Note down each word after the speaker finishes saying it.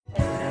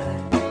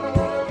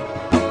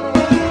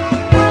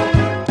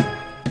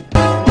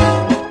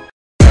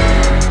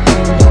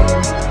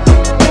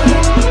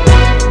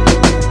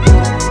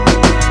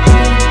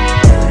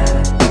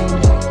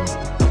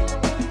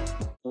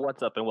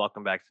What's up, and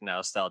welcome back to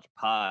Nostalgia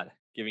Pod,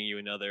 giving you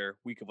another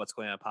week of what's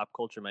going on in pop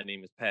culture. My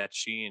name is Pat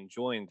Sheen,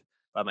 joined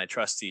by my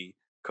trusty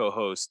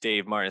co-host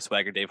Dave Martin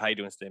Swagger. Dave, how you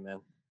doing today,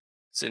 man?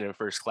 Sitting in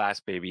first class,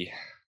 baby.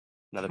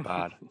 Another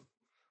pod.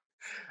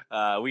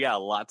 We got a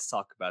lot to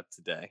talk about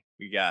today.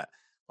 We got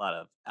a lot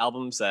of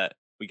albums that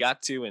we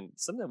got to, and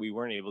some that we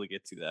weren't able to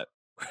get to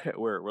that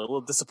we're a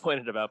little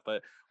disappointed about,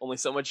 but only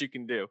so much you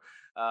can do.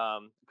 A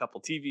couple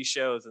TV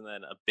shows, and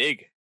then a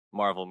big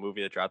Marvel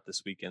movie that dropped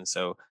this weekend.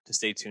 So to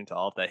stay tuned to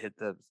all of that,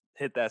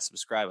 hit that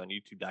subscribe on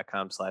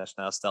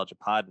youtube.com/nostalgia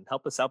pod and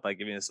help us out by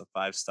giving us a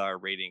 5-star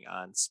rating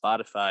on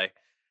Spotify.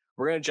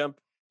 We're gonna jump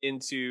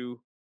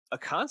into a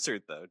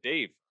concert though.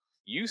 Dave,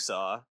 you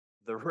saw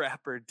the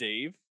rapper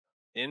Dave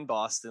in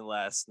Boston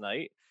last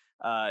night.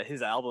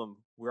 His album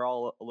 "We're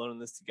All Alone in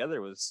This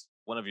Together" was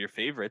one of your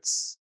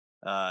favorites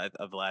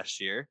of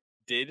last year.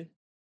 Did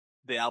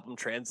the album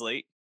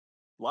translate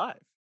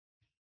live?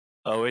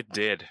 Oh, it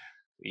did.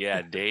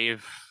 Yeah,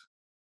 Dave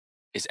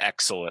is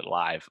excellent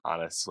live,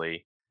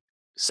 honestly.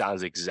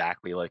 Sounds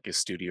exactly like his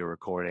studio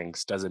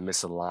recordings, doesn't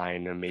miss a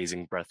line,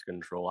 amazing breath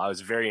control. I was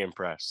very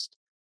impressed.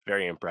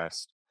 Very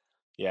impressed.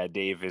 Yeah,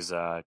 Dave is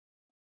in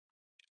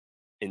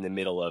the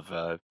middle of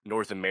a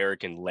North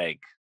American leg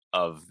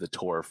of the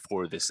tour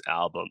for this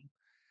album,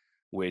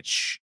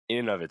 which in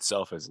and of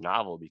itself is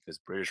novel because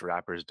British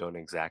rappers don't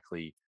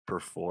exactly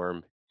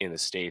perform in the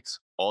States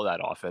all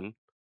that often,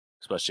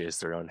 especially as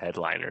their own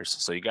headliners.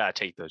 So you got to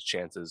take those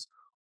chances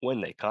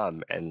when they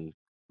come. And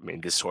I mean,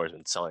 this tour has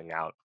been selling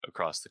out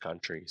across the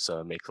country.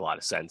 So it makes a lot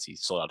of sense. He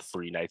sold out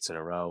 3 nights in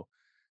a row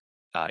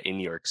in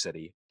New York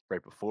City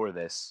right before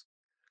this,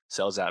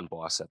 sells out in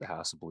Boston at the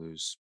House of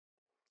Blues.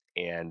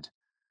 And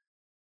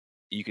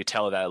you could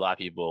tell that a lot of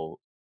people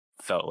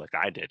felt like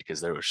I did because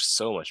there was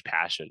so much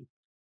passion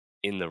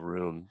in the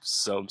room.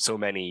 So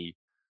many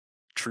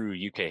true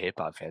UK hip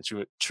hop fans,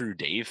 true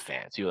Dave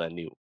fans, people that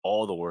knew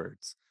all the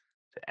words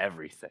to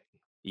everything.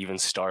 Even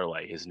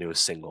Starlight, his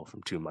newest single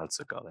from 2 months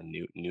ago, and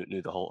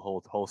knew the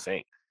whole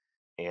thing.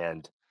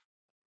 And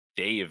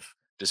Dave,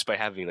 despite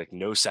having like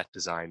no set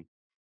design,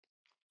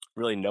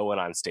 really no one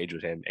on stage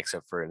with him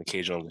except for an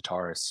occasional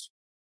guitarist,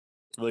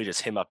 really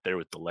just him up there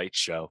with the light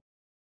show,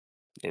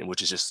 and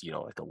which is just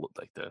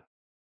the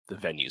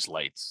venue's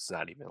lights. It's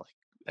not even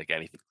like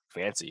anything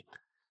fancy,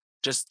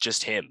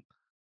 just him.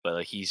 But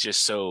like he's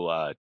just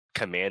so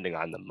commanding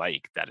on the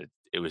mic that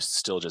it was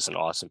still just an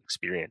awesome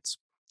experience.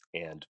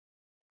 And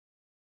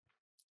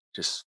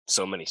just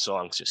so many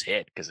songs just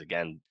hit because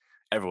again,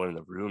 everyone in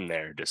the room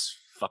there just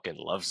fucking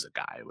loves the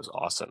guy. It was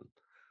awesome.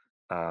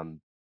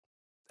 And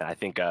I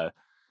think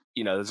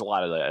there's a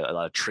lot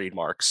of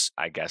trademarks,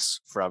 I guess,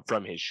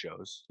 from his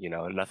shows.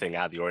 Nothing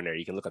out of the ordinary.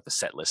 You can look at the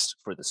set list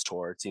for this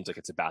tour. It seems like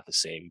it's about the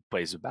same.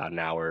 Plays about an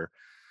hour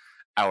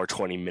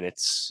 20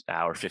 minutes,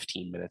 hour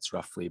 15 minutes,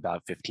 roughly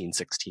about 15,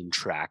 16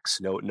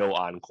 tracks. No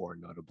encore,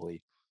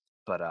 notably.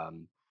 But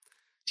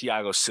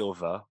Tiago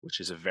Silva, which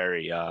is a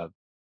very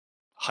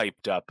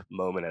hyped up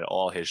moment at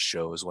all his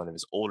shows, one of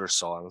his older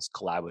songs,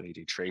 collab with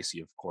AJ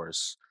Tracy, of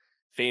course.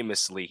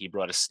 Famously, he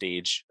brought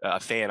a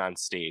fan on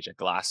stage at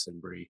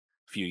Glastonbury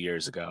a few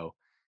years ago,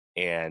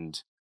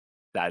 and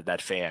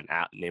that fan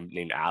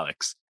named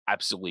Alex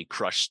absolutely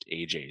crushed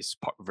AJ's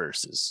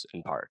verses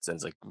and parts, and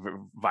it's like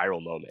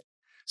viral moment.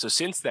 So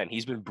since then,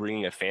 he's been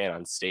bringing a fan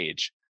on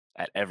stage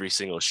at every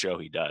single show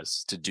he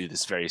does to do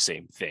this very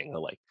same thing.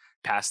 He'll like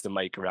pass the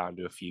mic around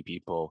to a few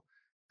people,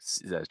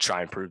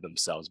 try and prove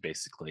themselves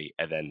basically,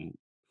 and then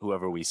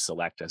whoever we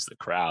select as the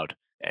crowd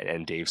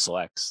and Dave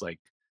selects like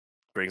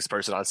brings the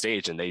person on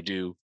stage and they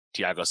do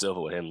Tiago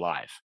Silva with him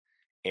live.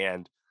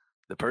 And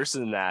the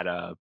person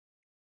that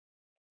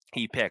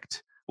he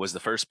picked was the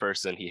first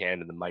person he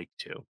handed the mic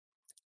to,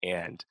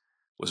 and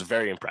was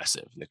very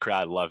impressive. The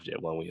crowd loved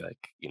it when we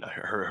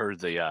heard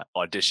the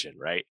audition,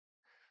 right?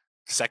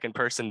 Second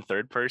person,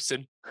 third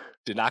person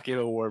did not give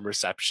a warm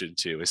reception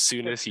to. As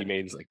soon as he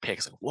made like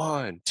picks, like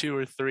 1, 2,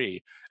 or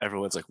 3,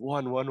 everyone's like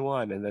 1, 1,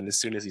 1. And then as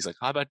soon as he's like,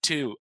 how about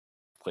 2?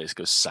 Place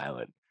goes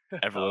silent.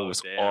 Everyone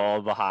was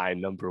all behind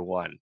number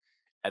 1.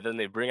 And then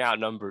he brings out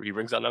number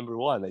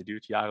 1. They do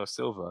Tiago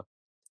Silva.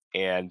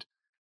 And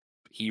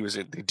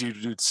the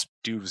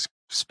dude was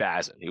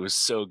spazzing. He was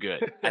so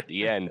good. At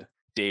the end,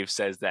 Dave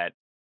says that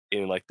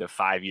in like the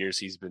 5 years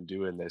he's been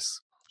doing this,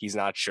 he's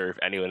not sure if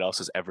anyone else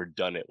has ever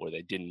done it where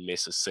they didn't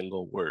miss a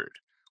single word.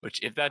 Which,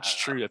 if that's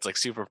true, that's like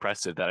super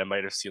impressive. That I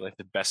might have seen like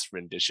the best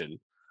rendition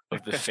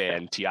of the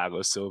fan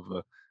Tiago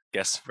Silva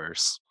guest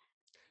verse.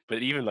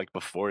 But even like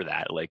before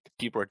that, like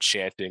people are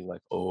chanting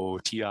like, "Oh,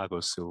 Tiago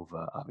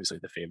Silva," obviously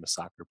the famous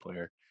soccer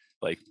player.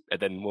 Like, and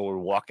then when we're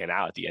walking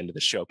out at the end of the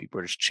show, people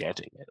are just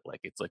chanting it. Like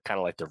it's like kind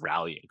of like the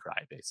rallying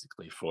cry,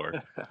 basically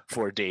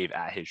for Dave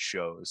at his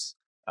shows.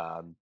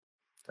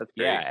 That's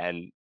great. Yeah,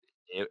 and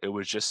it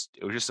was just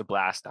a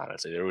blast.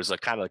 Honestly, there was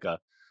like kind of like a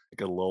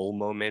lull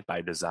moment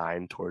by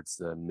design towards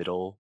the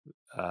middle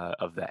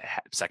of the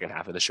second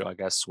half of the show, I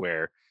guess,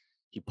 where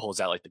he pulls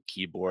out like the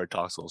keyboard,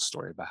 talks a little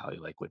story about how he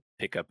like would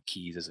pick up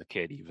keys as a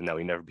kid, even though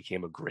he never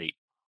became a great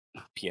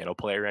piano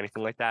player or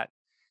anything like that.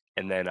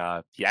 And then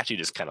he actually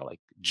just kind of like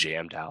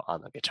jammed out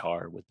on the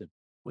guitar with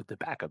the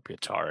backup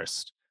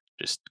guitarist,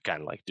 just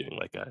kind of like doing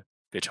like a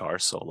guitar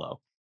solo,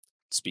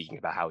 speaking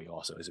about how he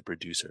also is a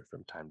producer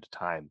from time to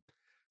time.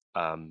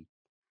 Um,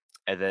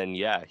 and then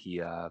yeah,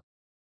 he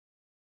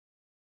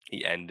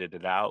ended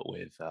it out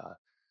with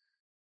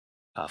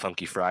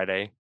Funky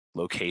Friday,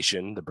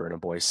 Location, the Burna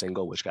Boy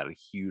single, which got a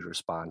huge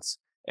response.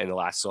 And the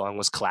last song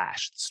was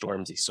Clash, the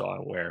Stormzy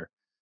song, where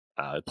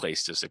the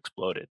place just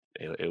exploded.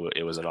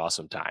 It was an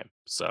awesome time.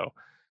 So,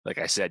 like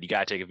I said, you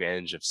got to take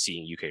advantage of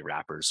seeing UK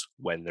rappers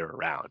when they're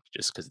around,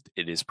 just because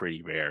it is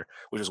pretty rare.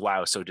 Which is why I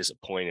was so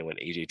disappointed when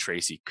AJ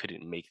Tracy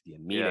couldn't make the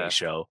Amine Yeah,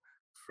 show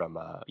from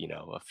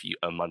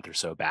a month or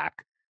so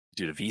back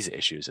due to visa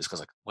issues. It's because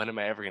like, when am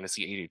I ever going to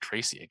see AJ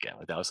Tracy again?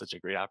 Like that was such a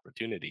great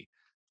opportunity.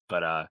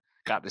 But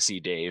got to see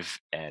Dave,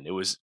 and it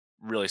was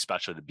really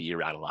special to be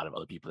around a lot of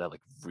other people that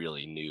like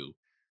really knew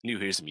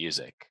his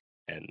music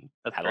and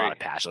that's had a lot great. of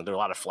passion. There were a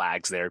lot of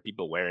flags there,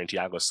 people wearing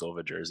Thiago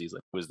Silva jerseys.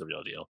 Like, it was the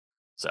real deal.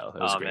 So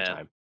it was a Oh great man,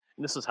 time.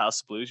 and this was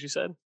House of Blues, you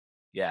said?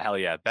 Yeah, hell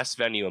yeah. Best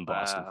venue in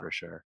Boston Wow, for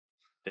sure.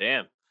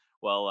 damn.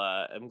 Well,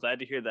 I'm glad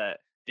to hear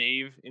that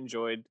Dave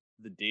enjoyed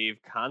the Dave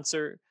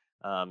concert.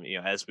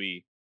 As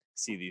we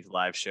see these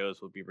live shows,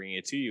 we'll be bringing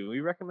it to you.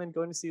 We recommend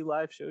going to see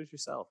live shows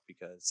yourself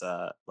because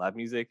live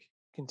music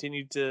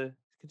continue to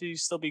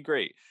still be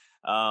great.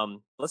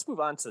 Let's move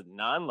on to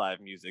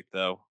non-live music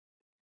though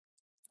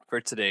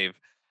for today.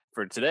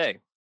 For today,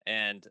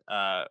 and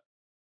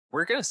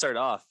we're gonna start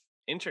off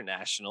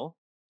international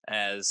Mm.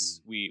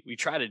 as we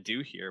try to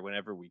do here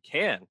whenever we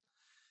can.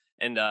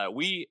 And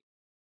we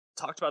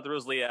talked about the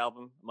Rosalia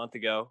album a month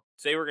ago.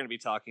 Today we're going to be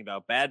talking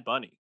about Bad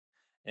Bunny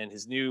and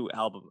his new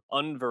album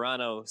Un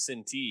Verano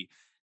Sin Ti.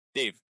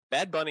 Dave,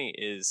 Bad Bunny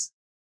is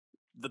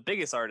the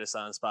biggest artist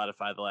on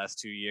Spotify the last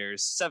 2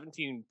 years,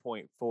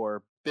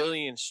 17.4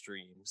 billion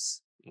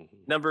streams.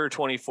 Mhm. Number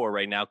 24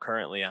 right now,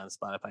 currently on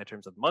Spotify in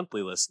terms of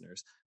monthly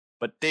listeners.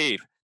 But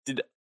Dave,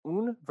 did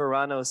Un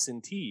Verano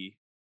Sin Ti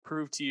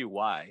prove to you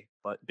why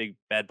but Big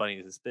Bad Bunny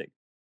is this big?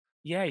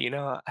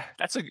 Yeah,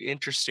 that's an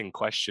interesting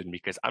question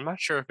because I'm not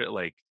sure if it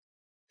like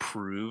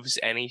proves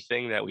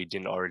anything that we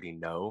didn't already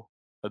know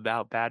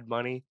about Bad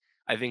Bunny.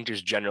 I think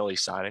just generally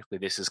sonically,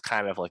 this is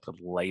kind of like a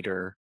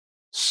lighter,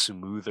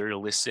 smoother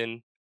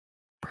listen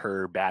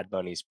per Bad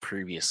Bunny's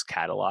previous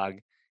catalog.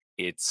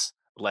 It's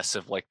less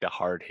of like the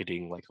hard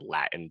hitting like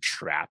Latin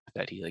trap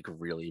that he like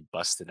really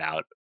busted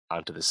out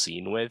onto the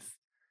scene with,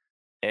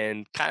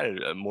 and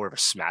kind of more of a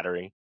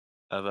smattering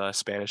of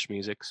Spanish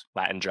music's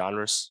Latin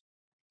genres,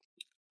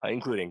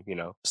 including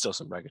still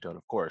some reggaeton,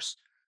 of course.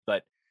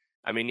 But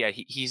I mean, yeah,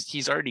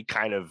 he's already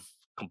kind of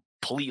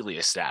completely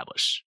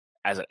established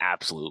as an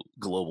absolute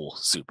global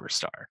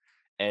superstar.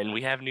 And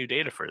we have new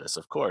data for this,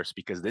 of course,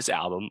 because this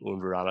album,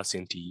 Un Verano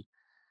Sin Ti,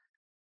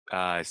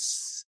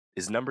 is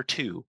number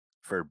 2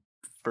 for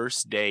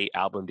first day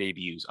album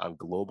debuts on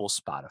global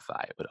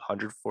Spotify with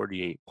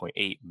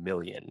 148.8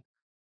 million,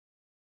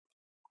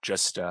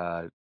 just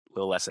a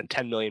little less than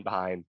 10 million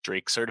behind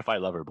Drake's Certified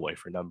Lover Boy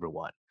for number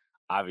 1.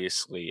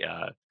 Obviously,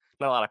 not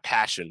a lot of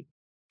passion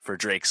for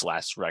Drake's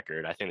last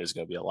record. I think there's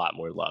going to be a lot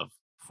more love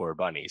for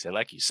Bunnies. And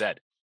like you said,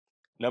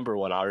 number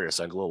 1 artist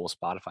on global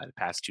Spotify the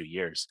past 2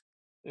 years,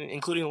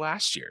 including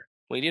last year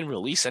when he didn't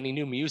release any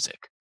new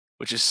music,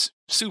 which is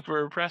super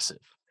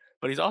impressive.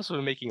 But he's also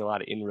been making a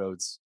lot of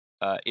inroads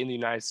in the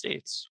United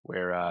States,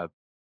 where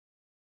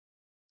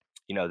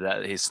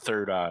that his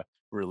third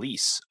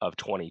release of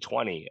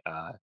 2020,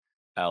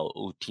 El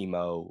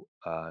Ultimo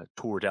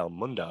Tour del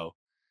Mundo,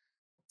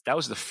 that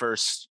was the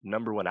first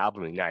number 1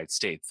 album in the United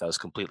States that was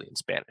completely in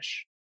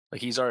Spanish.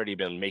 Like, he's already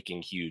been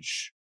making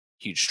huge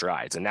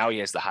strides, and now he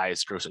has the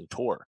highest grossing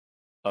tour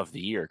of the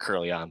year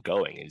currently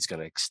ongoing, and he's going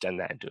to extend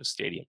that into a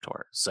stadium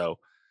tour. So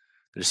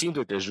there seems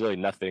like there's really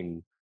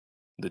nothing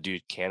the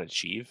dude can't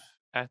achieve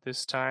at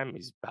this time.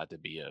 He's about to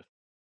be a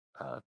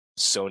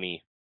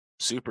Sony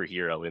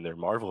superhero in their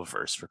Marvel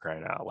verse, for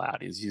crying out loud.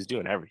 He's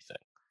doing everything.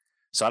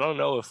 So I don't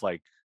know if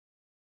like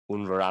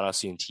Un Verano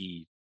Sin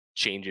Ti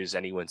changes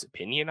anyone's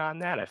opinion on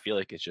that. I feel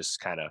like it's just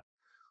kind of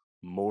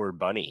more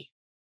Bunny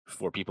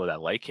for people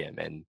that like him,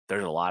 and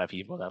there's a lot of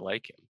people that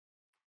like him.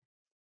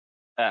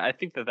 I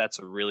think that that's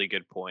a really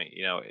good point.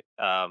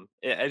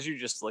 As you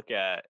just look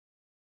at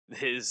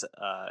his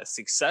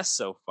success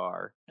so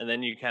far, and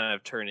then you kind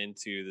of turn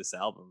into this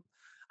album.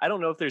 I don't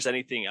know if there's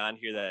anything on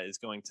here that is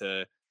going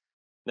to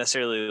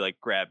necessarily like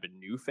grab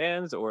new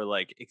fans or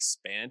like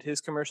expand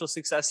his commercial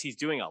success. He's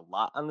doing a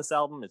lot on this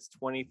album. It's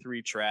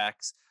 23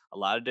 tracks, a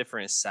lot of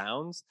different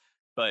sounds,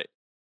 but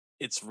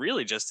it's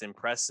really just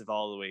impressive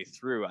all the way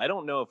through. I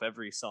don't know if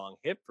every song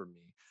hit for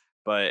me,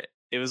 but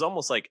it was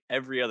almost like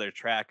every other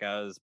track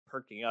I was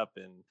perking up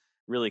and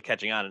really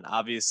catching on. And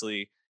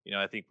obviously,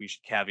 I think we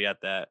should caveat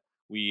that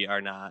we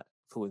are not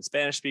fluent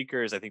Spanish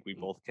speakers. I think we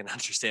Mm. both can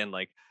understand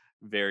like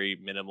very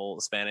minimal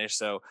Spanish.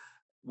 So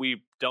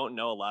we don't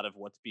know a lot of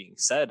what's being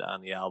said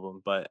on the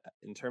album, but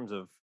in terms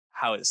of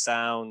how it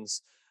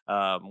sounds,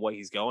 what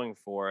he's going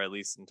for, at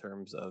least in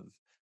terms of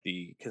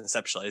the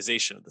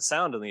conceptualization of the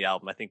sound on the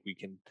album, I think we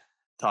can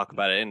talk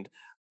about it. And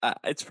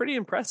It's pretty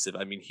impressive.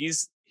 I mean,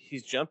 he's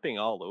jumping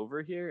all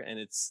over here, and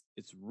it's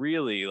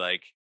really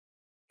like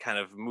kind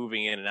of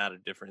moving in and out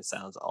of different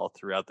sounds all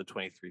throughout the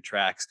 23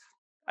 tracks.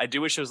 I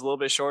do wish it was a little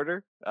bit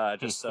shorter,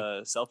 just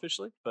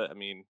selfishly, but I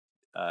mean,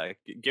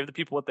 give the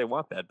people what they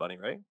want, Bad Bunny,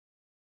 right?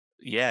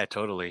 Yeah,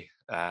 totally.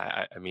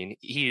 I mean,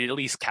 he at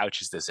least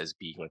couches this as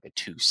being like a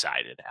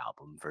two-sided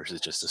album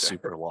versus just a Sure.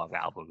 super long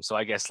album. So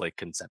I guess like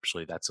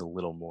conceptually, that's a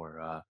little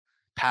more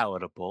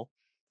palatable,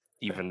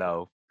 even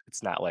though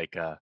it's not like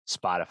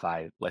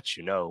Spotify lets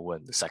you know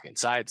when the second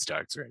side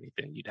starts or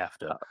anything. You'd have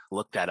to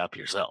look that up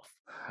yourself.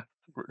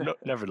 No,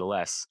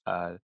 nevertheless,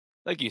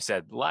 like you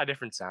said, a lot of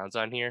different sounds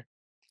on here.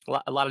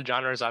 A lot of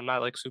genres I'm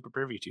not like super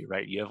privy to,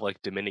 right? You have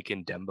like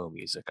Dominican dembo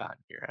music on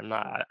here.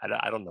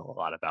 I don't know a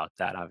lot about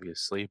that,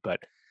 obviously, but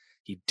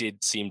he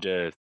did seem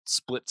to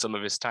split some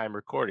of his time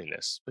recording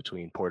this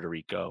between Puerto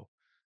Rico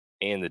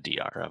and the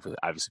DR.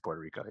 Obviously, Puerto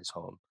Rico is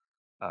home.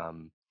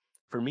 Um,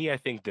 for me, I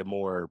think the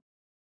more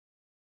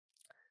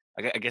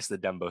I guess the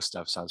dembo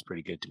stuff sounds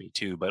pretty good to me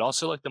too, but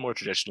also like the more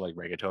traditional like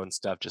reggaeton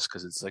stuff, just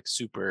because it's like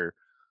super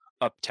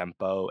up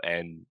tempo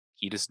and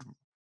he just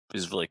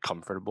is really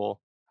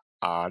comfortable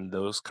on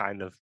those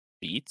kind of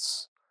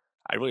beats.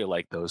 I really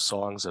like those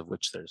songs, of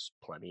which there's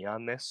plenty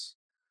on this.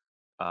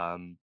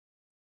 Um,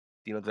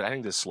 I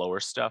think the slower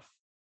stuff,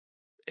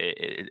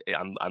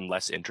 I'm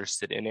less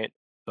interested in it,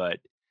 but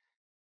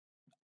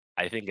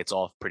I think it's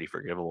all pretty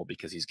forgivable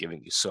because he's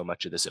giving you so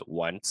much of this at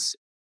once,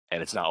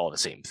 and it's not all the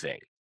same thing.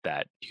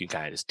 That you can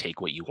kind of just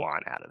take what you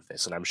want out of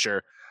this, and I'm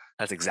sure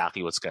that's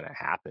exactly what's going to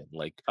happen.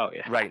 Like Oh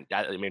yeah.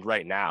 I mean,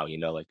 right now,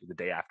 like the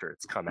day after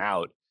it's come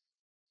out,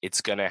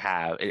 it's gonna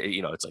have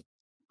it's like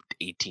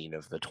 18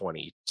 of the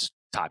 20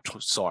 top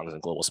songs on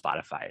global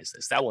Spotify is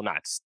this. That will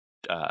not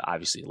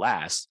obviously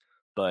last,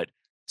 but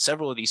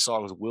several of these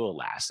songs will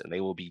last, and they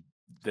will be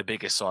the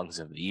biggest songs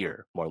of the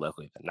year, more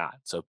likely than not.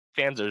 So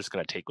fans are just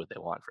going to take what they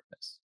want from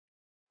this.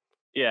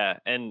 Yeah,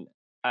 and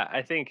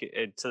I think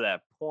to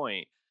that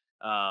point,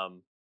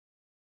 um,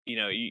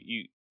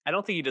 you I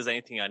don't think he does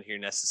anything on here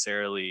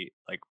necessarily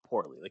like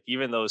poorly. Like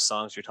even those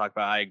songs you're talking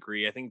about, I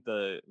agree. I think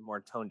the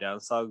more toned down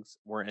songs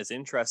weren't as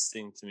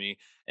interesting to me,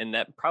 and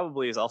that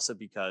probably is also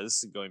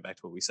because going back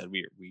to what we said,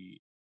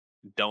 we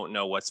don't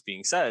know what's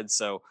being said,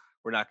 so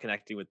we're not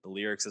connecting with the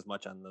lyrics as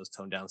much on those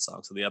toned down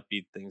songs. So the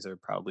upbeat things are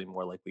probably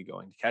more likely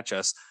going to catch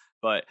us.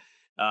 But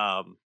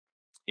um,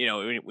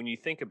 when you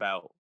think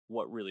about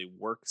what really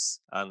works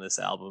on this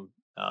album,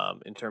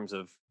 in terms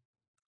of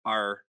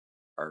our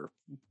our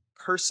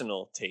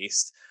personal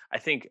taste, I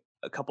think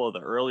a couple of the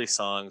early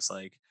songs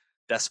like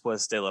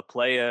Después de la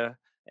Playa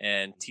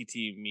and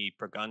Titi Mi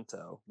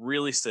Pregunto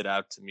really stood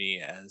out to me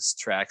as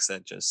tracks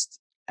that just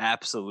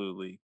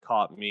absolutely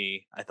caught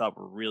me. I thought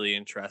were really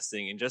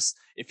interesting, and just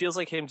it feels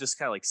like him just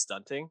kind of like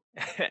stunting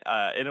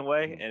in a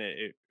way, Mhm. and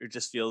it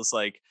just feels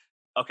like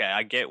okay,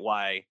 I get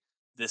why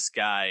this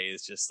guy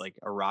is just like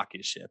a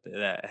rocket ship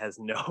that has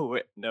no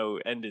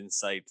end in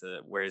sight to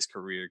where his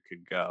career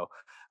could go.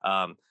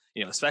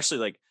 Especially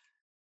like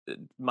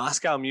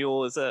Moscow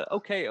Mule is a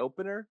okay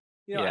opener.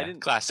 I Yeah,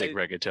 didn't classic I,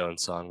 reggaeton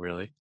song,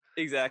 really.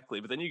 exactly,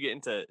 but then you get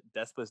into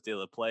Después de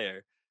la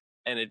Player,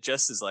 and it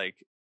just is like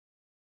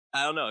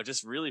I don't know. It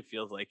just really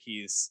feels like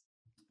he's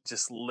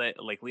just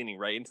like leaning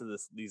right into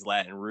these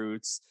Latin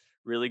roots,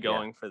 really Yeah.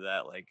 going for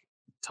that like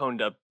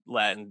toned up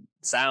Latin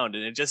sound,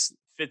 and it just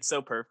fits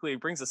so perfectly. It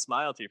brings a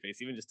smile to your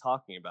face. Even just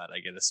talking about it, I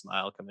get a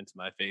smile come into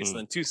my face. And Mm.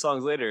 then two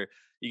songs later,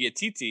 you get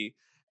TT,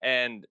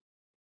 and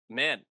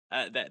man,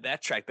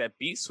 that track, that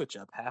beat switch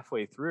up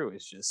halfway through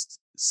is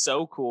just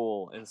so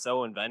cool and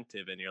so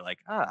inventive, and you're like,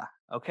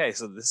 okay,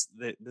 so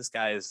this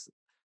guy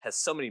has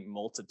so many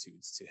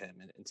multitudes to him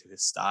and to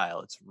his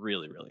style. It's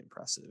really really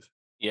impressive.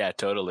 Yeah,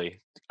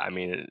 totally. I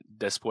mean,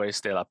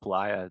 Después de la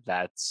Playa,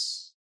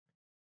 that's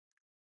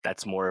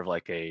more of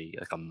like a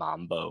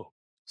mambo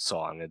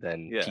song, and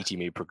then Yeah. Titi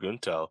Me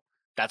Pregunto,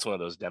 that's one of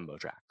those demo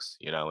tracks,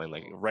 and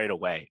like right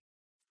away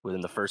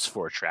within the first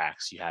four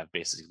tracks, you have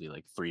basically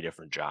like three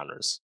different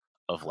genres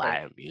of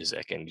Right. Latin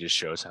music, and it just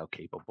shows how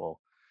capable,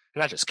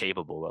 not just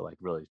capable, but like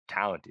really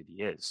talented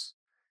he is.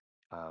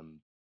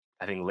 Um,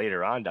 I think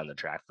later on down the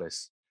track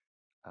list,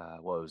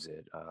 what was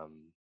it?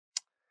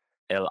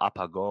 El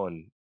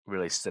Apagón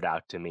really stood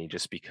out to me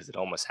just because it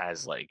almost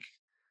has like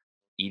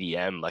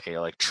EDM, like an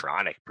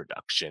electronic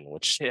production,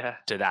 which Yeah.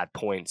 to that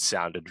point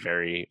sounded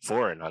very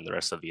foreign on the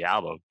rest of the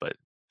album. But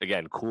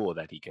again, cool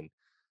that he can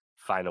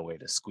find a way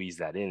to squeeze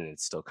that in, and it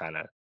still kind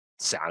of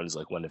sounds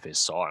like one of his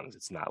songs.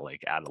 It's not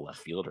like out of left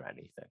field or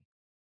anything.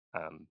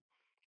 Um,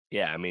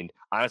 yeah, I mean,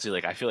 honestly,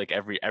 like I feel like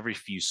every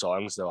few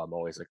songs though, I'm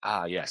always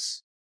like,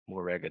 yes,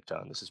 more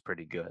reggaeton. This is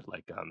pretty good.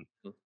 Like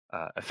Mm.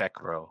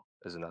 Efecro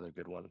is another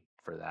good one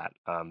for that.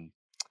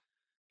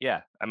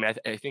 Yeah, I mean,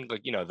 I think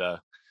like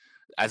the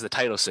as the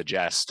title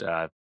suggests,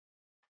 Un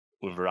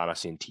Verano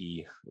Sin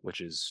Ti,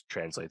 which is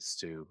translates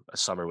to a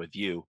summer with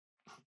you,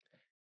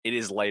 it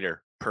is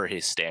lighter per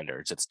his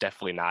standards. It's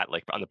definitely not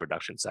like on the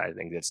production side of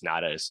things. It's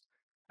not as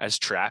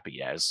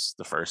trappy as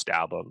the first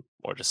album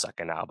or the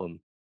second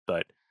album,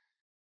 but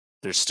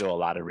there's still a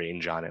lot of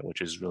range on it,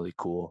 which is really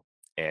cool.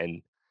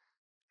 And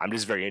I'm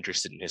just very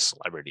interested in his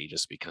celebrity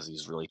just because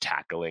he's really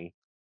tackling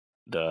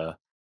the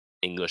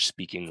English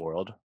speaking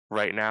world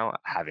right now,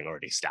 having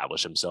already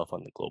established himself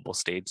on the global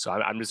stage. So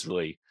I'm just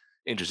really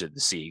interested to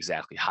see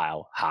exactly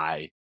how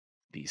high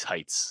these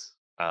heights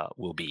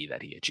will be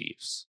that he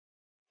achieves.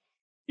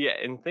 Yeah,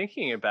 and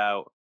thinking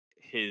about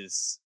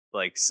his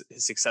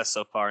his success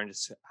so far and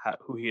just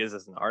who he is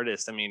as an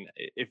artist, I mean,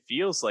 it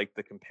feels like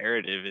the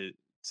comparative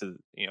to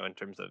in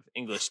terms of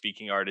English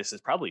speaking artists is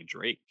probably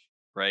Drake,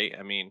 right?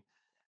 I mean,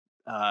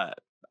 uh,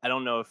 I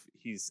don't know if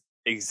he's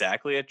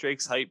exactly at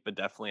Drake's height, but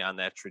definitely on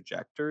that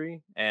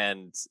trajectory.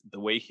 And the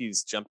way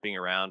he's jumping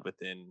around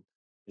within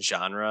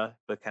genre,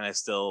 but kind of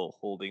still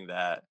holding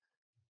that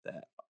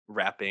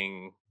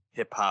rapping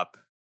hip hop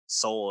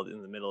soul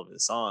in the middle of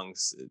his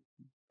songs.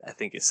 I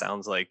think it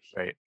sounds like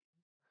Right.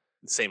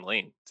 the same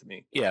lane to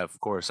me. Yeah, of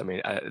course. I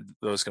mean,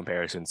 those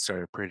comparisons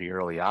started pretty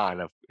early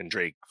on, and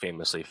Drake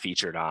famously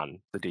featured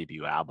on the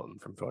debut album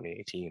from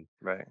 2018.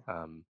 Right.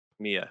 Um,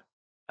 Mia.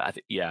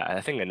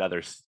 I think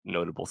another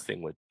notable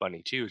thing with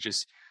Bunny too is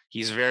just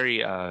he's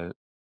very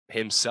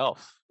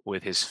himself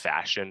with his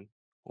fashion,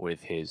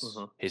 with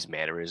Hmm. his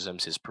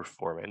mannerisms, his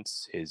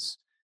performance, his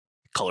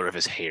color of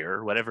his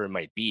hair, whatever it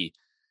might be.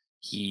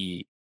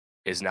 He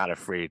is not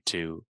afraid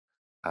to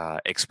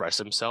express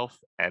himself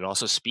and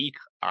also speak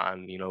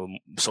on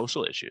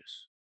social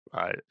issues,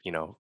 uh, you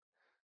know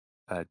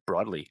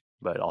broadly,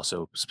 but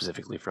also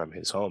specifically from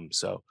his home.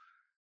 So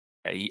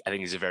I think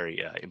he's a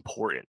very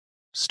important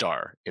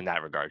star in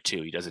that regard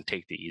too. He doesn't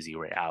take the easy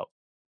way out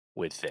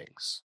with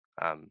things.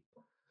 Um,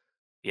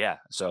 yeah,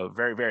 so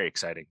very very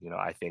exciting.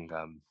 I think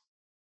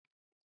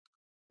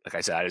like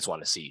I said, I just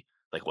want to see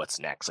like what's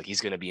next. Like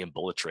he's going to be in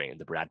Bullet Train,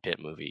 the Brad Pitt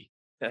movie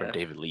from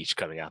David Leitch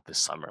coming out this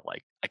summer.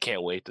 Like I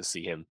can't wait to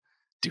see him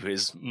do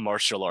his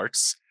martial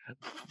arts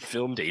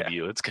film Yeah.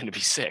 debut. It's going to be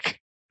sick.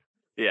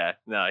 Yeah,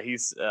 no,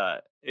 he's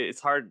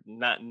it's hard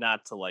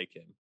not to like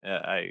him.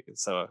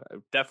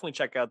 Definitely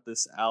check out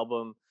this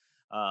album,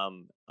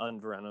 Un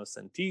Verano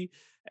Senti,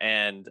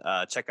 and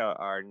check out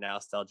our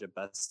Nostalgia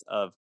Best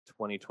of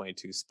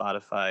 2022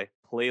 Spotify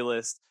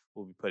playlist.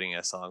 We'll be putting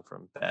a song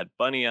from Bad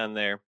Bunny on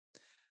there.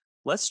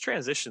 Let's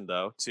transition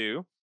though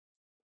to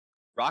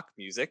rock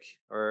music,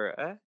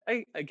 or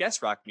I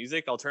guess rock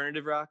music,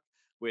 alternative rock,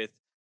 with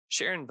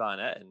Sharon Von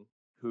Etten,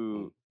 Mm.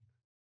 who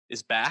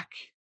is back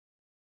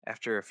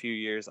after a few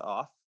years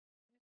off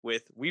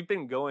with We've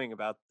Been Going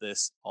About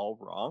This All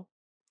Wrong.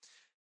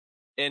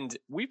 And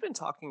we've been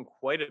talking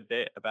quite a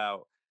bit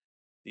about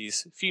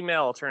these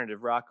female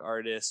alternative rock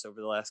artists over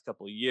the last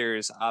couple of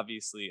years.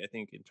 Obviously, I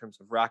think in terms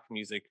of rock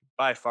music,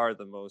 by far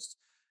the most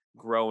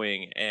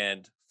growing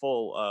and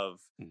full of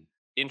Mm.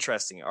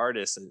 interesting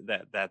artists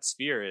that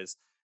sphere is.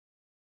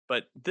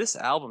 But this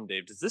album,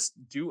 Dave, does this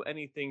do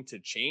anything to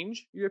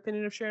change your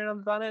opinion of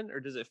Sharon Van Etten, or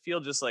does it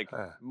feel just like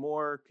Uh,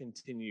 more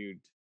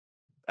continued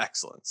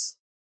excellence?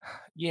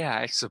 yeah,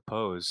 I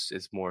suppose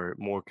it's more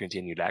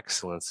continued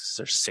excellence. It's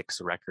their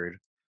sixth record,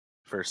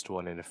 first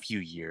one in a few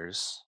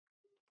years,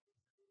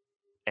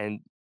 and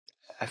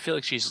I feel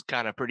like she's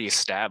kind of pretty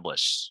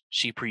established.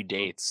 She Mhm.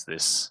 predates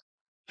this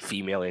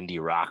female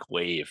indie rock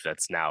wave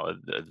that's now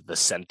the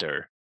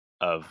center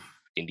of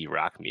indie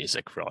rock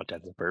music for all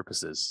intents and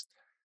purposes.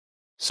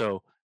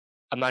 So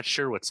I'm not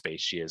sure what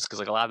space she is because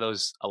like a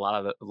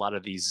lot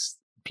of these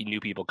new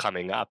people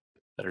coming up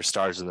that are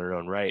stars in their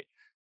own right,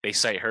 they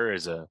cite her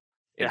as a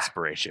Yeah,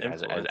 inspiration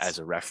as influence.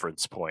 a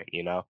reference point,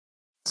 you know.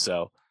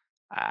 So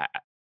I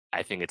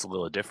I think it's a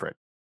little different,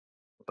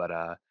 but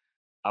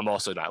I'm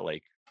also not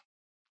like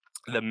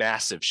the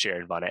massive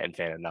Sharon Von Etten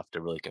fan enough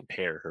to really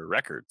compare her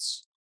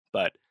records.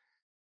 But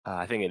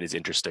I think it is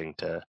interesting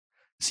to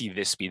see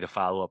this be the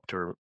follow up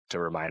to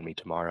Remind Me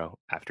Tomorrow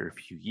after a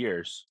few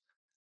years.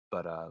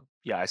 But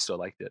yeah, I still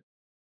liked it.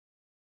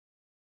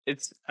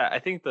 I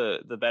think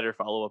the better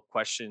follow-up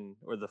question,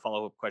 or the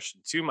follow-up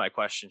question to my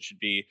question, should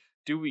be,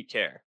 do we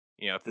care,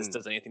 if this Mm,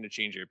 does anything to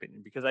change your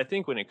opinion? Because I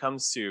think when it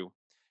comes to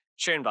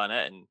Sharon Von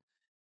Etten,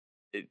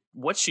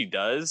 what she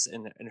does,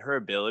 and her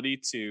ability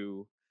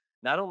to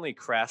not only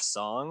craft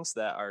songs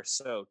that are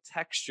so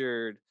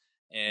textured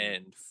mm,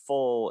 and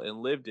full and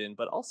lived in,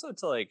 but also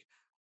to like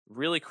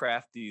really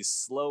craft these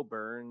slow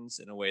burns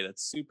in a way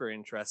that's super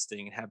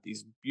interesting and have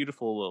these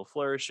beautiful little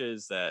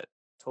flourishes that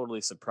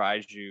totally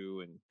surprise you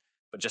and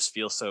but just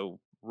feel so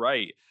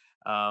right.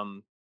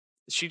 um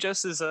she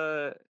just is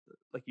a,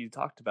 like you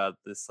talked about,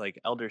 this like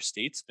elder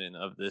statesman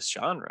of this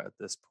genre at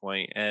this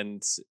point.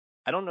 And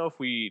I don't know if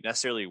we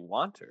necessarily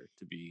want her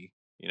to be,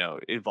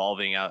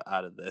 evolving out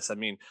of this. I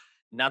mean,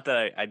 not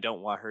that I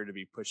don't want her to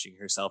be pushing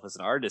herself as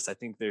an artist. I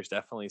think there's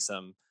definitely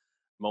some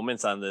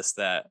moments on this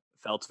that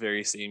felt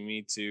very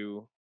samey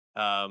to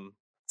um,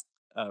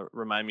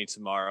 Remind Me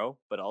Tomorrow,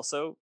 but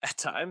also at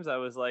times I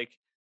was like,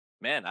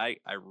 man, I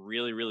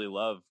really really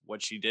love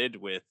what she did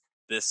with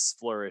this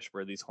flourish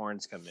where these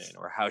horns come in,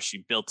 or how she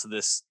built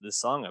this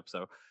song up.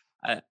 So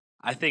I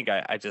I think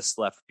I just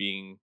left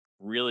being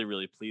really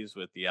really pleased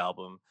with the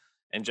album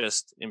and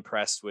just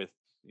impressed with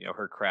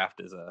her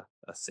craft as a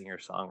singer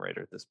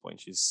songwriter at this point.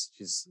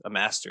 She's a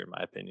master in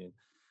my opinion.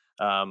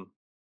 Um,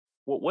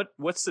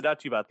 what stood out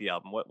to you about the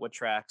album? What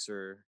tracks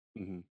or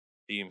Mhm.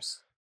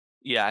 themes?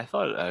 Yeah, I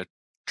thought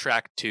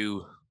track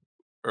 2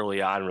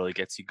 early on really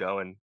gets you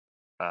going,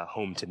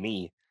 Home to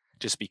Me,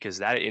 just because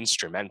that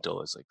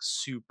instrumental is, like,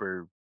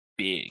 super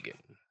big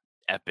and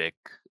epic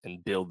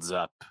and builds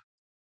up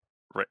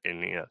right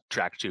in,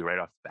 track 2 right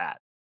off the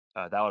bat.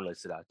 That one really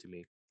stood out to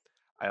me.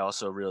 I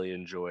also really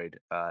enjoyed,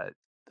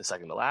 the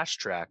second to last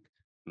track,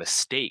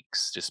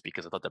 Mistakes, just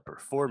because I thought the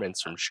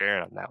performance from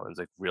Sharon on that one's,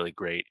 like, really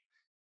great,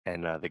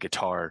 and, the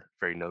guitar,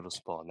 very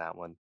noticeable on that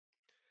one.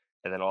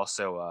 And then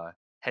also,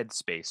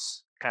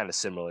 Headspace, kinda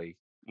similarly,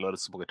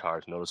 noticeable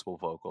guitars, noticeable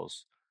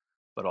vocals,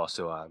 but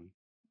also, a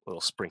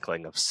little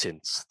sprinkling of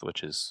synths,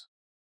 which is,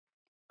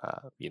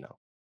 uh, you know,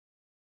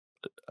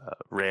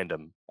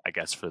 random, I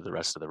guess, for the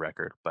rest of the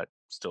record, but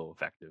still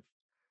effective.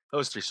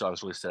 Those 3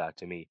 songs really stood out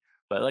to me.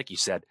 But like you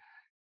said,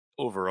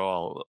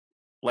 overall,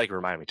 like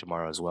Remind Me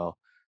Tomorrow as well,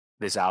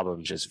 this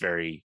album's just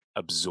very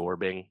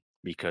absorbing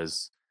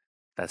because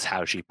that's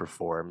how she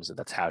performs and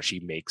that's how she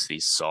makes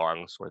these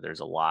songs where there's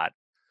a lot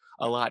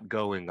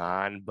going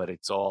on, but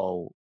it's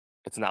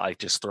not like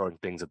just throwing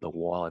things at the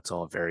wall. It's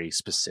all very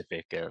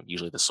specific, and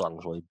usually the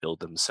songs really build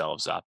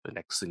themselves up. The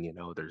next thing you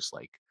know, there's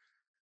like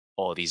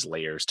all these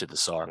layers to the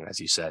song, as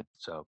you said.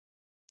 So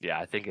yeah,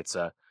 I think it's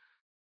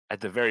at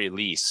the very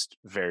least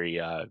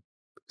very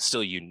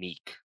still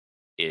unique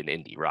in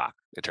indie rock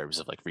in terms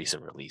of like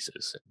recent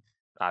releases. And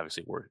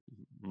obviously, we're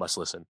must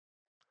listen.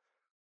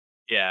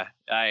 Yeah,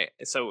 I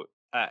so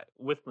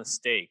with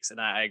Mistakes, and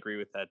I agree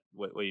with that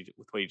with what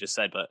you just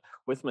said, but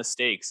with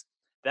Mistakes,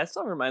 that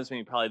song reminds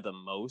me probably the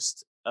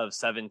most of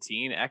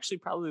 17. Actually,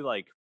 probably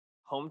like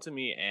Home to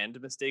Me and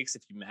Mistakes,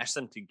 if you mash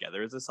them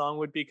together as a song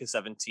would be, because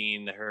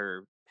 17,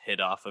 her hit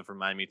off of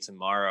Remind Me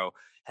Tomorrow,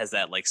 has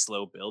that like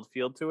slow build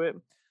feel to it.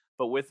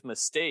 But with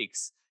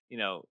Mistakes,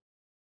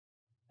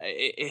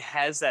 it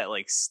has that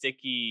like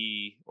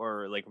sticky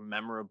or like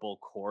memorable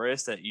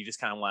chorus that you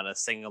just kind of want to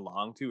sing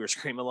along to or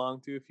scream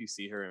along to if you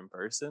see her in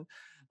person.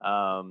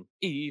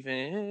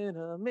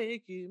 Even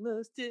making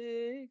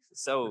mistakes,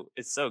 so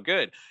it's so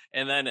good.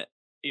 And then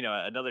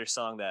another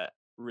song that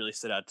really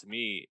stood out to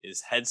me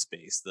is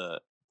Headspace, the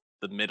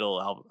middle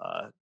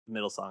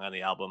song on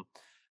the album,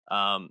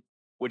 um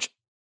which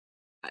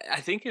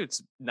I think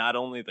it's not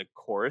only the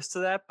chorus to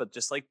that, but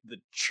just like the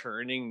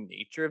churning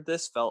nature of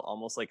this felt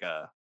almost like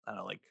I don't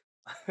know, like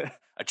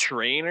a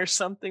train or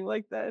something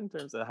like that in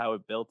terms of how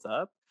it built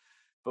up.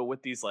 But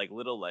with these like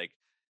little like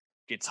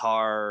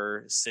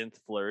guitar synth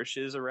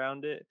flourishes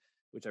around it,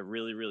 which I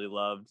really, really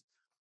loved.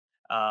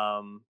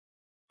 Um,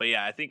 but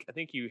yeah, I think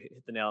you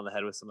hit the nail on the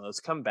head with some of those.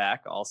 Come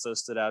Back also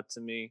stood out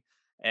to me,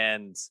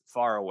 and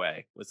Far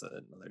Away was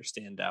another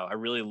standout. I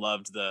really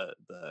loved the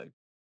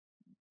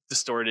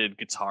distorted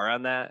guitar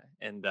on that,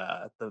 and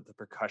the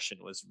percussion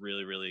was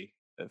really really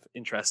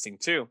interesting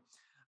too.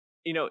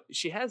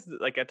 She has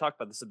like I talked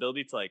about this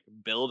ability to like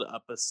build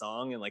up a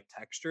song and like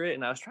texture it,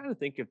 and I was trying to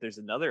think if there's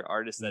another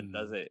artist that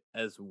does Mm. it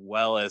as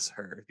well as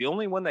her. The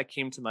only one that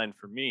came to mind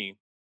for me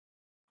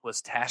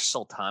was Tash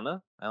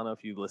Sultana. I don't know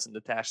if you listened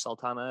to Tash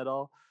Sultana at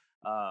all.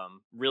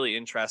 Really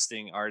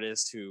interesting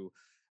artist who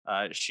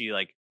she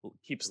like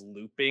keeps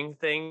looping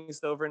things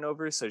over and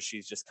over, so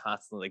she's just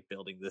constantly like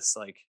building this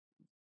like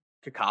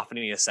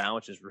cacophony of sound,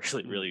 which is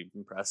really, Mm. really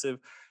impressive.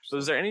 But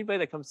is Interesting. there anybody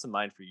that comes to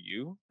mind for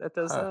you that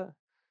does Huh. that?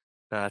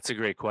 That's a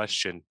great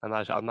question.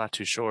 I'm not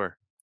too sure.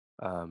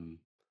 Um,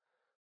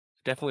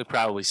 Definitely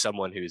probably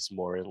someone who's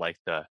more in like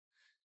the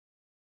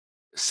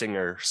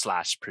singer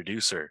slash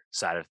producer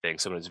side of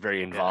things, someone who's very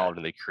Yeah. involved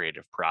in the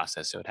creative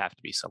process. It would have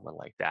to be someone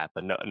like that,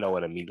 but no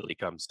one immediately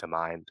comes to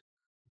mind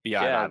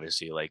beyond Yeah.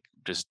 obviously like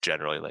just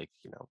generally like,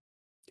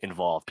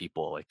 involved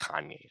people like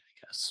Kanye,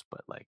 I guess.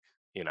 But like,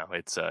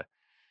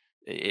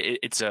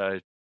 it's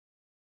a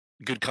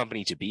good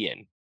company to be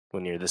in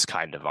when you're this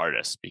kind of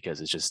artist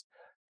because it's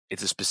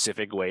a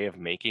specific way of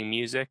making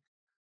music,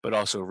 but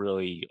also a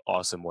really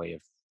awesome way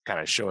of kind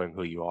of showing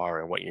who you are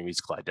and what your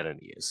musical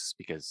identity is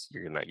because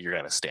you're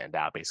gonna stand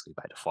out basically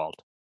by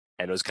default.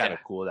 And it was kind Yeah.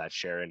 of cool that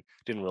Sharon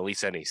didn't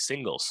release any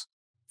singles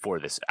for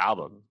this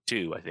album Mhm.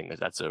 too. I think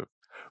that's a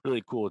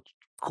really cool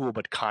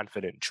but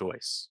confident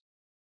choice.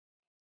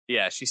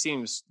 Yeah. She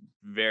seems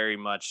very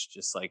much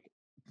just like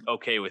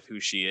okay with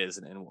who she is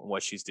and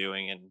what she's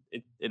doing.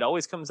 And it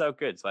always comes out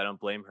good. So I don't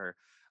blame her.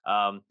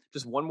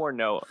 Just one more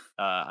note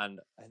on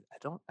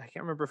I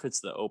can't remember if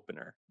it's the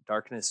opener.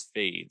 Darkness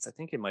Fades. I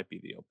think it might be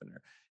the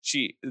opener.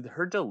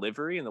 Her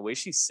delivery and the way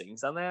she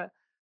sings on that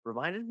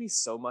reminded me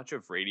so much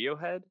of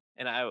Radiohead.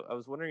 And I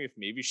was wondering if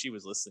maybe she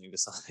was listening to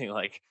something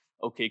like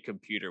OK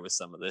Computer with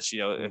some of this.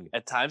 Mm.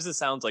 At times it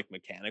sounds like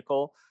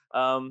mechanical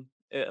a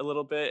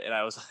little bit, and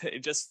I was it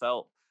just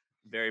felt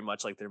very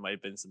much like there might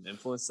have been some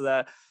influence to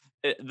that.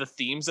 The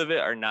themes of it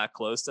are not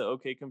close to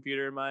OK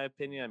Computer, in my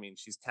opinion. I mean,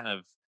 she's kind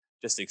of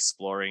just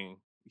exploring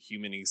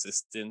human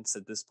existence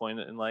at this point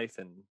in life,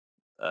 and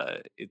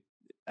it.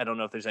 I don't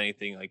know if there's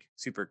anything like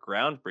super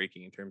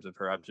groundbreaking in terms of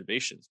her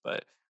observations,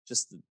 but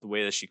just the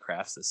way that she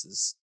crafts this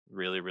is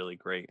really, really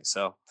great.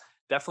 So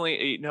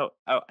definitely,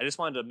 I just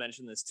wanted to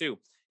mention this too.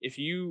 If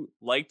you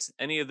liked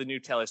any of the new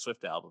Taylor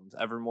Swift albums,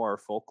 Evermore or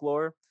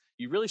Folklore,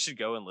 you really should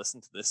go and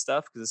listen to this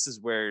stuff, because this is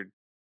where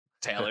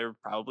Taylor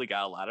probably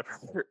got a lot of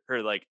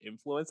her like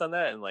influence on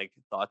that, and like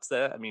thoughts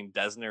that, I mean,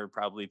 Desner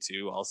probably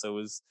too also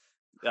was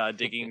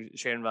digging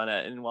Sharon Van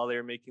Etten while they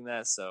were making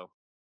that. So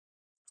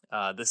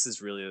this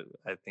is really,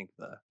 I think,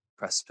 the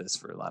precipice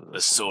for a lot of The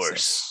those things. So,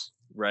 source.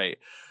 right.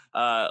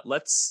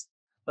 Let's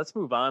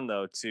move on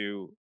though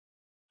to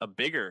a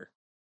bigger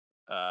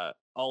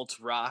alt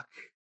rock.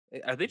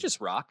 Are they just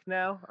rock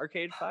now,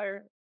 Arcade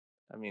Fire?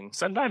 I mean,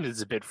 Sometimes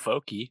it's a bit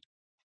folky,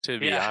 to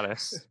be yeah,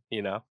 honest.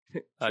 sure.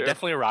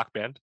 Definitely a rock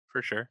band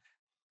for sure.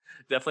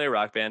 Definitely a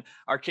rock band.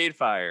 Arcade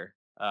Fire,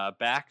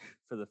 back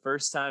for the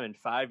first time in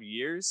 5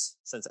 years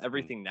since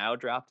Everything Now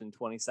dropped in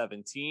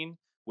 2017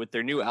 with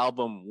their new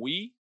album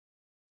We.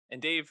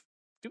 And Dave,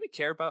 do we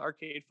care about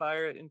Arcade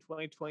Fire in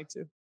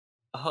 2022?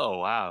 Oh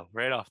wow!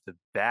 Right off the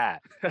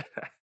bat,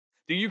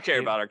 Do you care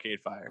It- about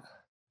Arcade Fire?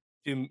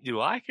 do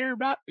I care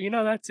about?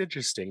 That's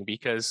interesting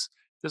because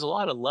there's a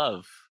lot of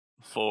love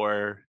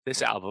for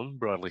this album,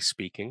 broadly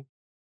speaking.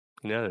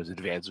 There's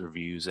advanced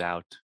reviews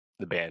out.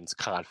 The band's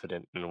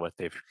confident in what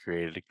they've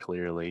created,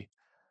 clearly.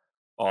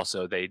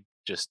 Also, they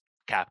just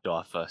capped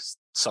off a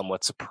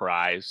somewhat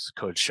surprise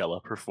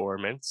Coachella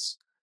performance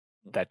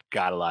that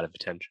got a lot of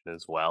attention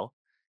as well.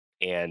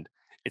 And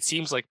it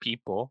seems like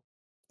people,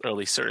 or at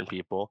least certain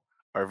people,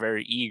 are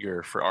very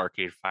eager for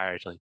Arcade Fire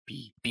to like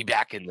be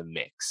back in the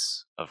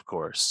mix. Of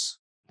course,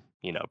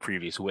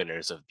 previous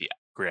winners of the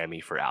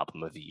Grammy for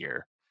Album of the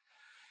Year,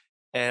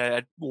 and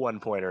at one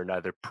point or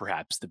another,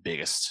 perhaps the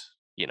biggest,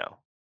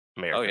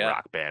 American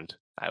rock band,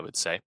 I would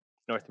say.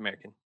 North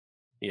American.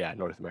 Yeah,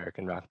 North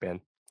American rock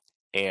band.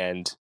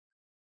 And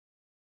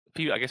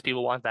I guess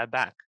people want that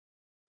back.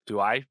 Do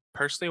I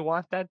personally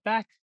want that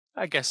back?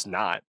 I guess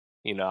not.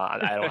 I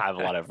don't have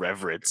a lot of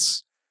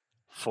reverence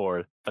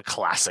for the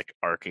classic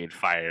Arcade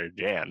Fire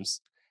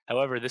jams.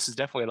 However, this is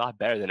definitely a lot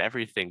better than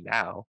Everything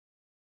Now,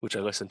 which I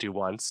listened to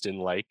once, didn't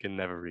like, and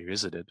never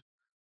revisited.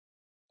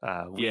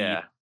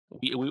 Yeah.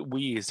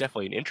 We is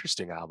definitely an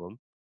interesting album,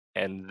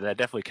 and that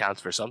definitely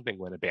counts for something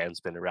when a band's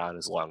been around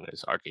as long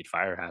as Arcade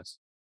Fire has.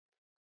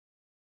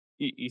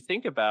 You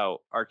think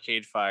about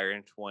Arcade Fire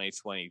in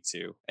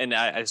 2022, and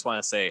I just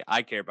want to say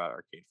I care about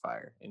Arcade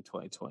Fire in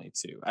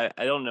 2022.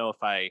 I don't know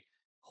if I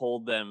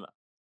hold them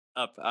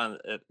up on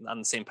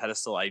the same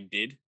pedestal I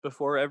did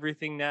before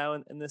Everything Now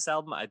in this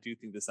album. I do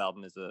think this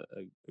album is a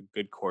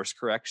good course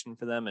correction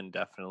for them, and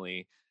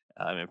definitely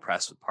I'm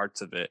impressed with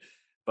parts of it.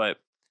 But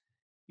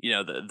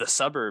the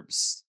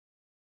Suburbs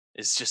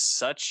is just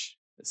such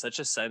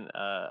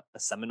a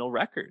seminal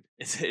record.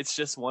 It's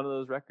just one of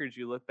those records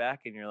you look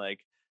back and you're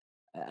like,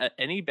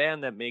 any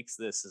band that makes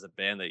this is a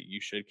band that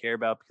you should care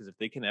about, because if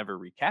they can ever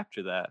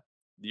recapture that,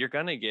 you're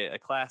gonna get a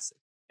classic.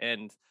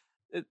 And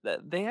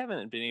they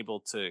haven't been able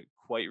to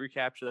quite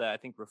recapture that. I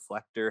think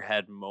Reflector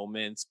had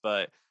moments,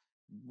 but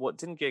what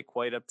didn't get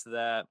quite up to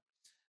that.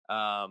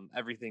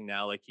 Everything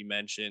Now, like you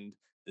mentioned,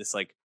 this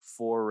like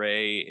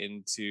foray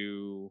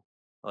into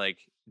like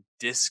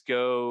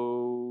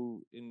disco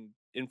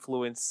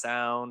influence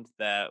sound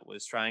that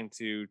was trying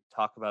to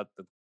talk about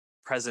the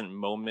present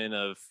moment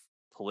of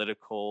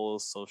political,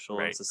 social,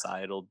 and Right.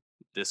 societal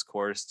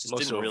discourse. Just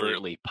Most didn't overtly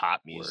really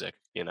pop music,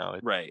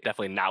 right.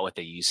 definitely not what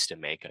they used to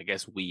make. I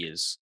guess We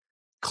is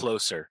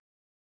closer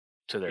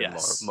to their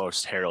Yes.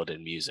 most heralded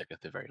music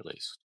at the very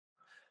least.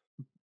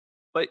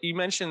 But you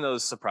mentioned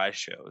those surprise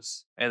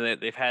shows,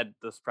 and they've had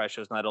those surprise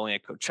shows not only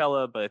at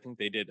Coachella, but I think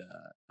they did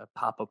a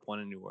pop up one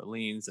in New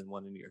Orleans and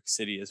one in New York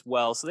City as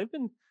well. So they've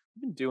been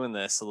doing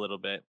this a little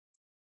bit,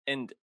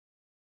 and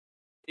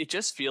it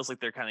just feels like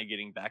they're kind of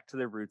getting back to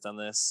their roots on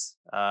this.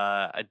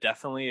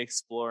 Definitely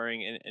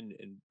exploring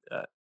and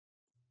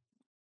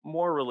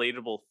more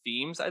relatable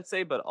themes, I'd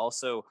say, but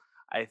also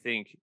I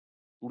think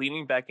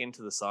leaning back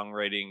into the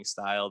songwriting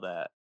style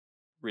that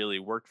really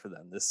worked for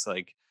them. This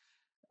like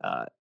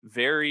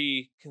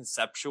very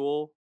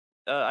conceptual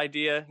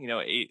idea.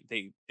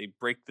 They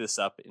break this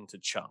up into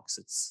chunks.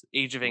 It's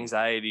Age of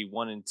Anxiety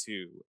 1 and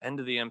 2, End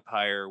of the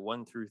Empire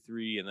 1 through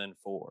 3, and then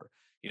 4.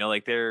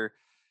 Like they're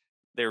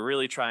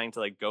really trying to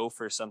like go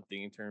for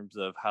something in terms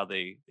of how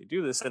they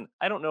do this. And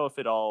I don't know if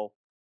it all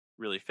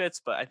really fits,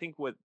 but I think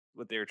what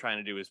they were trying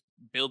to do is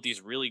build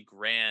these really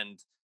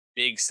grand,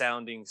 big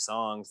sounding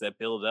songs that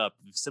build up,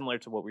 similar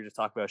to what we just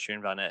talked about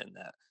Sharon Van Etten,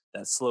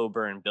 that slow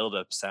burn build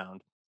up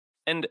sound.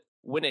 And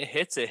when it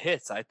hits, it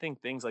hits. I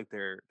think things like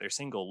their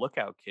single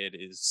Lookout Kid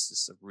is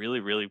just a really,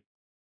 really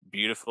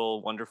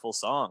beautiful, wonderful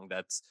song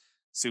that's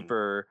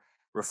super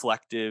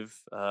reflective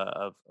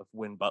of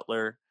Win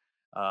Butler.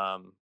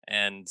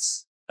 And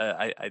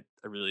I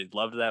really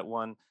loved that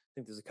one. I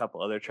think there's a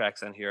couple other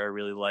tracks on here I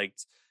really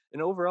liked.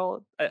 And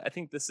overall, I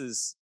think this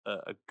is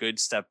a good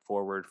step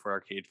forward for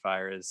Arcade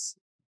Fire as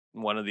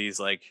one of these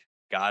like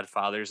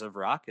godfathers of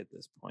rock at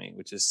this point,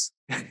 which is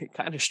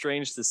kind of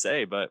strange to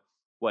say, but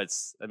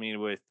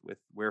with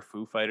where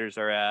Foo Fighters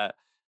are at,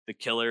 the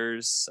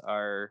Killers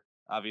are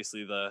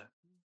obviously the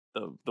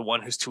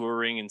one who's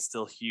touring and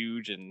still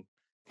huge and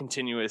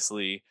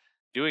continuously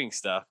doing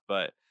stuff,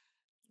 but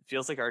it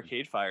feels like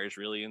Arcade Fire is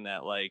really in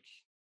that, like,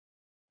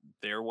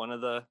 they're one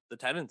of the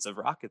tenants of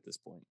rock at this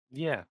point.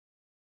 Yeah,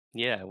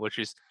 yeah, which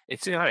is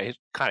it's kind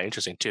of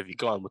interesting too. If you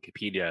go on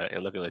Wikipedia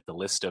and look at like the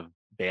list of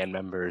band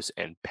members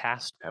and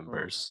past Mm.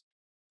 members,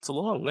 it's a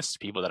long list of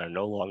people that are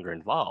no longer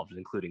involved,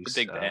 including It's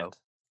a big band.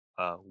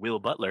 Will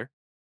Butler,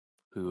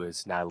 who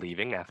is now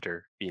leaving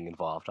after being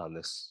involved on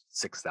this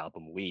sixth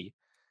album, We.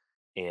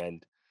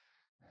 And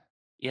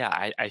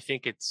yeah, I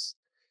think it's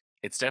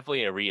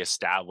definitely a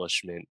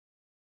reestablishment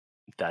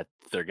that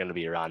they're going to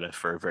be around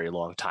for a very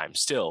long time,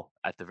 still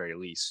at the very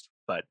least.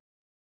 But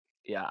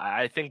yeah,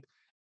 I think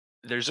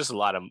there's just a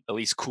lot of at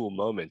least cool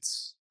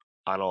moments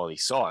on all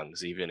these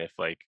songs, even if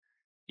like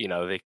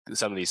they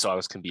some of these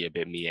songs can be a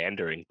bit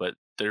meandering, but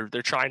they're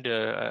trying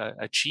to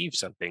achieve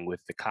something with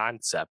the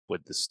concept,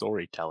 with the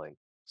storytelling.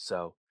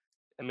 So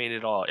I mean,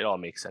 it all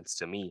makes sense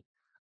to me.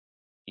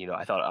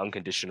 I thought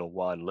Unconditional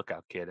One,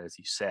 Lookout Kid, as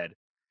you said,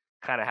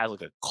 kind of has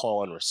like a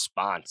call and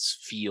response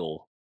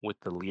feel with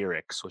the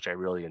lyrics, which I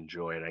really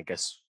enjoy, and I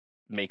guess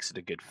makes it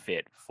a good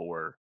fit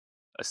for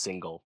a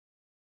single.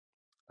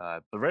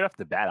 But right off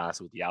the bat,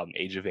 honestly, with the album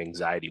Age of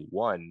Anxiety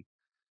 1,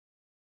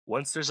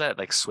 once there's that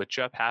like switch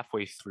up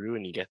halfway through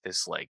and you get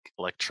this like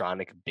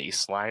electronic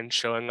bass line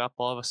showing up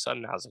all of a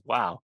sudden, I was like,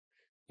 wow,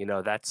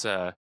 that's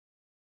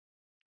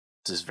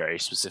this very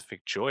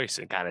specific choice,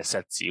 and kind of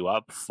sets you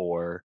up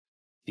for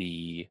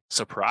the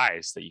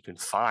surprise that you can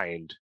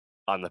find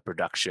on the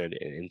production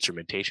and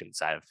instrumentation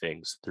side of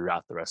things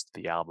throughout the rest of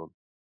the album.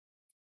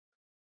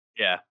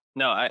 Yeah.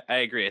 No, I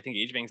agree. I think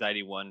Age of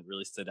Anxiety 1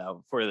 really stood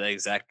out for the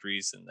exact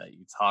reason that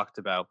you talked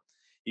about.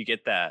 You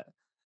get that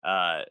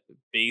uh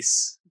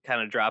bass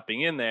kind of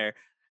dropping in there,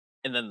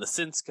 and then the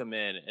synths come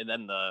in, and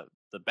then the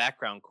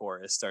background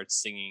chorus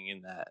starts singing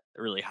in that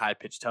really high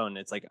pitched tone.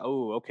 It's like,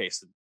 oh, okay,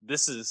 so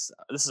this is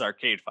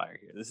Arcade Fire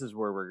here. This is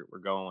where we're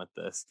going with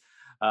this.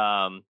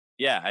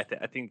 Yeah, I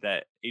think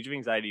that Age of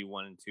Anxiety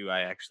 1 and 2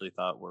 I actually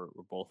thought were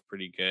both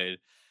pretty good.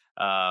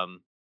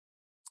 Um,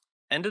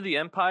 End of the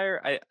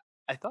Empire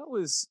I thought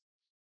was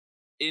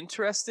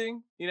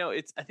interesting.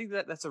 It's I think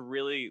that that's a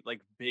really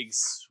like big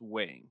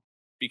swing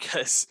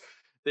because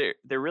they're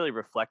really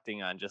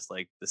reflecting on just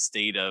like the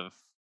state of,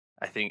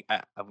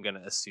 I'm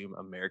gonna assume,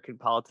 American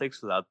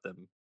politics without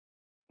them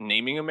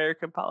naming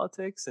American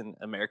politics and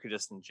America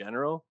just in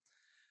general.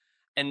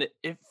 And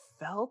it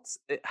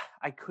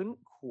I couldn't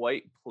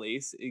quite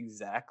place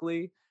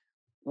exactly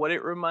what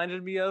it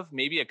reminded me of.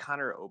 Maybe a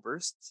Connor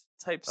Oberst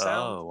type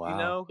sound, Oh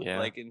wow, yeah.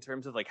 like in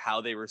terms of like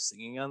how they were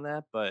singing on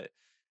that. But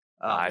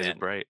oh Eyes are man,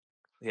 bright.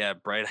 yeah,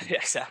 Bright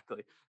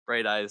exactly.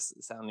 Bright Eyes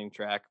sounding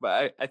track.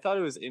 But I thought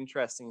it was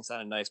interesting, it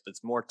sounded nice, but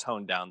it's more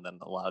toned down than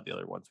a lot of the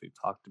other ones we've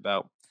talked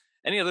about.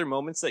 Any other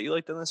moments that you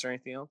liked on this or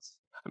anything else?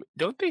 I mean,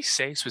 don't they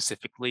say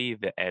specifically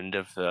the end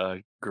of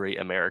the Great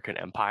American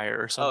Empire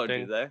or Oh, do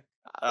something? they?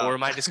 Or Oh.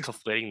 am I just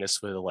conflating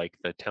this with like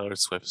the Taylor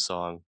Swift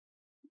song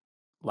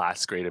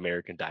 "Last Great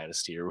American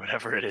Dynasty" or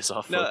whatever it is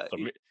off of? No,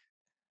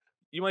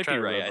 you might be Trying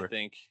to right, I remember.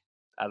 think.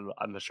 I don't know.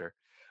 I'm not sure,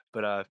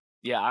 but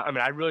yeah. I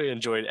mean, I really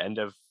enjoyed "End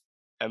of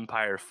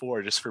Empire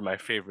 4" just for my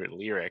favorite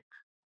lyric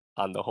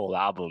on the whole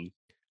album.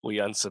 We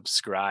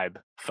unsubscribe.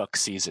 Fuck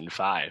season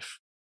 5.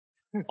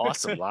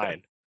 Awesome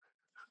line.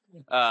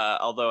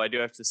 Although I do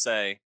have to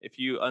say, if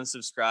you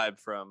unsubscribe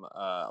from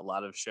a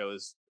lot of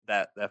shows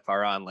that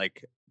far on,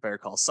 like Better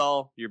Call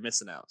Saul, you're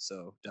missing out.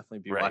 So definitely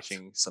be Right.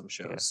 watching some Yeah.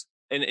 shows,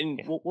 and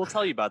Yeah. we'll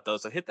tell you about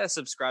those. So hit that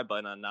subscribe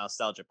button on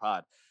Nostalgia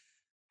Pod.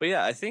 But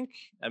yeah,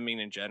 I mean,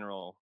 in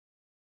general,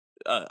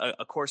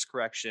 a course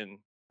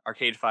correction,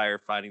 Arcade Fire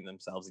finding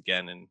themselves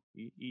again, and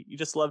you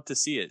just love to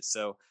see it.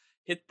 So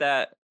hit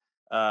that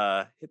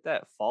hit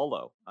that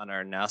follow on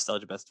our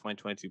Nostalgia Best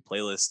 2022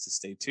 playlist to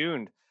stay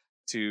tuned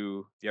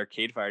to the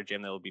Arcade Fire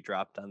jam that will be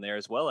dropped on there,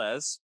 as well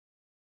as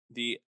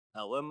the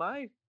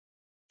LMI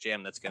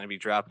jam that's going to be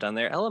dropped on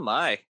there.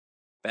 LMI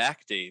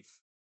back, Dave,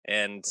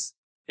 and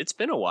it's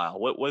been a while.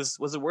 What was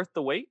it worth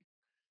the wait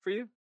for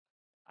you?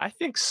 I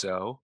think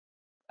so.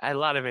 I had a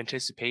lot of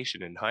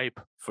anticipation and hype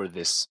for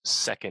this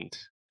second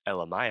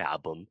LMI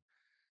album,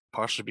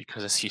 partially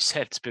because, as you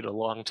said, it's been a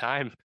long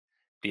time.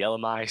 The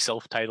LMI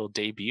self-titled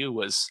debut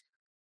was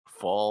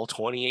fall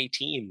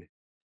 2018,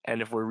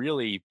 and if we're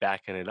really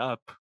backing it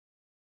up,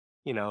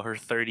 her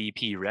third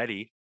EP,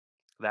 Ready,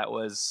 that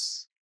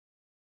was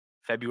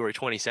February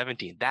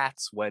 2017.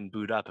 That's when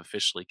Boot Up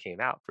officially came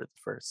out for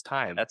the first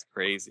time. That's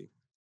crazy.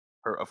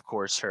 Of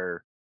course,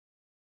 her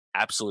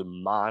absolute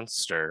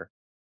monster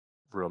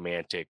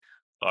romantic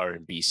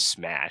R&B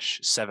smash,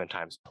 7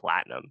 times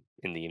platinum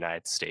in the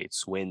United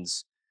States,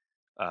 wins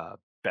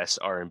best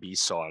R&B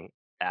song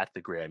at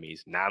the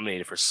Grammys,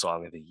 nominated for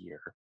Song of the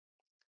Year.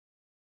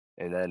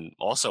 And then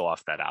also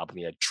off that album,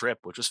 you had Trip,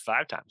 which was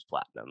 5 times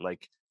platinum.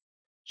 Like,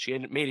 she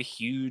had made a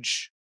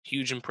huge,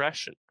 huge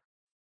impression,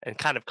 and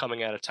kind of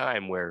coming at a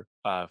time where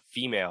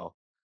female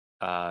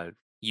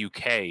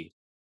UK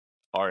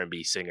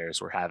R&B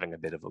singers were having a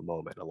bit of a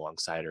moment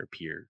alongside her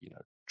peer,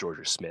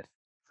 Georgia Smith,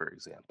 for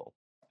example.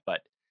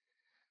 But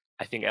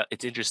I think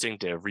it's interesting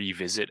to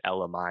revisit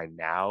LMI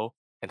now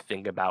and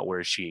think about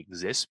where she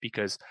exists,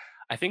 because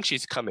I think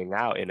she's coming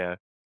out in a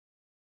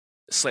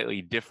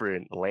slightly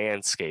different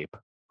landscape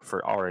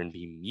for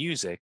R&B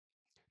music,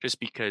 just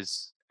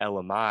because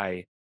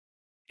LMI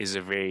is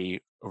a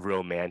very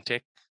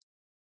romantic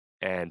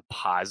and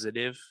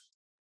positive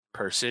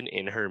person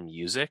in her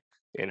music,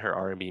 in her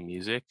R&B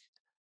music,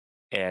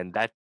 and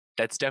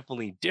that's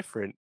definitely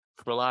different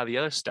from a lot of the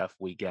other stuff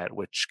we get,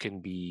 which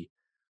can be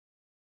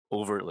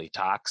overtly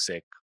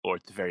toxic or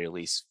at the very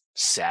least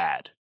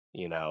sad.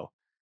 You know,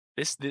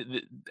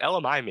 the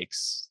LMI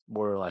makes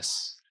more or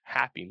less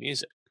happy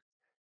music,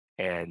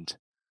 and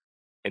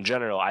in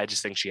general, I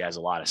just think she has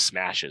a lot of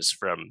smashes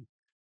from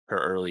her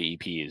early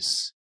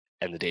EPs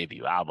and the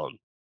debut album.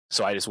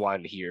 So I just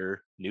wanted to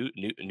hear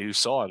new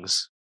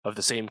songs of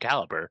the same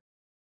caliber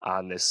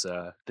on this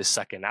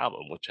second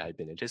album, which I had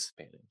been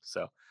anticipating.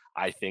 So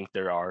I think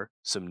there are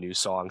some new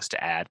songs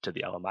to add to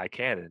the LMI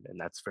canon, and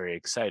that's very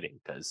exciting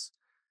because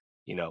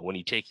when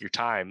you take your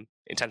time,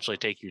 intentionally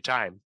take your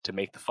time to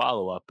make the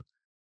follow up,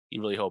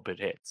 you really hope it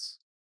hits.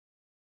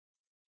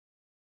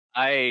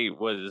 I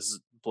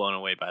was blown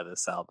away by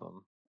this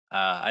album.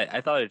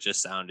 I thought it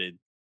just sounded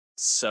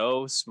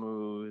so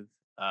smooth,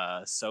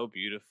 so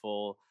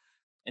beautiful,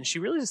 and she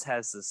really just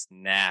has this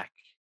knack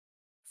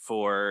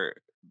for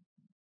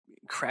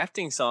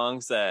crafting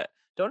songs that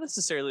don't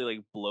necessarily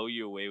like blow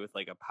you away with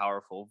like a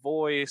powerful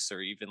voice or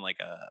even like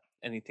a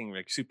anything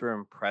like super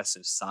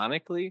impressive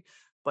sonically,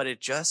 but it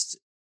just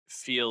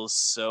feels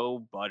so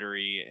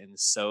buttery and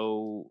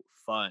so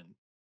fun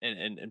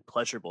and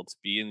pleasurable to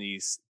be in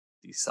these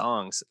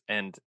songs.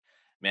 And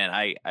man,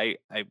 I'm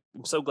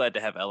so glad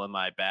to have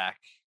LMI back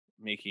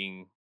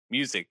making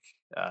music.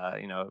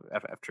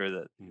 After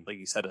the Mm. like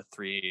you said, a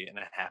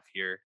 3.5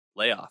 year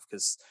layoff,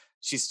 because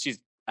she's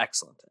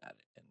excellent at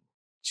it, and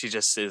she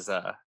just is.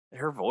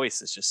 Her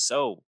voice is just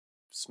so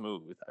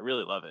smooth. I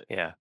really love it.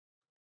 Yeah.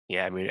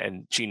 Yeah, I mean,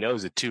 and she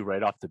knows it too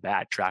right off the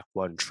bat. Track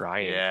one,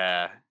 trying.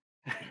 Yeah.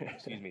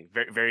 Excuse me.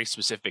 Very very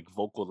specific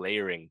vocal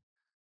layering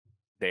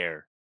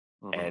there,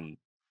 hmm and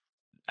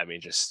I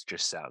mean, just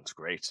sounds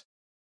great.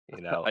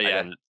 And Yeah.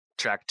 then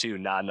track two,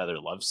 not another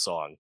love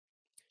song.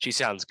 She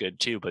sounds good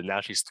too, but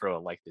now she's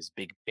throwing like this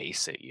big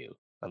bass at you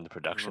on the hmm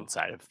production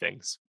side of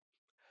things.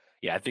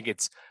 Yeah, I think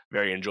it's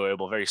very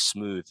enjoyable, very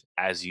smooth,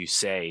 as you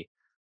say.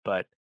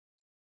 But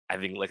I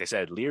think, like I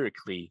said,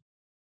 lyrically,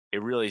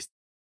 it really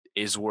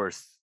is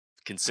worth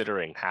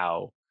considering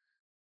how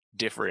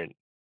different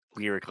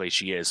lyrically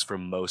she is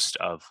from most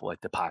of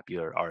like the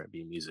popular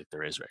R&B music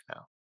there is right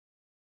now.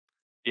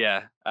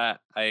 Yeah. I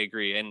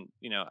agree, and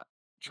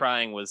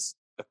trying was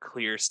a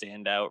clear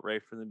standout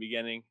right from the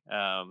beginning.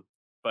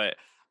 But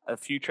a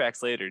few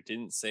tracks later,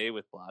 didn't say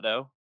with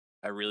Lotto,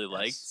 I really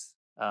liked. Yes.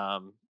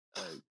 Um,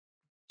 uh,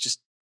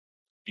 just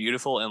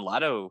beautiful, and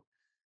Lotto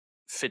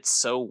fits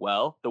so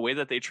well. The way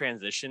that they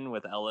transition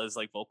with Ella's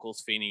like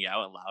vocals fading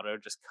out and Louder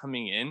just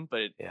coming in,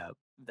 but it Yeah.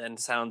 then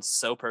sounds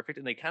so perfect.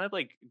 And they kind of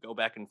like go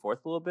back and forth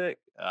a little bit.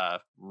 Yeah.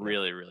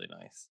 Really, really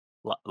nice.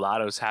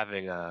 Lotto's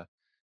having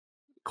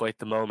quite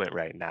the moment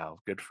right now.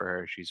 Good for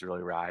her. She's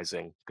really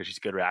rising because she's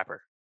a good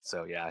rapper.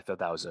 So yeah, I thought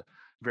that was a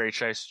very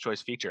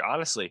choice feature.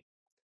 Honestly,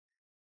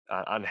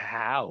 on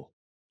how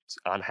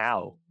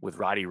with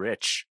Roddy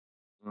Rich.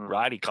 Mm.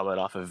 Roddy coming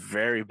off a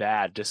very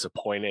bad,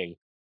 disappointing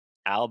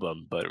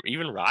album, but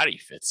even Roddy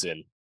fits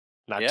in.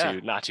 Yeah.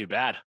 Not too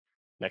bad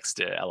next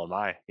to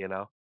LMI, you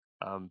know.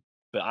 Um,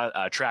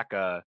 but track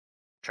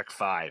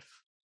five,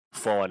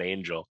 Fallen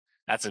Angel.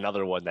 That's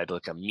another one that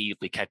like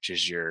immediately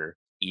catches your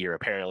ear.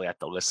 Apparently, at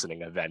the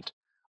listening event,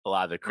 a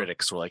lot of the Mm.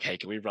 critics were like, "Hey,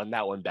 can we run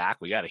that one back?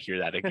 We got to hear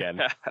that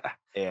again."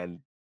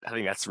 And I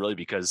think that's really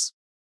because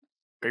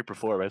great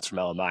performance from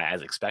LMI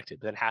as expected.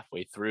 But then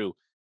halfway through,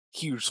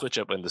 huge switch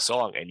up in the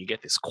song, and you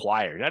get this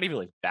choir, not even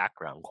like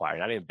background choir,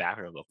 not even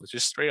background vocals,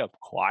 just straight up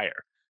choir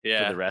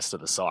for the Yeah. rest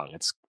of the song.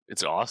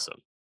 It's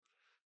awesome.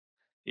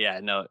 Yeah.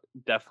 No,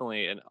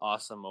 definitely an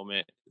awesome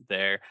moment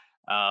there.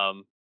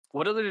 Um,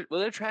 what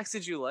other tracks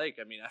did you like?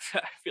 I mean,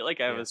 I feel like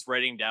I Yeah. was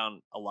writing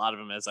down a lot of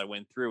them as I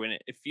went through, and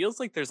it feels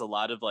like there's a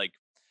lot of like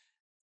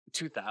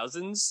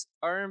 2000s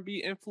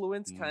R&B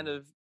influence kind Mm,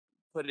 of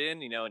put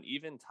in, and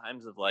even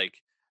times of like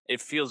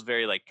it feels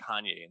very like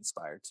Kanye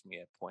inspired to me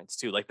at points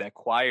too. Like that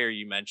choir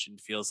you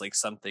mentioned feels like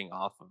something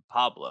off of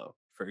Pablo,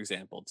 for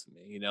example, to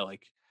me,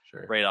 like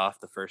sure. right off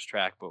the first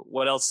track. But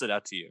what else stood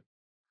out to you?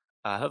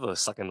 I thought the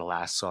second to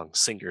last song,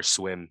 Sink or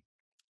Swim,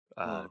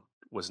 uh, Mm,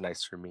 was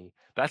nice for me.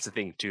 But that's the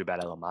thing too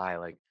about LMI.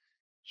 Like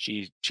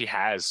she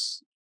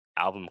has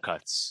album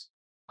cuts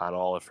on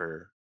all of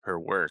her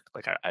work.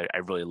 Like I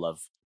really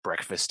love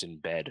Breakfast in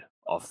Bed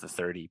off the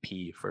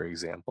 30p, for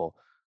example.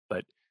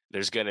 But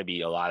there's gonna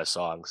be a lot of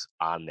songs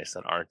on this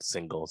that aren't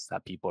singles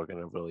that people are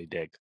gonna really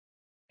dig.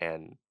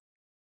 And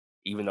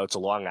even though it's a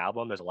long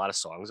album, there's a lot of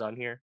songs on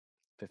here,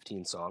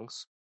 15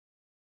 songs.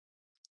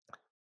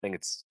 I think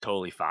it's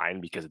totally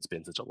fine because it's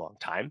been such a long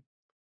time.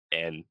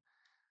 And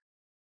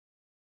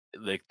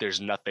like there's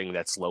nothing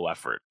that's low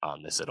effort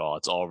on this at all.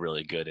 It's all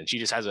really good, and she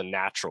just has a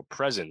natural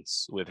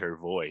presence with her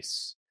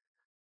voice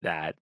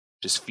that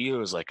just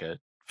feels like a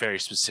very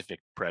specific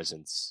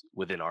presence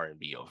within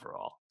R&B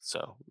overall.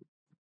 So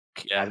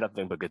I have Yeah.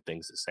 nothing but good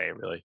things to say,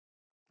 really.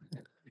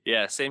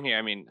 Yeah, same here.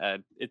 I mean,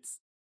 it's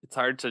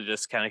hard to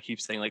just kind of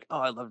keep saying like, "Oh,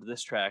 I loved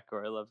this track"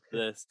 or "I loved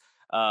this."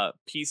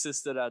 Pieces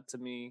stood out to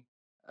me.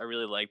 I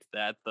really liked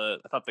that. I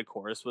thought the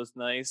chorus was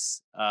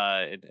nice.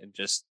 And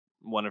just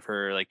one of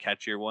her like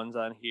catchier ones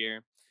on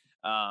here.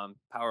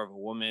 "Power of a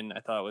Woman" I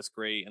thought was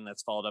great, and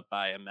that's followed up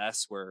by "A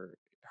Mess," where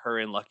her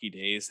and Lucky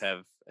Days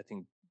have, I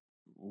think,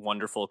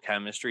 wonderful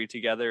chemistry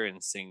together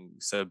and sing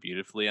so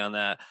beautifully on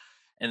that.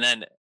 And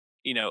then,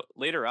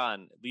 later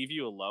on, "Leave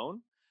You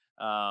Alone,"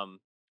 um,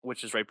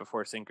 which is right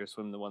before "Sink or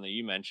Swim," the one that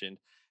you mentioned,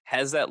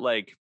 has that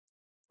like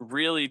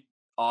really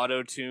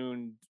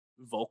auto-tuned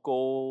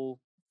vocal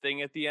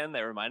thing at the end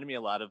that reminded me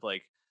a lot of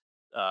like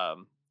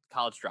um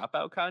College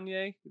Dropout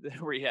Kanye,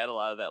 where he had a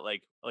lot of that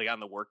like on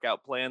the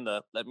workout plan,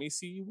 the "let me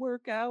see you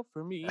work out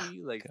for me,"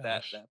 like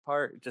Gosh. that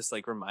part just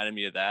like reminded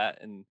me of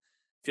that, and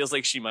feels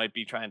like she might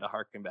be trying to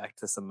harken back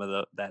to some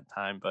of that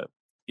time. But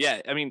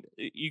yeah, I mean,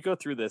 you go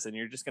through this and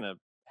you're just gonna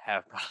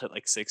have probably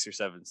like 6 or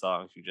 7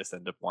 songs you just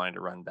end up wanting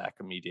to run back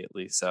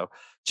immediately. So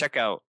check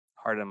out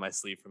 "Heart on My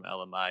Sleeve" from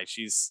LMI.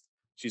 She's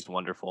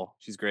wonderful.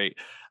 She's great.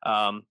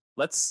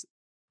 Let's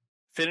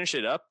finish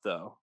it up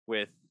though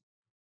with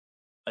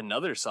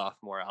another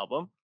sophomore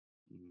album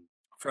Mm.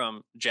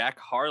 from Jack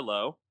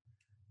Harlow,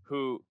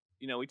 who,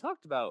 we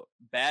talked about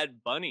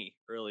Bad Bunny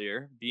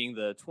earlier being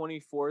the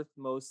 24th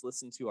most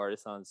listened to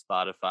artist on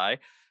Spotify.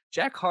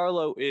 Jack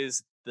Harlow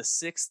is the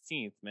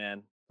 16th,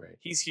 man. Right.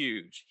 He's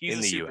huge. He's In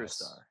a the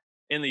US. superstar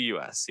in the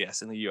US.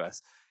 Yes, in the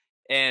US.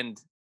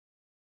 And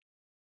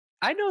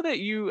I know that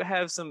you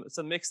have some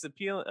mixed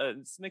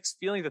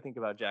feelings, I think,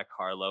 about Jack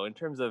Harlow in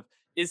terms of,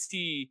 does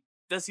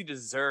he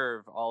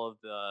deserve all of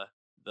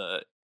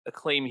the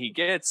acclaim he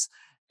gets?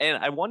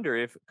 And I wonder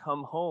if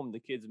 "Come Home, the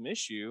Kids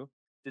Miss You"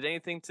 did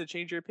anything to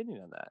change your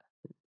opinion on that.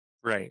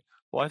 Right.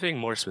 Well, I think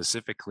more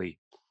specifically,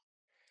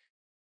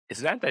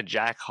 it's not that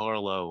Jack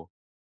Harlow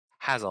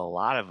has a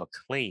lot of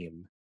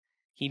acclaim.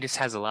 He just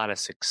has a lot of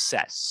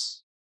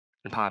success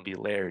and Mm,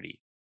 popularity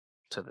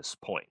to this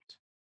point.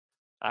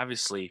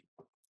 Obviously,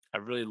 I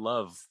really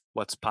love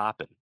 "What's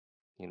Poppin',"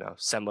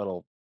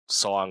 seminal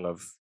song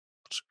of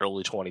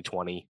early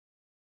 2020,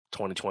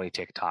 2020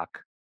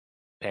 TikTok,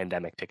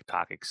 pandemic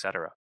TikTok,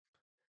 etc.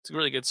 It's a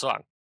really good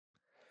song.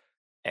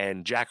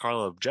 And Jack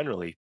Harlow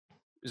generally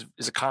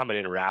is a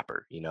competent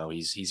rapper.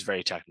 He's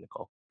very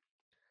technical.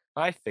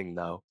 My thing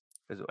though,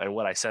 and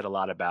what I said a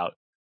lot about,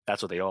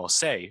 that's what they all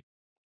say,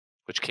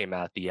 which came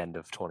out at the end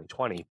of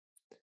 2020,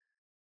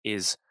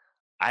 is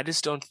I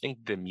just don't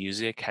think the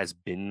music has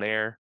been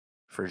there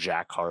for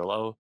Jack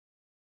Harlow.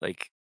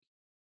 Like,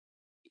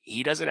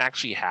 he doesn't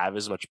actually have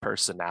as much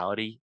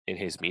personality in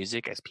his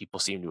music as people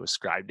seem to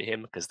ascribe to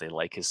him because they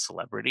like his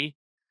celebrity.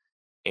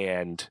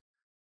 And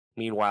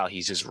meanwhile,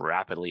 he's just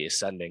rapidly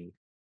ascending.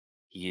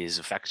 He is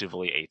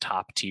effectively a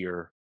top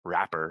tier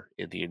rapper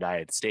in the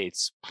United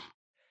States.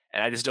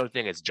 And I just don't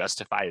think it's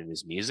justified in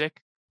his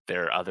music.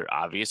 There are other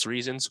obvious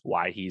reasons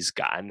why he's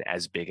gotten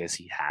as big as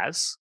he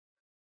has.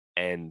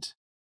 And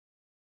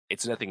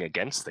it's nothing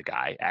against the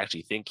guy. I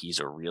actually think he's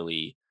a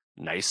really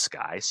nice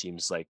guy.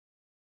 Seems like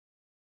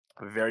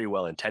very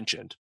well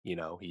intentioned.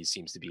 He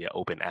seems to be an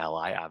open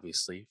ally,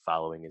 obviously,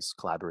 following his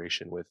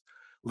collaboration with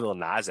Lil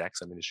Nas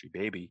X on Ministry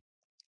Baby.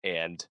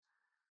 And,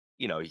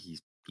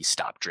 he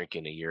stopped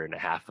drinking a year and a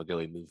half ago.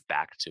 He moved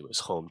back to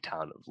his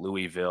hometown of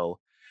Louisville.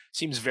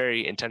 Seems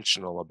very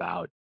intentional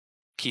about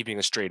keeping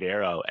a straight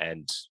arrow.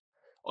 And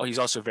he's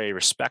also very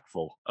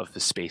respectful of the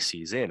space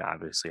he's in,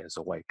 obviously, as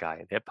a white guy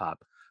in hip hop.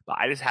 But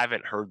I just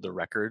haven't heard the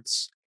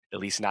records, at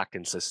least not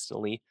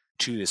consistently,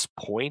 to this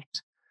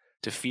point,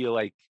 to feel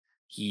like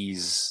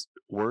he's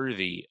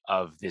worthy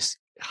of this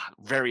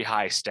very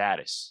high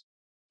status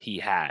he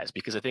has.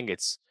 Because I think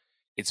it's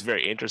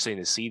very interesting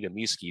to see the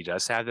music he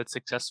does have that's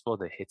successful,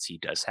 the hits he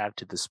does have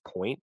to this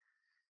point.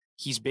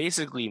 He's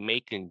basically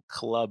making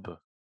club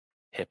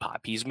hip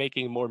hop. He's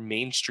making more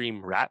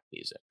mainstream rap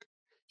music.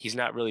 He's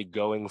not really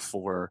going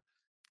for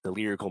the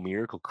lyrical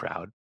miracle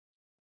crowd,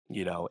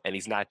 and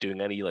he's not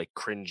doing any like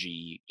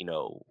cringy,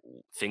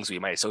 things we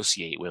might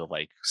associate with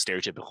like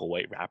stereotypical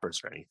white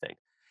rappers or anything.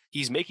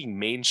 He's making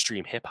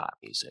mainstream hip hop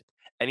music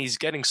and he's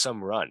getting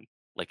some run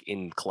like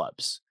in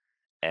clubs.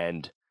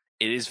 And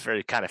it is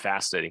very kind of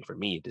fascinating for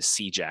me to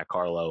see Jack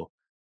Harlow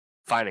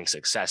finding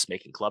success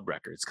making club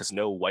records because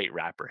no white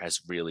rapper has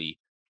really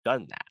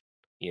done that.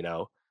 You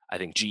know, I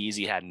think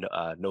G-Eazy had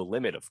No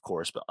Limit, of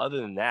course, but other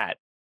than that,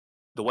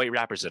 the white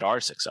rappers that are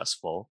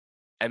successful,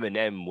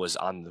 Eminem was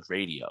on the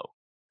radio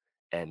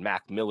and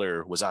Mac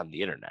Miller was on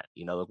the internet.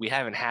 Like we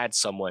haven't had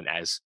someone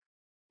as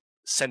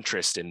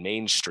centrist and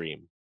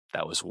mainstream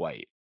that was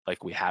white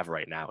like we have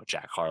right now with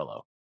Jack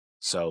Harlow.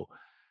 So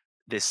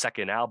this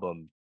second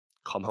album,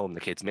 Come Home, the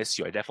Kids Miss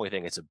You, I definitely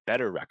think it's a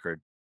better record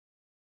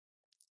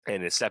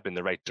and a step in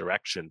the right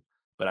direction.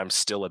 But I'm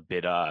still a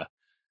bit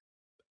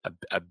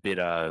a bit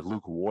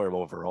lukewarm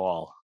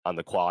overall on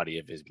the quality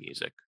of his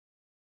music.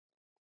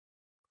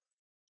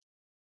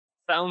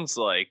 Sounds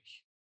like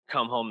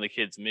 "Come Home, the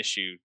Kids Miss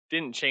You"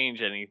 didn't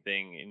change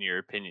anything in your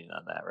opinion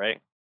on that, right?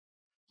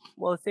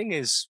 Well, the thing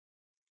is,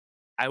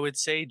 I would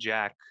say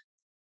Jack,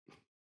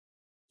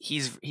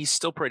 he's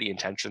still pretty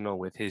intentional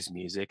with his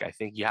music. I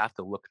think you have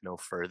to look no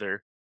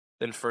further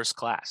than First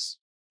Class,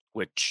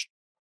 which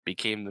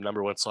became the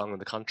number one song in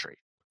the country.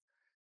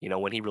 You know,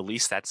 when he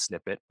released that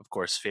snippet, of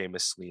course,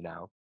 famously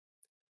now,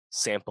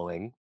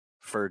 sampling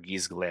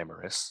Fergie's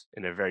Glamorous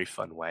in a very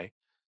fun way,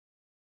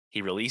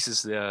 he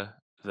releases the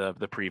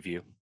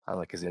preview on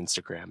like his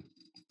Instagram,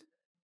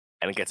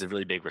 and it gets a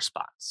really big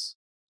response.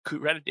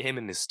 Credit to him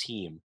and his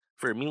team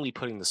for immediately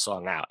putting the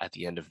song out at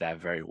the end of that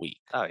very week.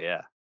 Oh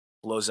yeah.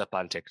 Blows up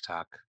on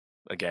TikTok.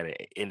 Again,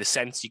 in a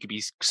sense, you could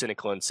be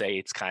cynical and say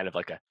it's kind of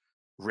like a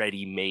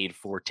ready-made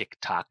for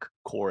TikTok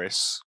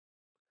chorus.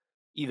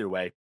 Either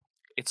way,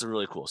 it's a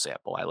really cool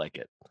sample. I like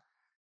it.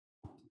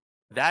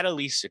 That at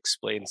least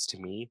explains to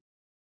me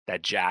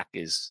that Jack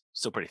is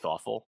still pretty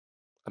thoughtful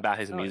about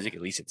his Oh music, yeah.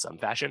 at least in some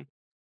fashion.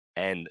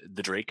 And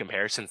the Drake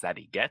comparisons that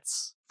he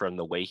gets from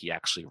the way he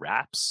actually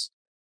raps,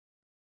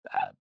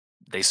 uh,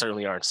 they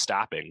certainly aren't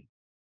stopping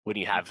when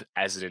you have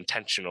as an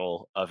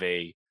intentional of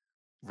a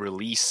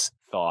release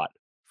thought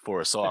for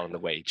a song the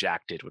way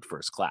Jack did with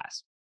First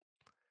Class.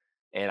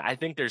 And I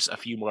think there's a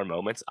few more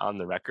moments on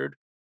the record,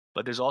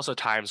 but there's also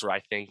times where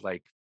I think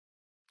like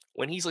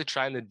when he's like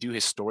trying to do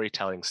his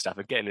storytelling stuff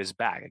and get in his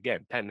bag,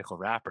 again, technical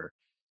rapper,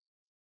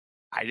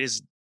 I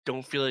just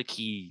don't feel like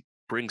he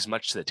brings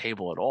much to the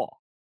table at all.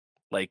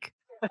 Like,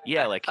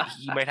 yeah, like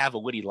he might have a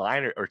witty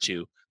line or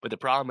two, but the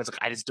problem is like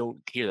I just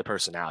don't hear the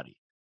personality.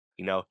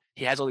 You know,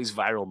 he has all these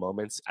viral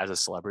moments as a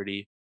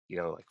celebrity. You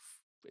know, like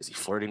is he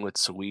flirting with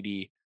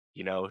Saweetie?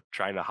 You know,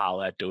 trying to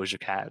holla at Doja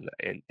Cat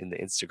in the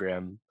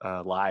Instagram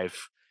live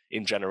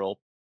in general.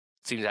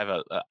 Seems to have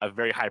a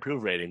very high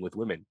approval rating with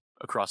women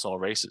across all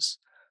races.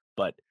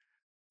 But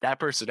that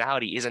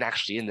personality isn't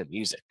actually in the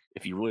music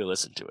if you really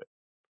listen to it.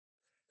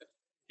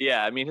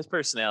 Yeah, I mean, his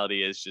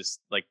personality is just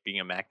like being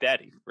a Mac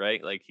Daddy,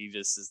 right? Like he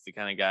just is the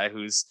kind of guy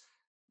who's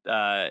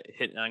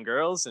hitting on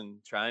girls and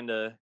trying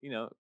to,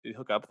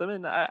 hook up with them.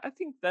 And I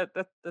think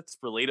that's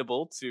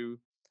relatable to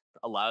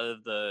a lot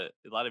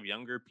of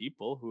younger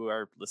people who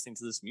are listening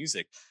to this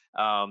music.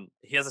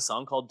 He has a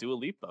song called Dua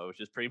Lipa,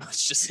 which is pretty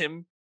much just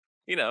him,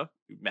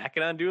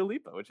 macking on Dua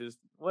Lipa, which is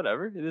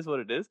whatever. It is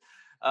what it is.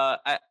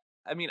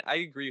 I mean, I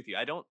agree with you.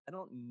 I don't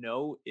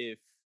know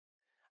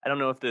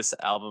if this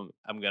album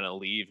I'm gonna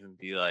leave and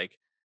be like,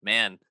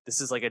 man,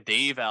 this is like a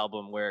Dave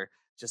album where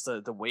just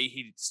the way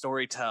he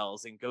story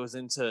tells and goes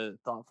into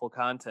thoughtful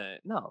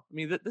content. No, I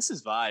mean this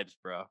is vibes,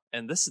 bro,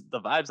 and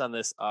the vibes on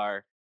this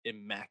are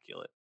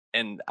immaculate,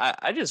 and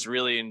I just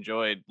really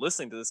enjoyed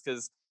listening to this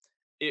because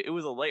it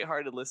was a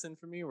lighthearted listen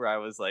for me where I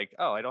was like,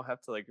 oh, I don't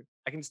have to like,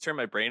 I can just turn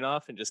my brain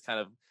off and just kind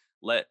of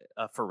let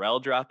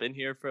Pharrell drop in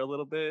here for a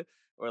little bit,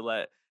 or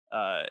let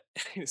uh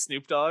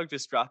Snoop Dogg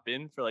just drop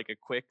in for like a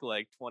quick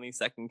like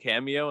 20-second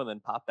cameo and then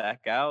pop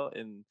back out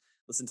and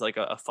listen to like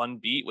a fun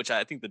beat, which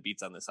I think the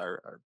beats on this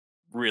are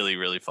really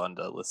really fun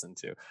to listen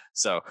to.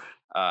 So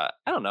I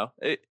don't know.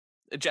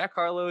 Jack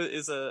Harlow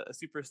is a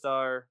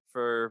superstar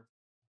for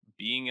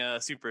being a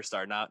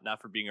superstar,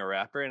 not for being a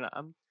rapper, and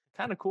I'm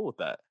kind of cool with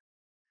that.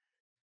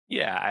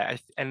 Yeah,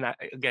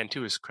 again,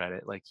 to his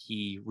credit, like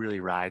he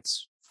really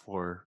rides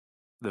for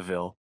the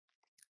Ville,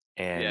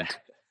 Yeah. and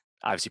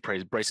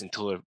obviously Bryson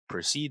Tiller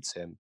precedes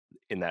him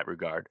in that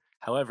regard.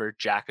 However,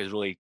 Jack has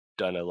really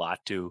done a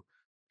lot to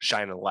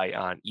shine a light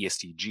on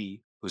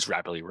ESTG, who's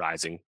rapidly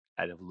rising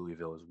out of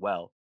Louisville as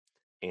well.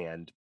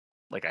 And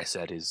like I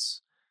said,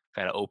 his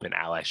kind of open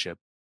allyship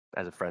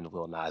as a friend of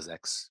Lil Nas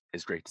X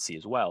is great to see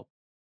as well.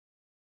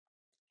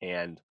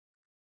 And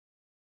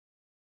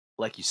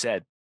like you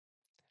said,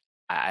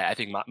 I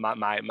think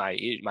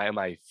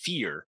my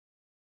fear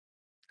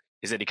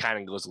is that he kind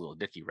of goes a little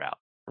dicky route,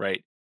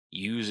 right?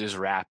 Uses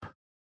rap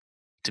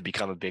to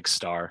become a big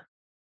star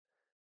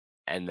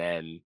and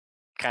then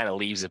kind of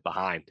leaves it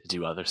behind to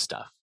do other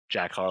stuff.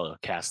 Jack Harlow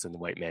cast in the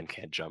White Man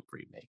Can't Jump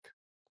remake.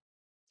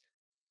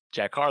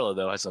 Jack Harlow,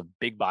 though, has a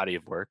big body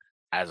of work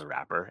as a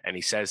rapper, and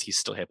he says he's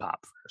still hip hop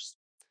first.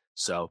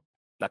 So,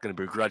 not going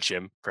to begrudge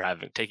him for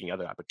taking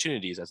other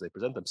opportunities as they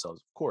present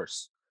themselves, of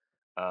course.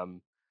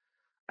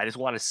 I just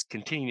want to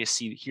continue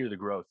to hear the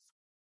growth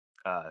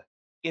uh,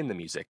 in the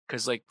music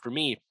because, like, for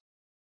me,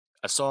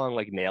 a song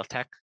like Nail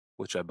Tech,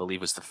 which I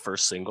believe was the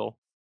first single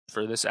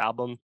for this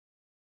album,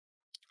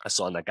 a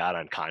song that got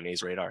on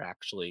Kanye's radar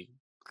actually,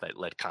 that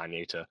led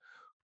Kanye to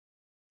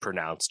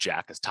pronounce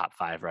Jack as top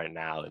 5 right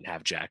now and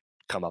have Jack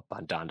come up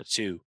on Donda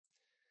 2.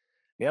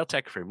 Nail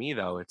Tech for me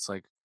though, it's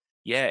like,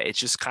 yeah, it's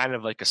just kind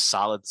of like a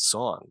solid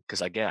song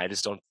because again, I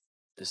just don't.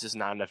 This is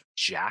not enough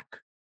Jack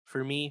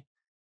for me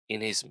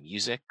in his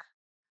music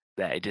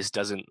that it just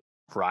doesn't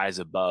rise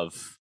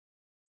above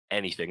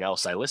anything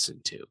else I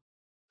listen to,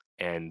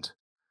 and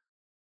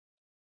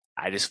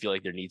I just feel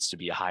like there needs to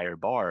be a higher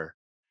bar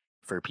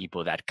for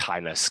people that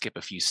kind of skip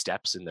a few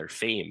steps in their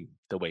fame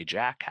the way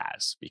Jack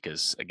has,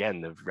 because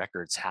again, the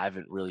records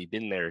haven't really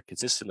been there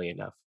consistently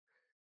enough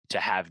to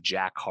have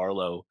Jack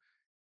Harlow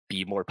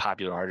be more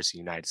popular artist in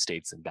the United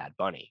States than Bad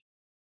Bunny,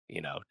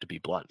 to be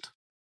blunt.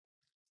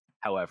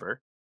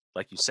 However,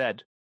 like you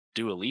said,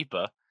 Dua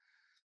Lipa,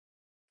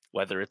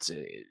 whether it's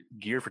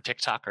geared for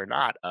TikTok or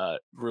not, a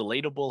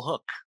relatable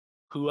hook.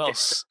 Who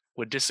else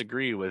would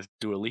disagree with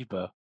Dua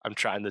Lipa? I'm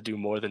trying to do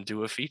more than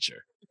do a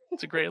feature.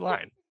 It's a great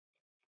line.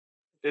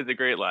 It's a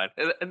great line,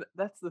 and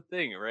that's the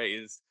thing, right?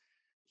 Is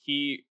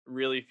he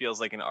really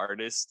feels like an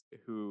artist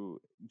who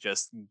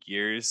just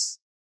gears.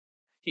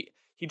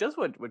 He does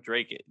what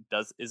Drake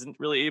isn't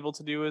really able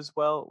to do as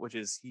well, which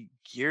is he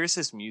gears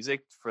his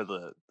music for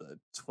the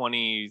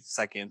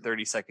 20-second,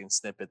 30-second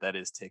snippet that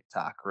is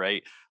TikTok,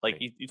 right? Like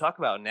Right. you talk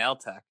about Nail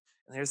Tech,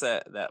 and there's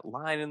that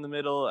line in the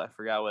middle. I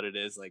forgot what it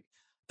is, like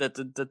da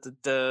da da da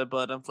da,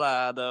 but I'm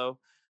fly though.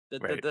 Da,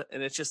 da, Right. da.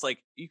 And it's just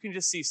like you can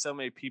just see so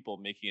many people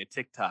making a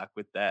TikTok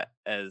with that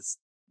as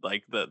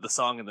like the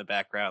song in the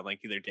background,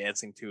 like either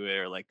dancing to it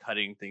or like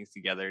cutting things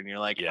together, and you're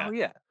like, Yeah. oh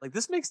yeah, like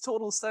this makes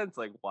total sense.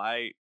 Like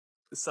why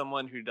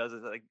someone who does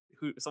it, like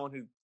someone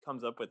who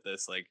comes up with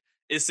this, like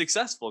is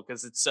successful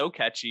because it's so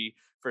catchy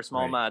for a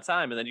small Right. amount of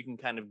time, and then you can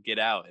kind of get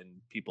out,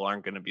 and people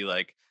aren't going to be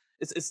like,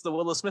 it's the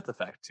Willow Smith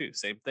effect too.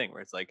 Same thing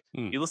where it's like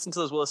you listen to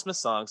those Willow Smith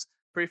songs,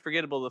 pretty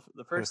forgettable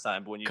the first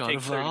time, but when you Got take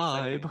a 30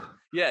 vibe. seconds,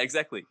 yeah,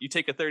 exactly, you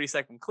take a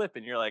 30-second clip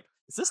and you're like,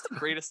 is this the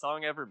greatest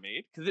song ever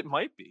made? Because it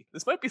might be.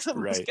 This might be the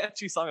most Right.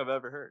 catchy song I've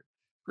ever heard.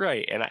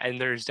 Right.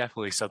 And there's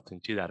definitely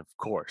something to that, of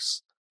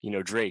course.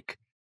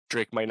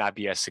 Drake might not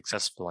be as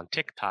successful on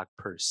TikTok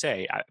per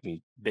se. I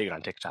mean, big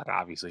on TikTok,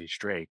 obviously, it's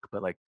Drake,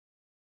 but like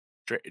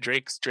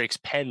Drake's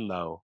pen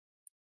though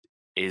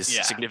is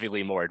Yeah.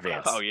 significantly more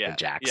advanced Oh yeah. than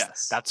Jack's.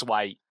 Yes. That's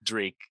why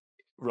Drake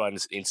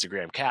runs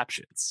Instagram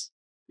captions,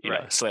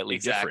 Right. slightly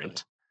Exactly.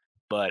 different,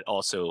 but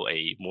also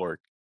a more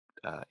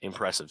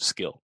impressive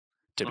skill.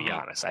 To be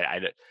honest,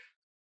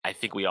 I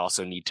think we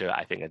also need to,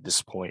 I think at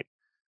this point,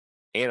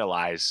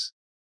 analyze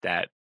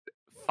that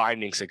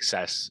finding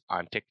success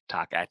on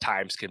TikTok at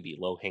times can be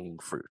low hanging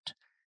fruit.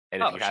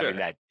 And if Oh you're having sure.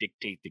 that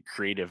dictate the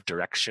creative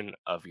direction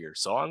of your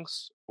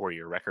songs or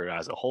your record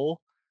as a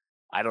whole,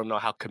 I don't know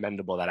how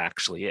commendable that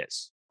actually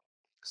is.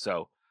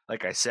 So,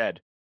 like I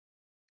said,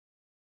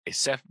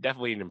 it's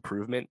definitely an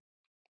improvement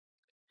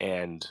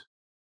and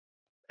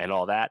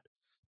all that,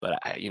 but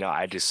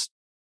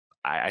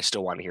I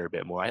still want to hear a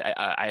bit more.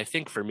 I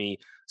think for me,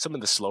 some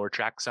of the slower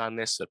tracks on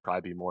this would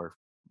probably be more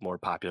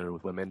popular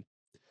with women.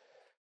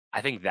 I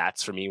think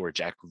that's for me where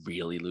Jack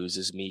really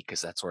loses me,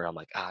 because that's where I'm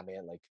like, ah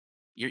man, like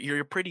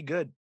you're pretty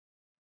good.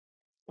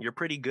 You're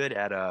pretty good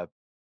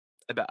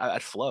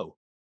at flow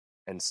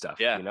and stuff.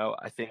 Yeah.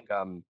 I think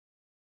on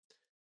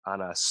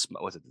a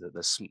was it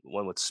the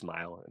one with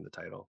smile in the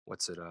title?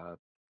 What's it?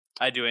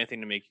 I do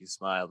anything to make you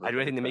smile. I do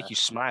anything to make you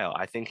smile.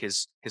 I think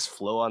his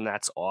flow on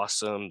that's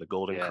awesome. The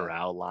Golden Yeah.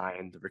 Corral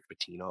line, the Rick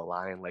Pitino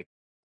line, like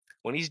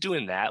when he's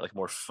doing that, like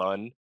more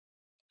fun,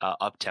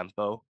 up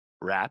tempo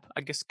rap,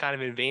 I guess kind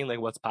of in vain,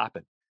 like what's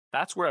popping.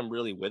 That's where I'm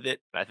really with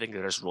it. I think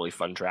there's really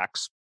fun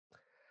tracks.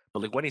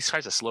 But like when he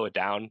tries to slow it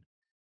down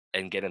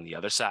and get in the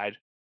other side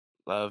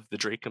of the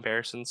Drake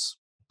comparisons,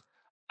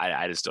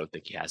 I just don't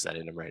think he has that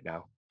in him right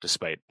now,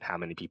 despite how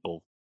many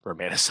people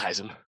romanticize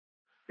him.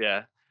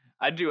 Yeah.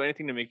 I'd do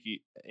anything to make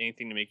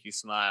you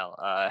smile.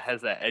 It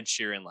has that Ed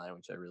Sheeran line,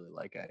 which I really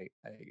like. I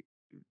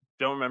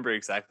don't remember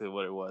exactly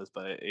what it was,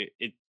 but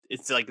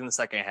it's like in the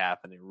second half,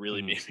 and it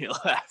really made me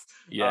laugh.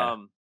 Yeah.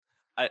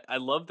 I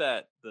love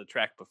that the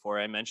track before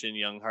I mentioned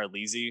Young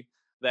Harleasy,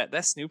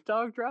 that Snoop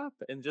Dogg drop,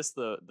 and just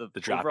the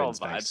drop overall in's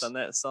vibes nice. on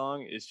that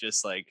song is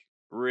just like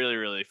really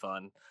really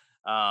fun.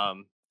 I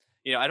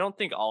don't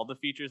think all the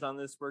features on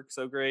this work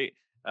so great.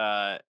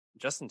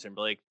 Justin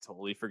Timberlake,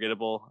 totally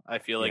forgettable, I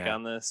feel like, Yeah.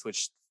 on this,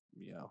 which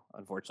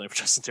unfortunately for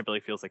Justin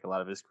Timberlake feels like a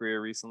lot of his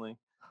career recently.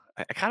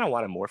 I kind of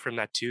wanted more from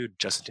that too.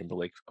 Justin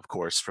Timberlake, of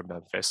course, from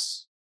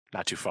Memphis,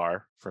 not too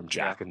far from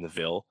Jack and the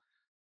Ville.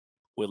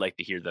 Would like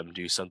to hear them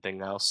do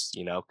something else,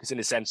 because in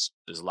a sense,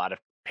 there's a lot of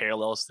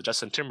parallels to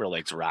Justin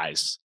Timberlake's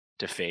rise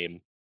to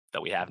fame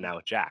that we have now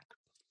with Jack.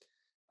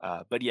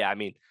 But yeah, I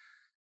mean,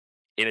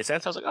 in a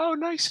sense, I was like, oh,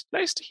 nice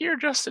to hear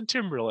Justin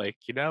Timberlake,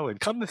 and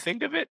come to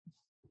think of it,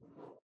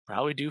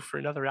 probably due for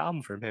another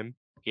album from him.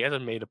 He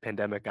hasn't made a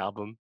pandemic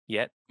album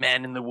yet.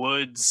 Man in the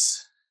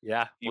Woods.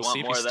 Yeah, You we'll want see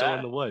if more he's of still that?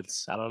 in the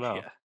woods. I don't know.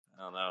 Yeah,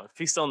 I don't know. If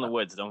he's still in the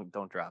woods, don't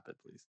drop it,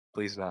 please.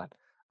 Please not.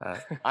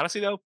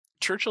 Honestly, though,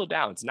 Churchill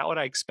Downs, not what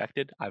I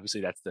expected.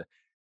 Obviously, that's the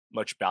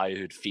much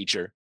valued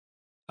feature,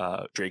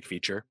 Drake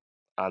feature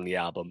on the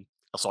album.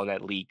 A song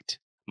that leaked,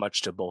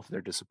 much to both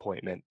their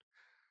disappointment.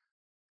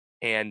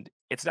 And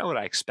it's not what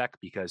I expect,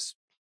 because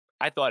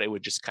I thought it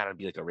would just kind of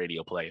be like a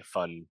radio play, a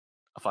fun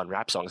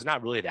rap song. It's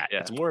not really that. Yeah.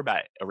 It's more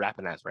about a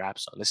rapping ass rap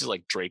song. This is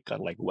like Drake on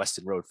like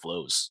Weston Road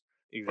Flows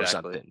or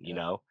something,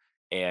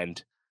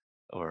 and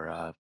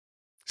or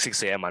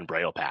 6 a.m. on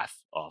Braille Path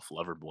off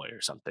Loverboy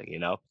or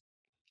something,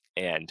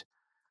 And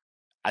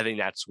I think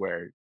that's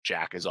where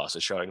Jack is also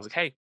showing, like,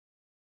 hey,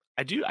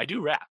 I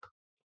do rap,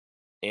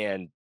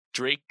 and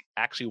Drake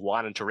actually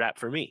wanted to rap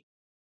for me,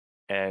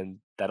 and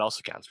that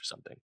also counts for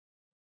something.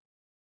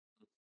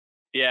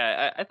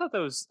 Yeah, I thought that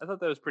was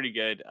pretty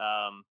good.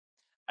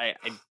 I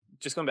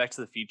just going back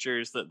to the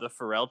features, the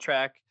Pharrell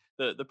track,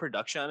 the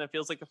production on it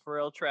feels like a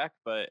Pharrell track,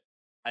 but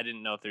I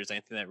didn't know if there's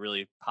anything that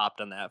really popped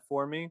on that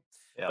for me.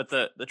 Yeah. But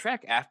the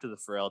track after the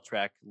Pharrell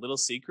track, Little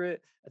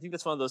Secret, I think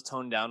that's one of those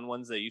toned down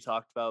ones that you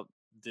talked about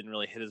didn't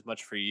really hit as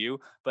much for you,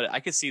 but I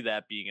could see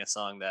that being a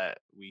song that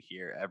we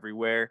hear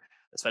everywhere,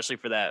 especially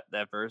for that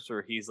verse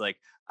where he's like,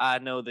 I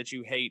know that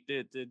you hate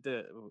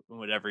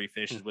whatever he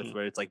finishes with, Mhm.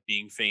 where it's like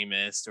being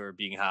famous or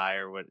being high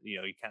or what, he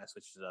kind of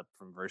switches it up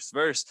from verse to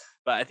verse.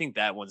 But I think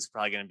that one's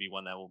probably going to be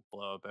one that will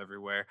blow up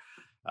everywhere.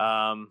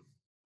 Um,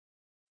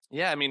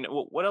 yeah, I mean,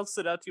 what else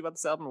stood out to you about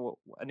this album?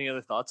 Any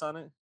other thoughts on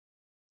it?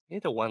 I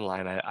think the one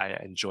line I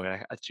enjoy,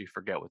 I actually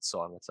forget what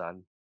song it's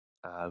on.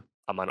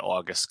 I'm on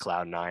August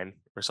Cloud 9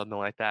 or something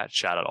like that.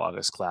 Shout out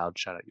August Cloud,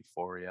 shout out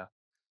Euphoria.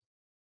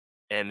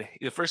 And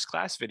the First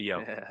Class video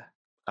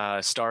Yeah,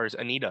 stars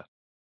Anita,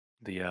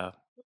 the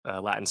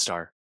Latin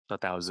star.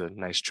 Thought that was a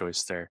nice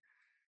choice there.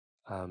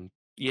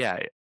 Yeah,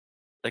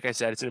 like I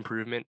said, it's an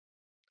improvement.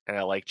 And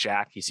I like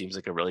Jack. He seems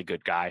like a really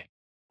good guy.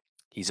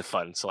 He's a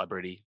fun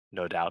celebrity,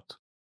 no doubt.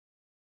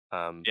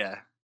 Um, yeah,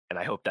 and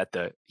I hope that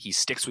the he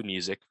sticks with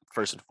music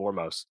first and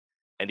foremost,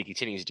 and he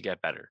continues to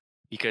get better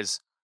because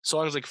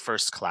songs like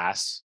First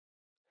Class,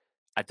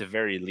 at the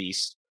very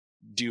least,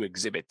 do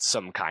exhibit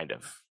some kind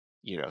of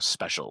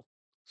special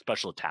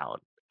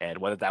talent. And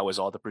whether that was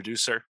all the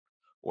producer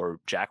or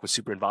Jack was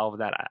super involved with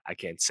that, I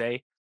can't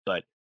say.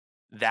 But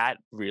that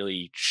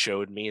really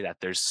showed me that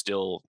there's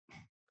still,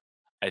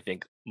 I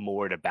think,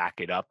 more to back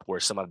it up.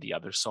 Where some of the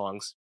other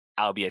songs,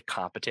 albeit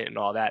competent and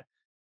all that,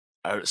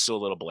 are still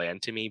a little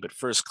bland to me. But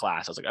First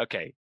Class, I was like,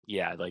 okay,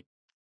 yeah, like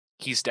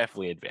he's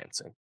definitely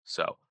advancing.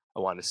 So I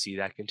want to see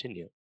that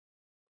continue.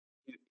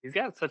 he's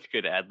got such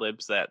good ad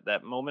libs.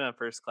 That moment on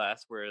First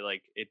Class where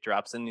like it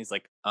drops in, and he's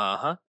like, uh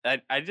huh.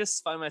 I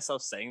just find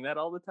myself saying that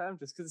all the time,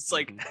 just because it's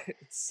like Hmm.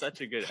 it's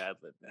such a good ad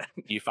lib,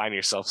 Do you find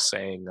yourself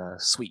saying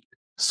sweet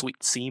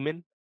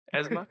semen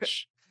as man.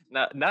 much?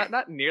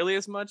 Not nearly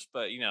as much,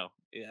 but yeah,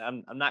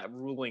 I'm not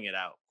ruling it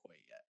out quite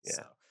yet.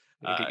 Yeah. So,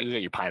 uh, You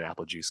get your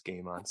pineapple juice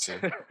game on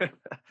soon.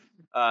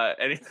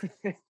 anything,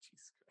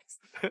 Jesus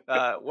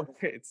Christ,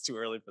 it's too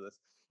early for this.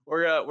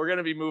 We're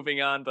gonna be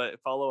moving on, but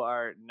follow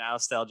our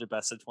nostalgia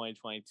best of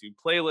 2022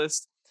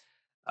 playlist.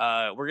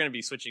 We're gonna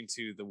be switching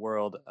to the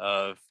world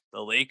of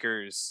the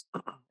Lakers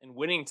and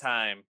winning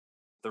time,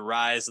 the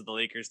rise of the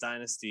Lakers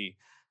dynasty.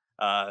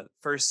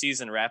 First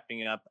season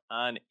wrapping up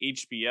on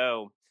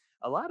HBO.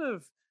 A lot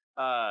of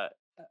I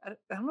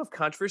don't know if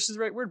controversy is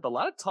the right word, but a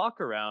lot of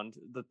talk around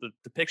the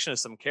depiction of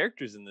some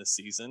characters in this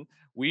season.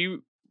 We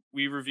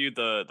reviewed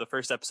the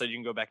first episode. You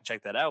can go back and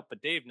check that out.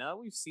 But Dave, now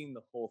we've seen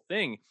the whole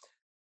thing.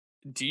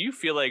 Do you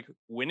feel like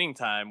Winning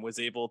Time was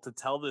able to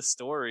tell this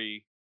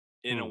story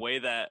in a Hmm. way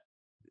that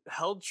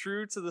held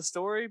true to the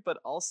story, but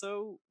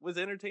also was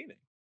entertaining?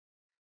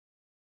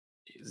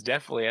 It's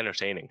definitely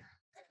entertaining.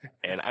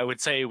 And I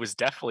would say it was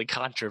definitely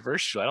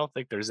controversial. I don't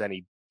think there's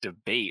any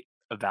debate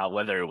about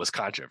whether it was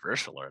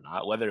controversial or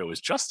not, whether it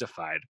was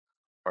justified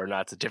or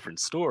not. It's a different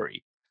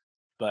story.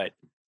 But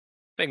I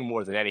think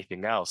more than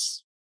anything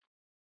else,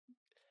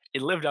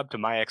 it lived up to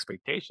my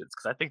expectations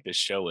because I think this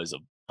show is a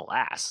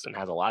blast and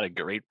has a lot of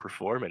great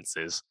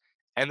performances.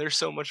 And there's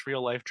so much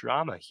real life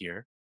drama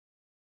here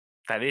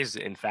that is,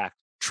 in fact,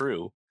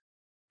 true.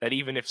 That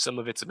even if some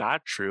of it's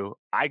not true,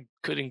 I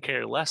couldn't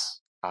care less.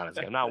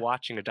 Honestly, I'm not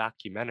watching a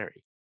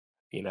documentary.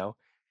 You know,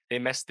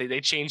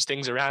 they change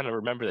things around and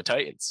remember the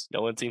Titans.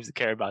 No one seems to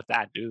care about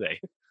that, do they?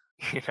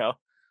 you know,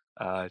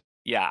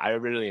 yeah, I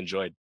really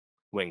enjoyed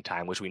Wing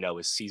Time, which we know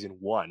is season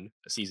one.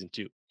 Season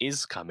two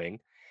is coming,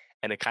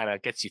 and it kind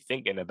of gets you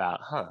thinking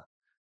about, are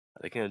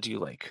they gonna do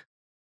like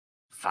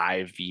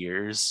 5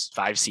 years,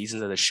 5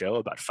 seasons of the show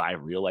about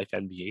 5 real life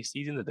NBA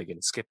seasons? Are they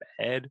gonna skip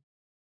ahead?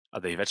 Are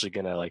they eventually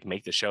gonna like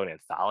make the show an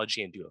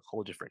anthology and do a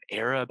whole different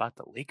era about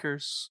the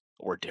Lakers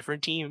or a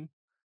different team?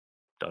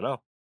 Don't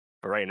know.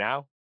 But right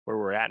now, where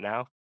we're at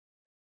now,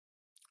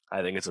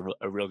 I think it's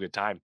a real good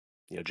time.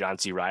 John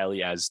C.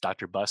 Riley as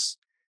Dr. Buss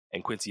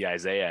and Quincy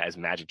Isaiah as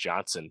Magic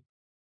Johnson,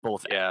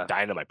 both Yeah,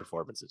 dynamite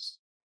performances.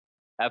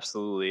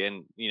 absolutely.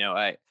 And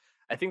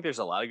I think there's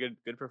a lot of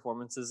good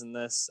performances in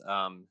this,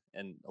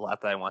 and a lot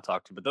that I want to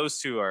talk to. But those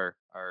two are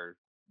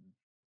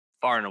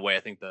far and away, I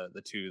think,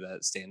 the two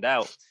that stand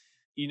out.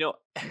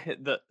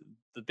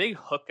 The big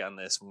hook on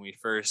this when we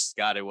first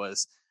got it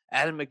was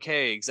Adam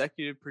McKay,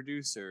 executive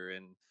producer,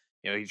 and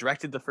he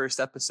directed the first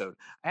episode.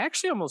 I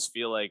actually almost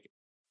feel like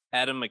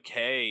Adam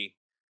McKay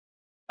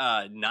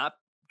not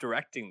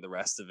directing the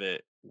rest of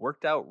it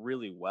worked out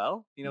really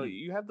well. Mm.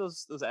 You have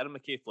those Adam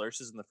McKay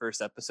flourishes in the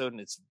first episode,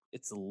 and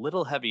it's a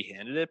little heavy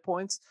handed at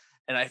points.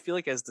 And I feel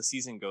like as the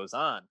season goes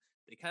on,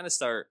 they kind of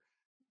start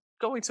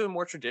going to a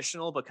more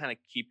traditional, but kind of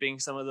keeping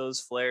some of those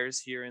flares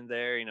here and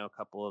there. A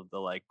couple of the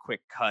like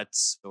quick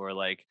cuts or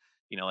like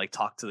like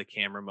talk to the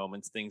camera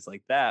moments, things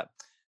like that.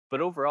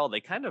 but overall they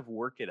kind of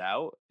work it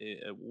out,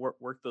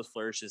 work those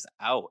flourishes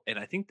out, and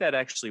I think that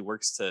actually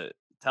works to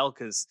tell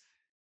because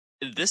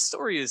this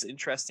story is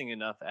interesting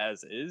enough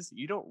as is.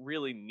 You don't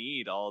really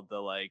need all the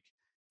like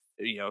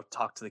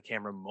talk to the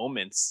camera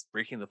moments,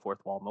 breaking the fourth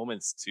wall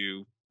moments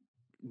to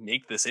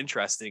make this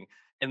interesting.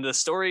 And the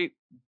story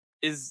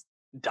is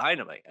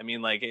dynamite. I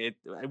mean, like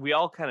we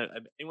all kind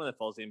of anyone that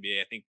follows the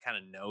NBA, I think, kind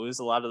of knows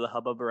a lot of the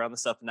hubbub around the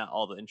stuff, not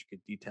all the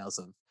intricate details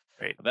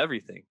Right. of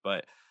everything,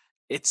 but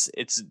it's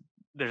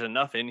there's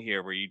enough in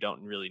here where you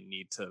don't really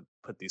need to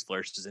put these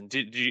flourishes in.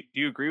 Do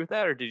you agree with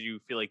that, or did you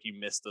feel like you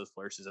missed those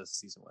flourishes as the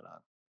season went on?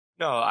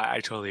 No, I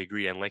totally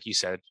agree. And like you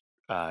said,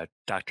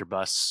 Dr.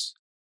 Bus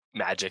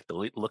magic,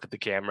 look at the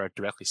camera,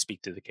 directly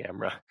speak to the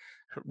camera.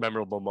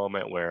 Memorable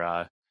moment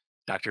where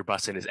Dr.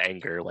 Bus in his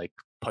anger like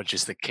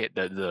punches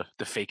the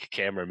fake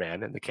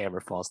cameraman and the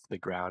camera falls to the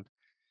ground.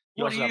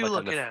 You What are also have you like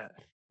on looking at?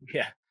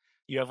 yeah,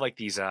 you have like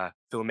these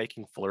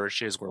filmmaking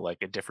flourishes where like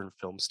a different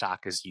film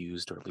stock is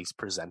used or at least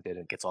presented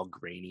and it gets all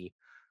grainy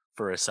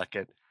for a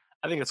second.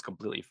 I think it's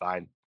completely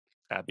fine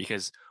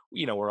because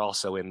we're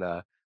also in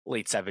the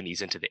late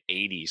 70s into the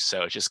 80s,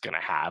 so it's just gonna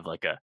have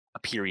like a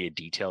period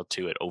detail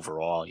to it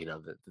overall.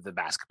 The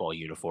basketball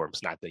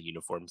uniforms, not the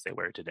uniforms they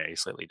wear today,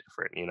 slightly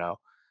different.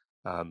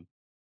 Um,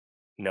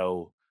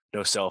 no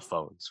no cell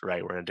phones,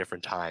 right? We're in a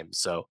different time,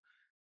 so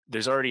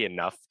there's already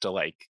enough to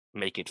like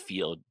make it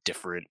feel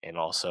different and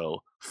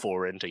also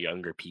foreign to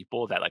younger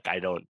people that like I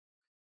don't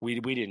we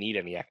didn't need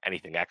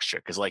anything extra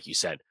because like you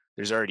said,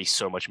 there's already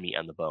so much meat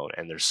on the bone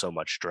and there's so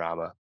much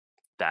drama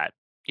that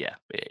yeah,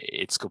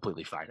 it's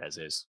completely fine as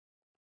is.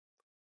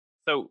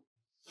 So,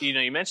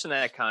 you mentioned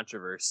that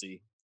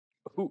controversy.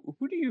 Who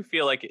do you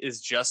feel like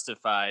is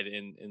justified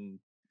in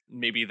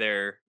maybe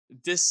their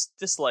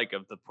dislike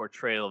of the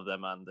portrayal of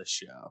them on the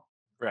show?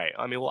 Right.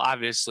 I mean, well,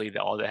 obviously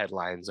all the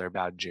headlines are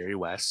about Jerry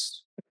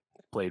West,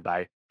 played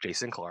by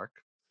Jason Clark.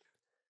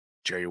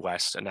 Jerry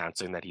West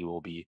announcing that he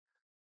will be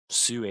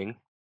suing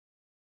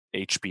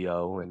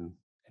HBO and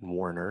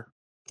Warner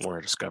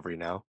Discovery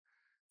now,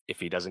 if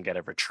he doesn't get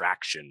a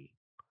retraction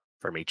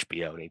from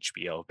HBO, and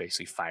HBO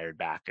basically fired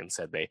back and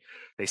said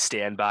they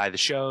stand by the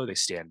show, they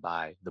stand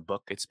by the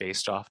book it's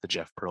based off, the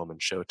Jeff Pearlman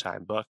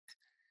Showtime book,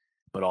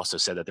 but also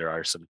said that there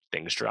are some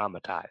things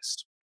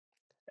dramatized,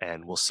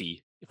 and we'll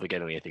see if we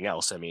get anything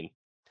else. I mean,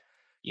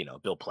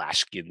 Bill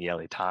Plaschke in the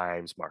LA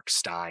Times, Mark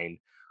Stein,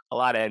 a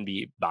lot of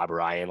NBA, Bob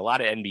Ryan, a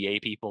lot of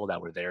NBA people that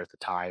were there at the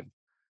time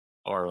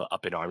are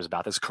up in arms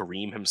about this.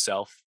 Kareem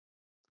himself,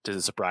 to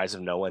the surprise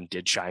of no one,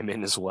 did chime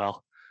in as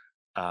well.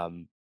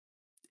 Um,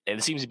 and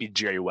it seems to be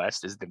Jerry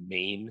West is the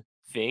main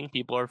thing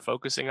people are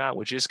focusing on,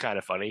 which is kind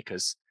of funny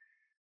because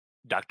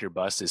Dr.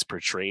 Bus is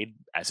portrayed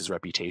as his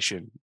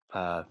reputation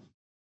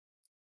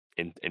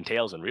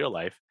entails in real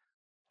life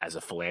as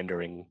a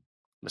philandering,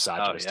 Oh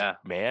misogynistic yeah.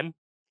 man.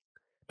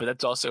 But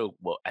that's also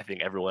what I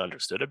think everyone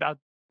understood about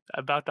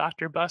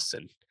Dr. Bus,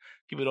 and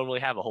people don't really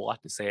have a whole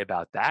lot to say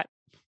about that.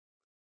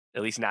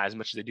 At least not as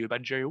much as they do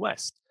about Jerry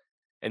West.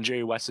 And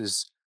Jerry West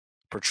is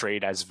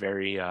portrayed as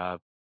very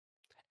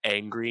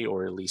angry,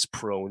 or at least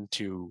prone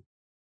to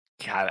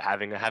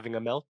having a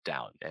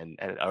meltdown and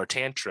or a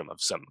tantrum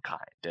of some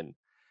kind. And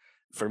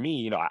for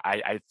me,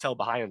 I fell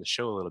behind on the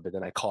show a little bit,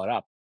 then I caught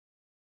up,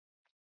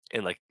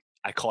 and like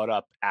I caught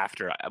up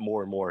after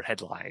more and more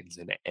headlines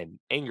and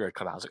anger had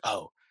come out. I was like,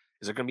 oh,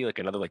 is there gonna be like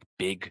another like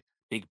big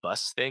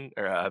bus thing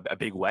or a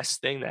big West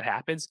thing that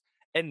happens?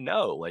 And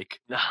no, like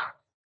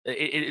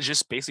it's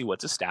just basically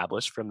what's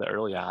established from the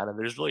early on, and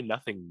there's really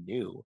nothing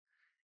new.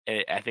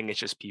 And I think it's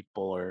just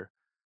people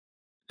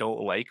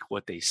don't like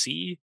what they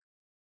see,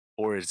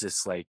 or is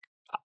this like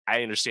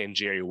I understand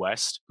Jerry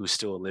West, who's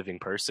still a living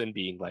person,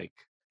 being like,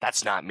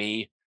 "That's not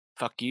me.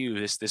 Fuck you.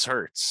 This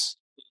hurts."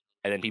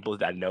 And then people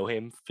that know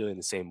him feeling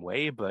the same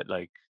way, but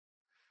like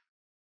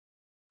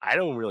I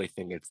don't really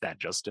think it's that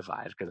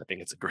justified because I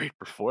think it's a great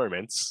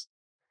performance.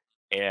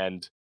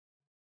 And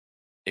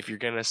if you're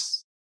gonna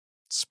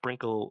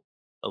sprinkle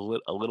a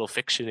little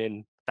fiction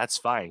in, that's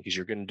fine because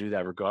you're gonna do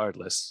that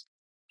regardless.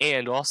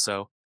 And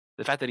also,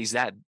 the fact that he's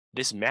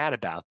this mad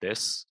about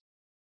this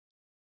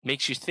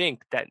makes you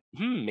think that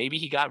maybe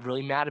he got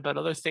really mad about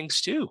other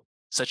things too,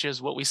 such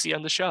as what we see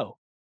on the show.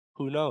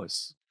 Who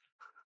knows?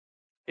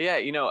 Yeah,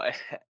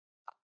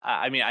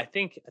 I mean, I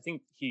think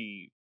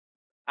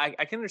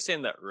I can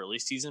understand the early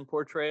season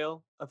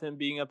portrayal of him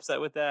being upset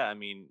with that. I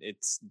mean,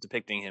 it's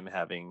depicting him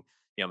having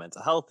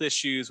mental health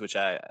issues, which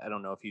I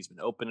don't know if he's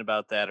been open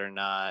about that or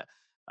not.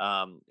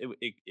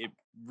 It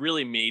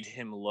really made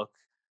him look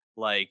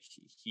like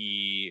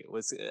he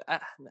was. I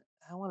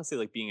don't want to say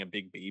like being a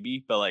big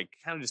baby, but like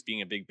kind of just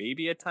being a big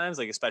baby at times,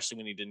 like especially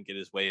when he didn't get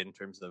his way in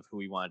terms of who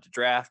he wanted to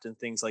draft and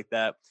things like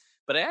that.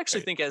 But I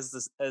actually Right. think as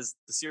the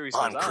series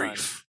goes on,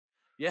 Moncrief.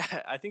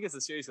 yeah, I think as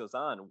the series goes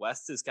on,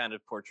 West is kind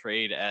of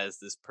portrayed as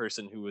this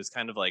person who was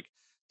kind of like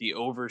the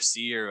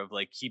overseer of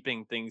like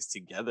keeping things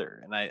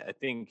together, and I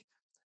think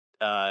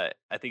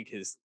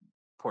his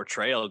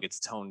portrayal gets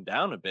toned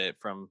down a bit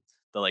from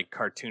the like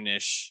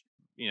cartoonish,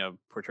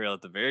 portrayal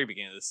at the very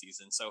beginning of the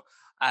season. So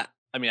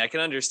I mean, I can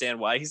understand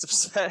why he's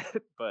upset,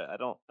 but I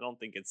don't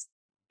think it's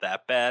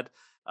that bad.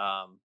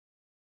 Um,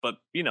 but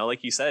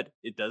like you said,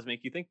 it does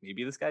make you think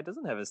maybe this guy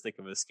doesn't have as thick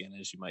of a skin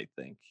as you might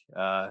think.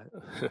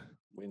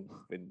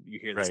 When you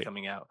hear this Right.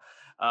 coming out,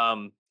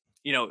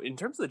 in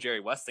terms of the Jerry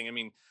West thing, I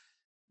mean,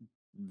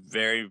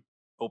 very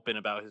open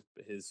about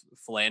his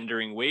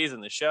philandering ways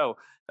in the show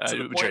to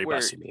the point Jerry where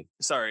Buss, you mean?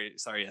 sorry,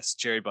 yes,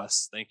 Jerry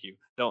Buss, thank you.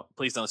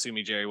 Please don't sue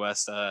me, Jerry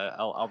West.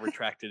 I'll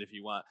retract it if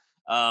you want.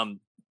 um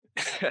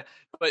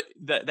but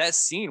that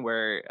scene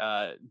where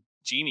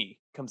Jeannie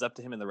comes up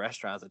to him in the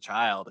restaurant as a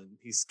child and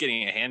he's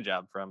getting a hand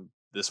job from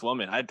this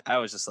woman, I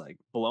was just like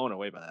blown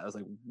away by that. I was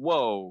like,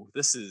 whoa,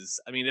 this is,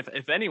 I mean,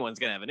 if anyone's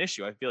gonna have an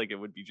issue, I feel like it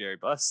would be Jerry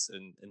Buss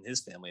and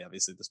his family,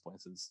 obviously at this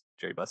point, since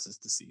Jerry Buss is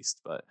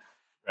deceased. But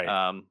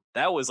Right.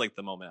 that was like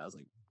the moment I was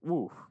like,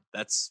 ooh,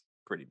 that's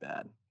pretty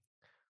bad.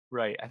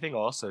 Right. I think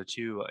also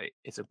too,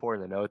 it's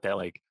important to note that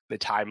like the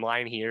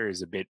timeline here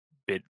is a bit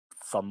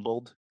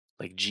fumbled.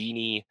 Like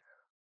Jeannie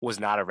was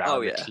not Oh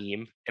around the yeah.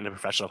 team in a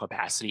professional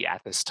capacity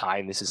at this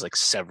time. This is like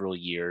several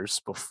years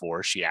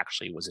before she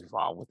actually was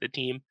involved with the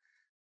team.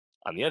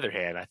 On the other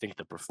hand, I think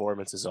the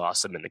performance is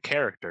awesome and the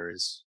character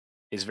is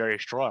very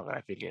strong. And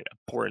I think an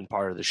important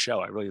part of the show.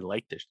 I really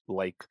like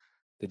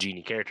the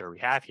Jeannie character we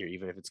have here,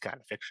 even if it's kind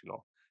of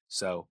fictional.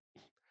 So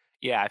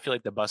yeah, I feel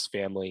like the Bus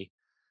family,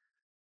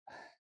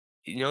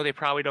 they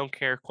probably don't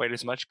care quite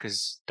as much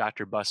because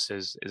Dr. Bus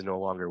is no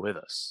longer with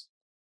us.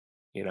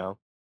 You know.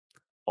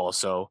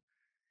 Also,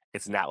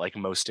 it's not like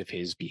most of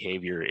his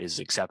behavior is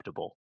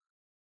acceptable.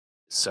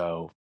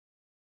 So,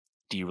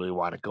 do you really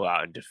want to go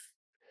out and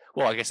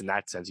well, I guess in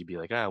that sense, you'd be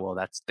like, oh,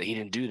 well, he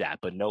didn't do that,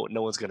 but no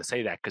one's going to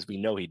say that because we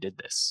know he did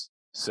this.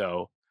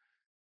 So,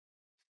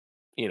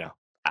 you know,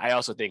 I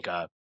also think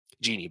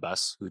Jeannie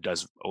Buss, who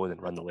does own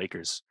and run the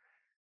Lakers,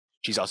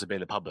 she's also been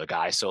in the public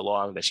eye so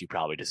long that she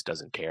probably just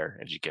doesn't care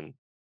and she can,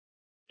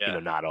 Yeah.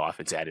 nod off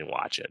and say, I didn't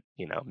watch it.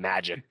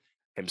 Magic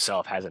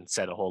himself hasn't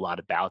said a whole lot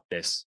about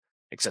this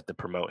except to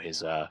promote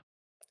his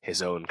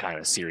own kind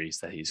of series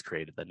that he's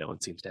created that no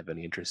one seems to have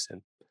any interest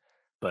in.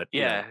 But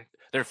Yeah.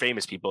 they're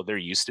famous people. They're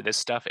used to this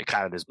stuff. It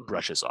kind of just Mhm.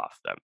 brushes off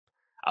them.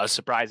 I was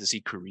surprised to see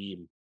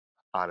Kareem,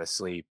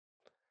 honestly,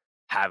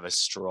 have a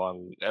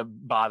strong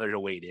bother to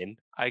wade in.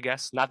 I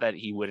guess not that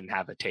he wouldn't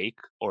have a take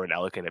or an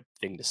eloquent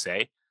thing to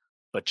say,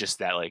 but just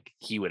that like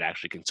he would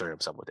actually concern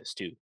himself with this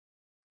too.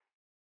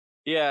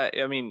 Yeah,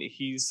 I mean,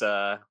 he's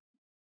a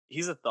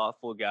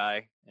thoughtful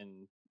guy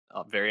and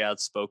very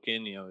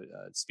outspoken.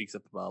 Speaks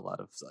up about a lot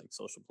of like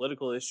social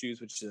political issues,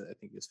 which I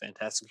think is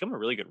fantastic. Become a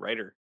really good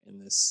writer in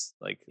this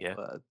like Yeah,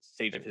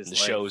 stage of and his the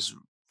life. show's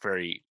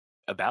very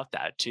about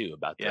that too,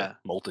 about the Yeah,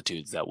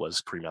 multitudes that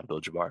was Kareem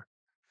Abdul-Jabbar.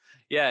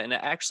 yeah, and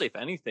actually, if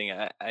anything,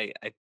 I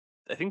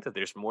think that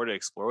there's more to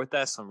explore with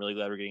that. So I'm really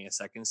glad we're getting a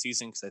second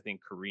season because I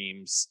think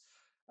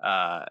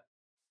uh,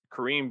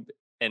 Kareem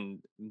and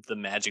the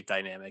Magic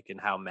dynamic and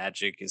how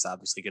Magic is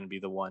obviously going to be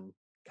the one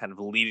kind of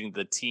leading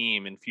the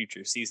team in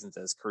future seasons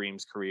as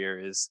Kareem's career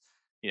is,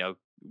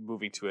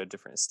 moving to a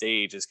different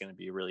stage is going to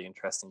be a really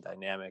interesting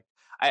dynamic.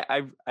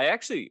 I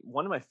actually,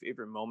 one of my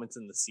favorite moments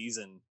in the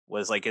season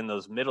was like in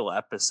those middle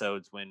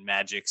episodes when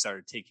Magic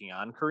started taking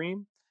on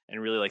Kareem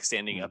and really like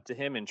standing Mm. up to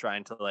him and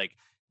trying to like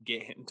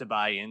get him to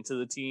buy into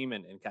the team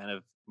and kind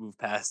of move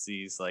past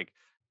these like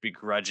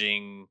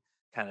begrudging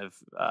kind of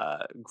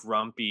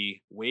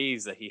grumpy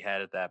ways that he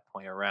had at that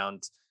point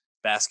around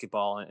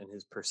basketball and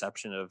his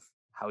perception of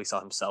how he saw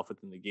himself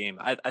within the game.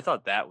 I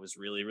thought that was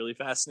really, really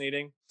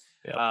fascinating.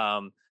 Yep.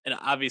 And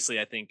obviously,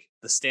 I think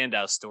the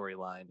standout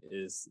storyline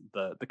is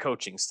the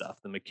coaching stuff,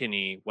 the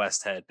McKinney,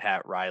 Westhead,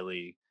 Pat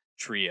Riley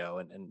trio,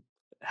 and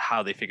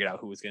how they figured out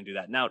who was going to do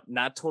that. Now,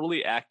 not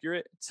totally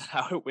accurate to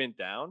how it went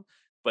down,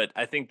 but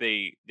I think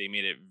they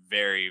made it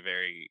very,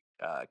 very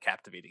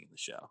captivating in the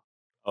show.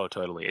 Oh,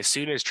 totally. As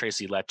soon as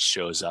Tracy Letts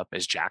shows up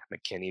as Jack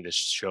McKinney, the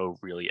show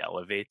really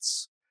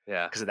elevates.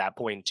 Yeah. Because at that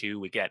point, too,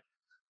 we get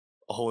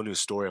a whole new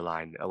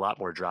storyline, a lot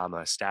more drama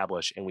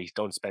established, and we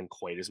don't spend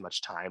quite as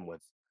much time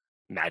with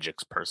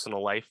Magic's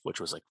personal life, which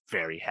was like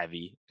very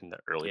heavy in the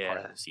early part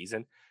of Yeah. the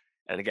season.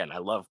 And again, I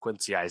love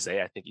Quincy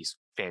Isaiah. I think he's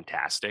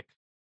fantastic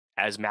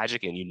as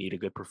Magic, and you need a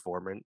good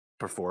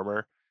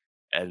performer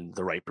and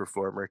the right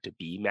performer to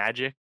be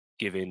Magic,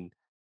 given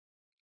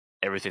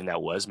everything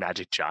that was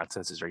Magic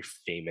Johnson. Is a very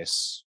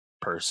famous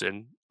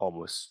person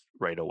almost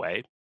right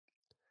away.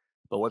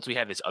 But once we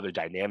have this other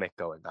dynamic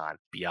going on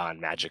beyond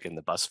Magic and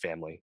the Bus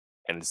family,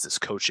 and it's this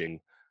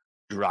coaching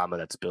drama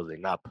that's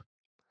building up,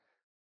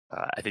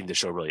 I think the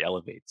show really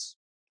elevates.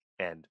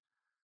 And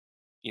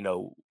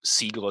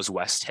Siegel as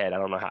Westhead, I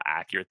don't know how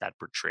accurate that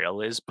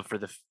portrayal is, but for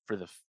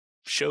the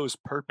show's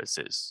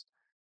purposes,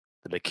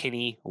 the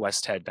McKinney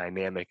Westhead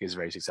dynamic is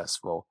very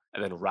successful,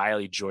 and then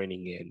Riley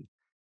joining in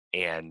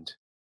and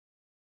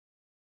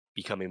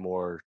becoming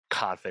more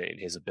confident in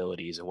his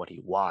abilities and what he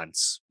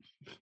wants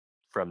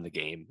from the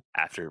game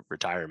after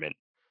retirement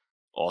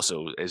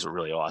also is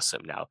really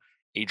awesome. Now,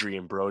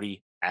 Adrian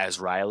Brody as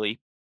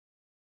Riley,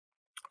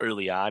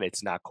 early on,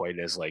 it's not quite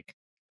as like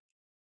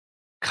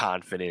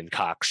confident,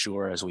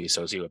 cocksure as we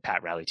associate with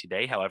Pat Riley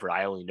today. However,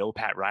 I only know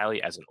Pat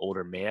Riley as an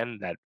older man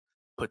that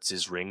puts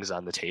his rings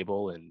on the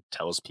table and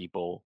tells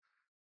people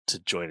to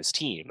join his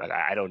team. Like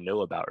I don't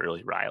know about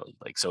early Riley.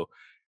 Like so,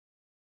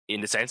 in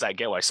the sense, I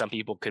get why some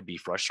people could be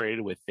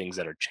frustrated with things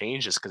that are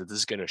changed, just because this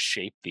is going to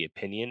shape the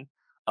opinion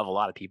of a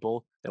lot of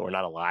people that were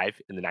not alive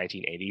in the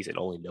 1980s and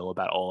only know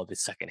about all of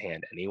this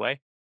secondhand anyway.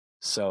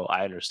 So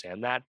I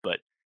understand that, but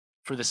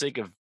for the sake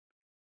of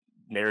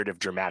narrative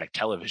dramatic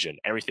television,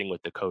 everything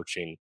with the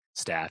coaching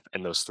staff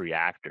and those three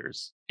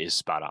actors is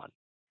spot on.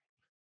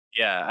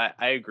 Yeah,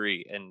 I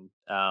agree, and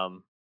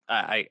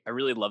I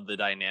really love the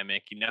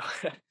dynamic. You know,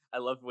 I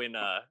love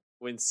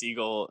when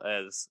Siegel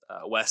as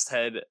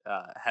Westhead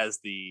has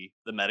the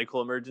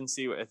medical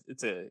emergency.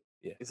 It's a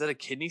Yeah, is that a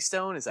kidney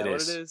stone? Is it that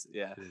what it is. is?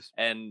 Yeah, It is.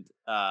 and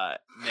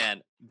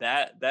man,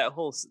 that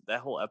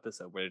whole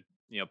episode where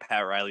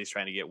Pat Riley's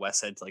trying to get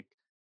Westhead to like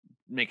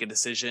make a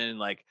decision,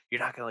 like you're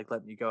not gonna like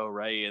let me go,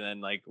 right? And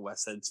then like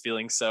Westhead's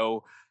feeling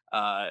so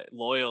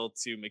loyal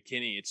to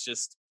McKinney. It's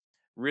just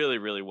really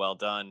really well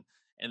done.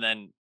 And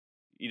then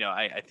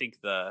I think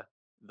the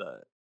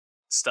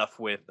stuff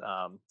with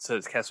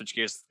to kind of switch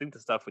gears, I think the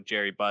stuff with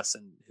Jerry Buss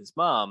and his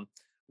mom,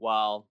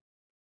 while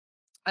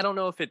I don't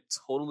know if it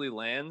totally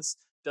lands,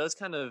 does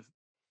kind of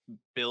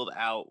build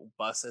out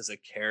Buss as a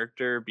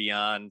character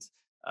beyond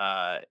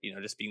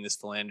just being this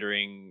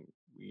philandering,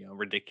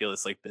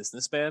 ridiculous like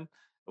businessman,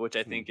 which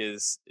I Hmm. think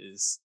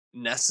is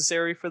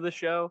necessary for the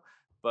show.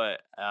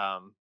 But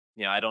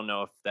I don't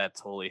know if that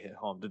totally hit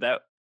home. Did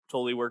that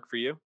totally work for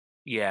you?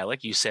 Yeah,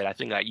 like you said, I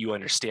think that you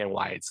understand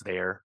why it's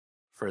there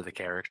for the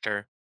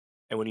character.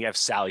 And when you have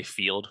Sally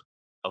Field,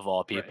 of all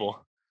Right.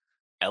 people,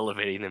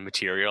 elevating the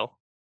material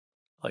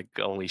like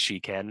only she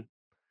can,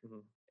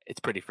 Mhm. it's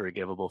pretty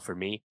forgivable for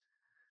me.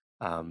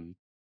 Um,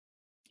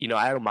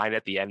 I don't mind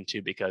at the end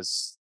too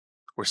because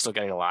we're still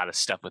getting a lot of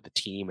stuff with the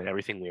team, and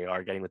everything we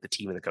are getting with the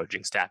team and the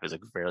coaching staff is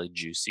like fairly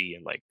juicy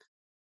and like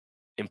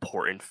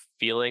important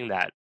feeling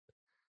that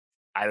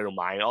I don't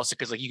mind. Also,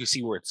 because like you can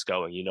see where it's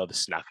going.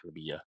 This is not going to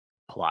be a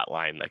plot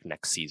line like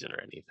next season or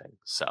anything.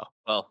 So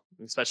Well,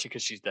 especially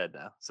because she's dead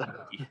now. So,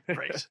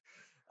 right.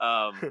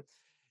 um,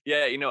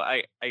 yeah,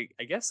 I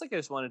guess like I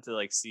just wanted to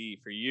like see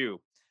for you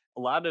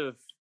a lot of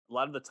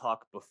the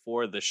talk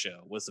before the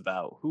show was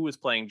about who was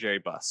playing Jerry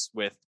Buss,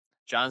 with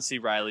John C.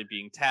 Riley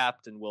being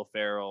tapped and Will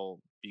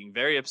Ferrell being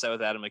very upset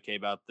with Adam McKay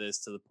about this,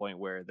 to the point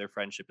where their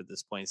friendship at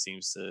this point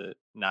seems to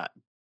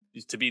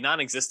be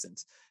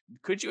non-existent.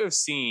 Could you have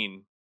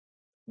seen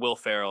Will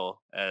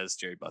Ferrell as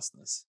Jerry Buss in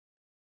this?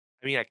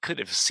 I mean, I could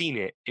have seen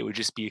it. It would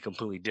just be a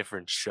completely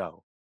different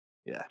show,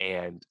 Yeah.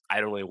 and I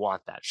don't really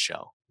want that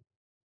show.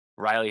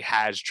 Riley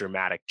has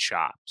dramatic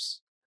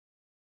chops,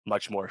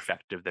 much more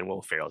effective than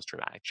Will Ferrell's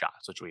dramatic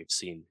chops, which we've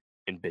seen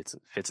in bits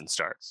and fits and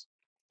starts.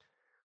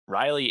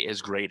 Riley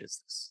is great as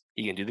this.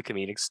 He can do the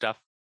comedic stuff,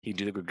 he can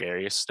do the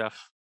gregarious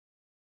stuff,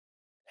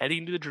 and he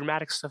can do the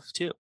dramatic stuff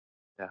too.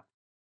 Yeah.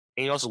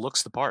 And he also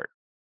looks the part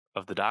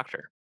of the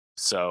Doctor.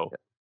 So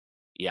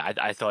yeah,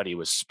 I thought he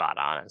was spot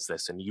on as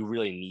this, and you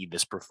really need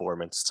this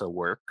performance to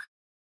work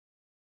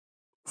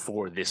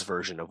for this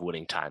version of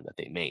Winning Time that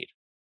they made,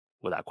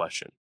 without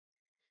question.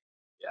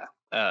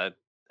 Yeah,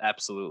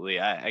 absolutely.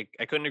 I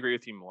couldn't agree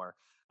with you more.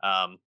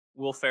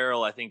 Will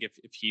Ferrell, I think if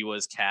he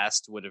was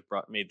cast, would have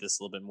made this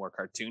a little bit more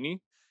cartoony,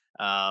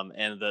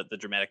 and the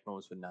dramatic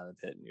moments would not have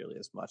hit nearly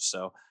as much.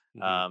 So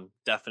Hmm.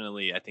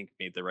 definitely, I think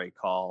made the right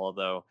call.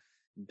 Although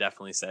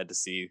definitely sad to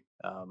see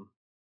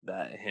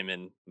that him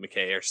and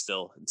McKay are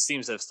still, it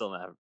seems to have still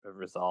not have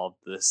resolved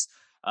this.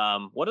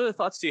 What other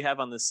thoughts do you have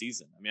on this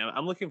season? I mean,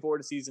 I'm looking forward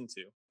to season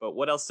two, but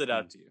what else stood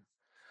out to you?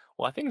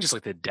 Well, I think just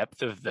like the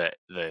depth of the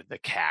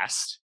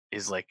cast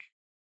is like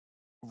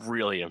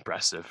really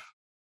impressive.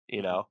 You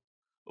Mhm. know,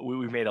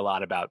 we made a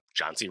lot about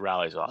John C.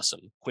 Riley's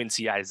awesome,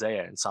 Quincy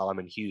Isaiah and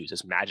Solomon Hughes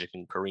as Magic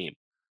and Kareem.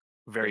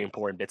 Very Great.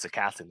 important bits of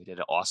casting. They did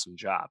an awesome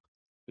job.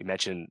 We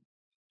mentioned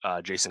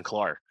Jason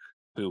Clark,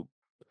 who,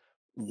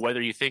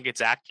 whether you think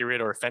it's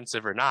accurate or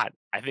offensive or not,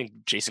 I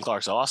think Jason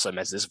Clark's awesome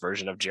as this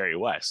version of Jerry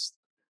West.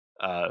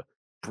 Uh,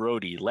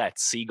 Brody,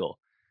 Letts, Siegel,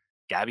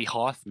 Gabby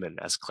Hoffman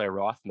as Claire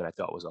Rothman, I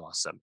thought was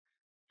awesome.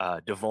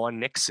 Devon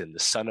Nixon, the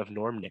son of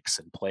Norm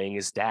Nixon, playing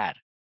his dad,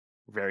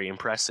 very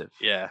impressive.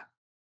 Yeah.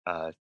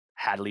 uh,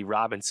 Hadley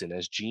Robinson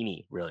as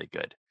Jeannie, really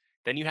good.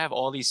 Then you have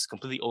all these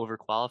completely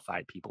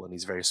overqualified people in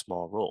these very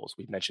small roles.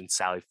 We've mentioned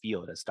Sally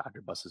Field as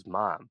Dr. Buss's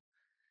mom.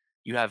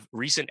 You have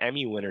recent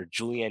Emmy winner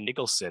Julianne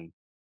Nicholson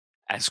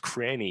as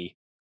Cranny,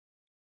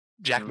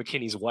 Jack Mhm.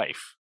 McKinney's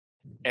wife.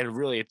 And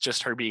really, it's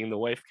just her being the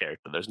wife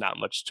character. There's not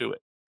much to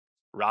it.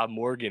 Rob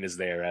Morgan is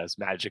there as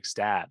Magic's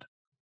dad.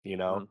 You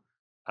know,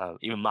 Mhm.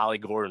 even Molly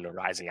Gordon, a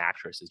rising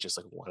actress, is just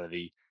like one of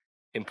the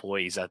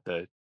employees at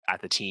the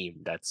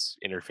team that's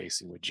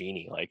interfacing with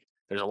Jeannie. Like,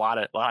 there's a lot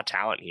of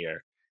talent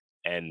here,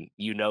 and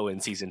in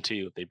season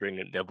two they'll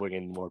bring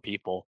in more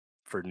people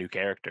for new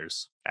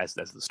characters as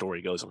the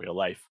story goes in real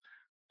life.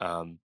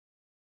 Um,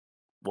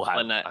 we'll have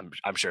When I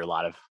I'm sure a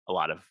lot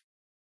of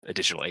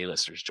additional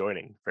A-listers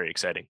joining. Very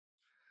exciting.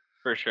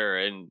 For sure,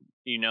 and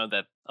you know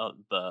that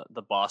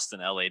the Boston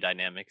LA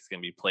dynamic is going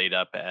to be played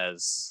up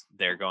as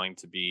they're going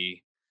to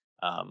be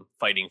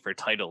fighting for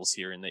titles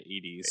here in the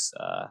 '80s.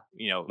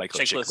 Michael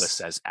Chiklis Chickless,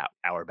 says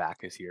our back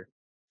is here.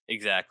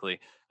 exactly.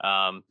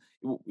 Um,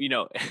 you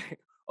know,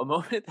 a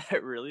moment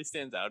that really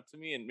stands out to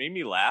me and made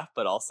me laugh,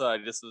 but also I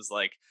just was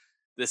like,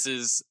 this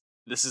is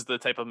this is the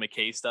type of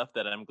McKay stuff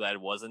that I'm glad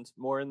wasn't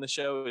more in the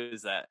show.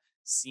 Is that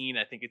scene?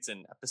 I think it's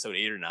in episode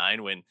 8 or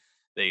 9 when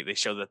they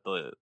show that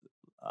the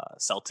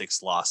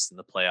Celtics lost in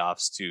the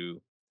playoffs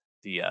to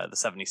the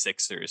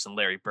 76ers, and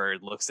Larry Bird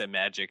looks at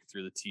Magic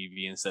through the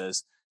TV and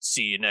says,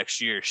 "See you next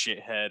year,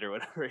 shithead," or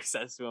whatever he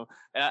says to him.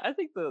 And I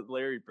think the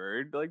Larry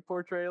Bird like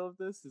portrayal of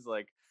this is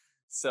like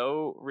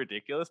so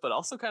ridiculous, but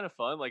also kind of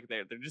fun. Like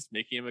they're just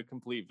making him a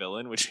complete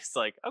villain, which is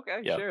like, okay,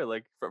 Yep. sure.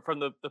 Like from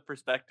the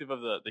perspective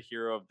of the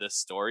hero of this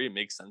story, it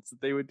makes sense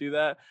that they would do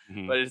that.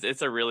 Mhm. But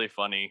it's a really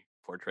funny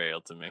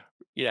portrayal to me.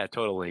 Yeah,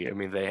 totally. I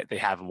mean, they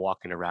have him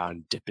walking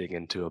around dipping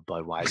into a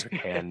Budweiser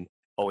can,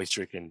 always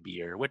drinking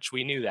beer, which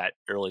we knew that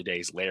early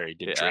days Larry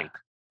did Yeah. drink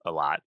a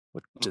lot,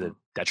 to the Mhm.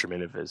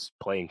 detriment of his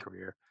playing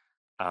career.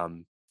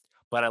 Um,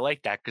 but I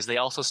like that because they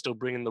also still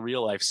bring in the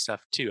real life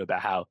stuff too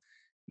about how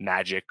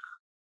Magic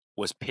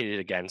was pitted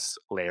against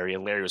Larry,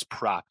 and Larry was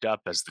propped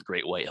up as the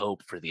great white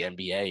hope for the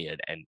NBA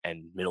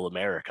and Middle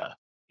America.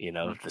 You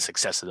know, the Mhm.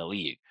 success of the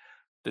league.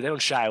 They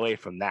don't shy away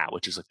from that,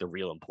 which is like the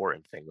real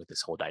important thing with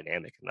this whole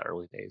dynamic in the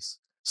early days.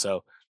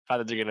 So I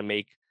thought they're going to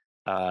make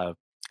uh,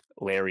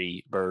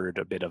 Larry Bird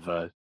a bit of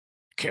a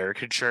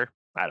caricature.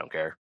 I don't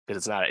care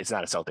because it's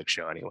not a Celtic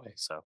show anyway.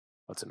 So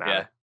what's it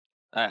Yeah.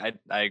 matter?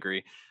 I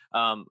agree.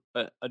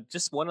 But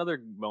just one other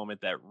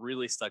moment that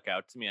really stuck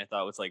out to me, I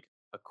thought was like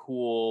a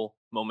cool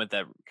moment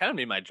that kind of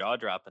made my jaw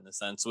drop in a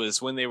sense,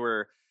 was when they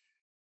were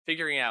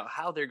figuring out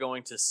how they're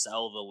going to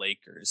sell the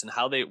Lakers and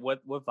how they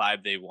what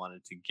vibe they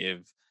wanted to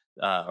give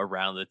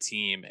around the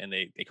team, and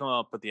they come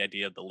up with the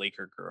idea of the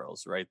Laker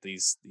girls, right?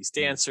 These Mm.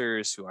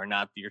 dancers who are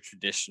not your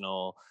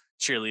traditional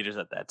cheerleaders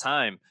at that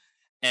time,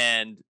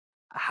 and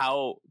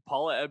how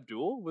Paula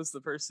Abdul was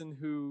the person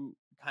who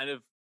kind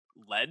of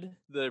led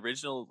the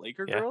original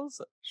Laker Yeah,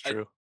 girls. it's I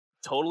true.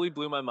 totally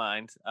blew my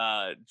mind.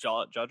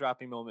 Jaw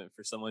dropping moment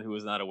for someone who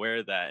was not aware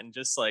of that, and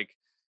just like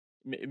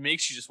it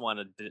makes you just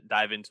want to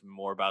dive into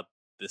more about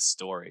this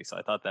story. So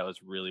I thought that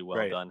was really well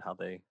Right. done how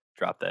they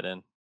dropped that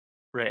in.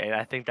 Right. And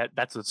I think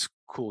that's what's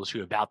cool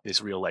too about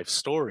this real life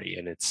story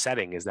and its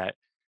setting is that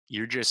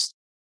you're just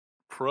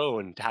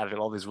prone to having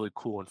all these really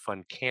cool and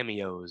fun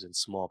cameos and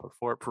small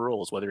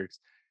roles, whether it's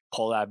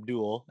Paul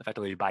Abdul,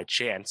 effectively by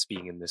chance,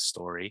 being in this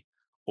story,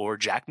 or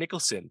Jack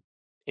Nicholson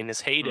in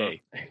his Mm.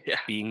 heyday Yeah.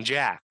 being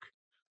Jack,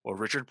 or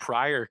Richard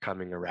Pryor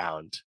coming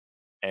around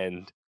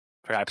and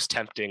perhaps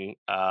tempting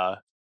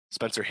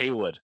Spencer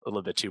Haywood a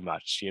little bit too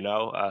much.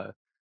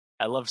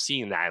 I love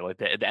seeing that, like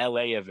the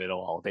LA of it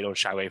all. They don't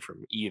shy away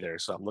from either,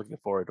 so I'm looking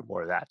forward to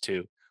more of that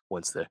too.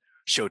 Once the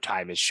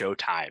Showtime is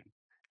Showtime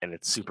and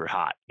it's super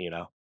hot.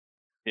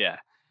 Yeah,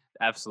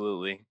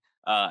 absolutely.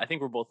 I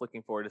think we're both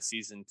looking forward to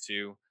season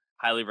 2.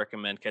 Highly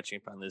recommend catching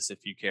up on this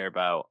if you care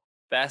about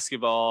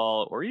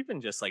basketball or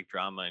even just like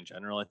drama in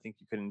general. I think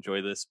you could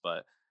enjoy this,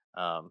 but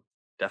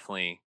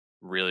definitely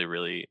really,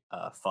 really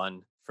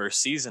fun first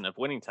season of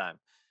Winning Time.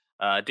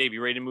 Dave,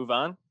 you ready to move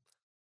on?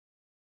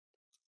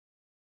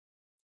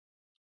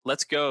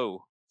 Let's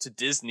go to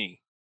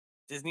Disney.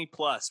 Disney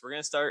Plus. We're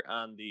gonna start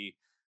on the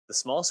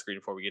small screen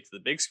before we get to the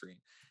big screen.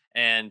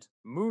 And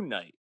Moon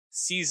Knight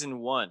season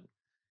 1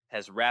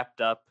 has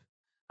wrapped up.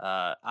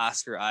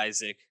 Oscar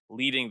Isaac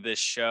leading this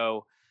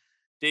show.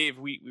 Dave,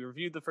 we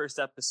reviewed the first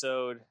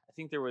episode. I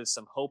think there was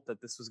some hope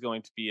that this was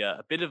going to be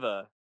a bit of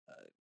a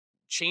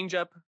change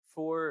up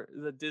for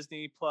the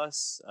Disney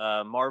Plus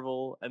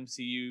Marvel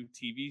MCU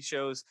TV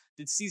shows.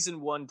 Did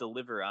season 1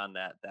 deliver on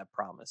that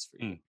promise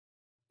for you? Mm.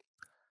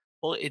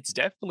 Well, it's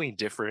definitely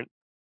different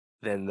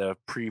than the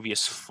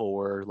previous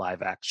 4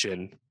 live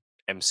action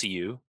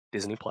MCU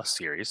Disney Plus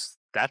series.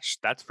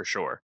 That's for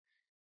sure.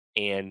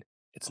 And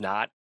it's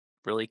not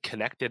really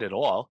connected at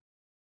all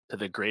to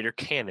the greater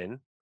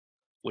canon,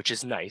 which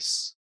is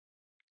nice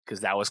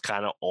because that was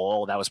kind of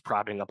all that was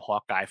propping up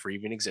Hawkeye for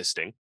even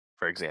existing,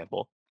 for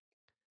example.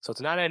 So it's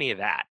not any of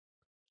that.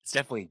 It's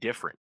definitely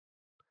different.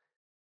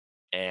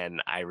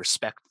 And I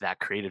respect that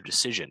creative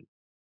decision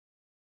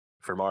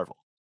for Marvel.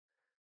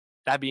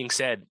 That being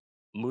said,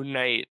 Moon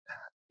Knight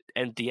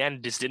at the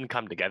end just didn't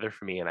come together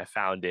for me, and I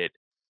found it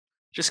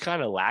just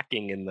kind of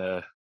lacking in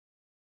the.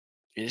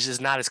 It's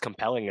just not as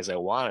compelling as I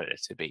wanted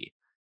it to be,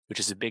 which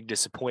is a big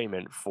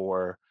disappointment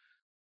for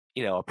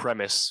a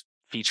premise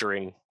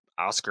featuring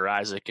Oscar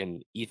Isaac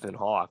and Ethan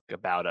Hawke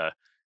about a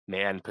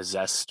man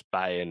possessed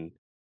by an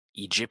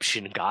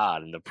Egyptian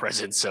god in the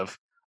presence of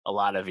a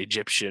lot of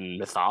Egyptian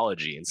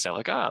mythology and stuff.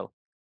 Like, oh,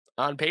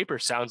 on paper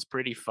sounds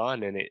pretty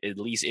fun and at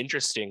least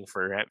interesting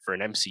for an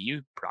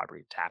MCU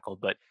property to tackle,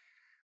 but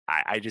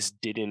I just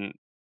didn't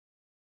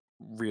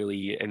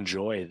really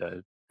enjoy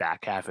the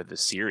back half of the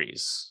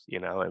series,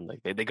 and like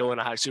they go in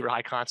a super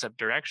high concept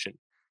direction.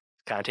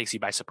 Kind of takes you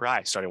by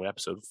surprise, starting with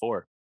episode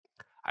 4.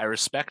 I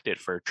respect it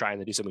for trying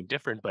to do something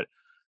different, but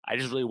I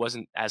just really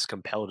wasn't as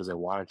compelled as I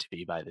wanted to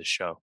be by this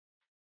show.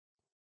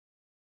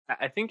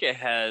 I think it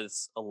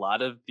has a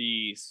lot of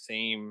the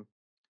same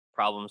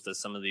problems that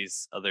some of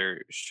these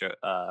other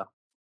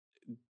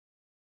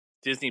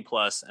Disney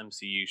Plus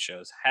MCU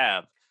shows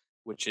have,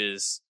 which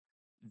is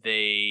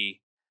they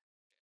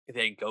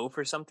they go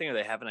for something or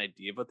they have an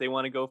idea of what they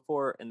want to go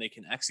for and they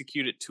can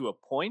execute it to a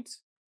point,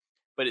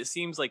 but it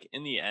seems like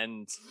in the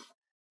end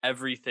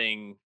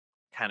everything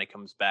kind of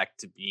comes back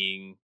to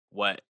being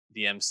what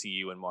the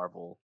MCU and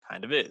Marvel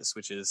kind of is,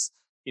 which is,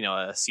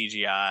 a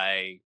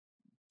CGI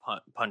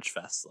punch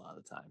fest a lot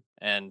of the time.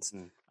 And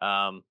Mm.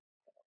 um,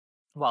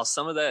 while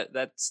some of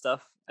that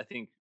stuff I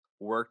think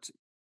worked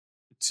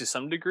to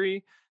some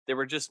degree, there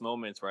were just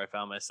moments where I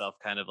found myself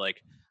kind of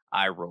like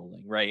eye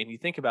rolling, right? And you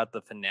think about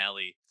the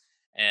finale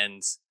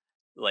and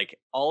like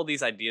all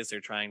these ideas they're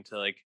trying to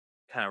like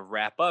kind of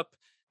wrap up,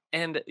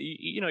 and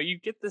you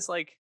get this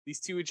like these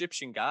two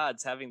Egyptian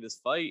gods having this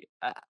fight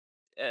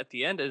at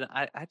the end, and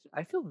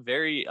I feel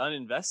very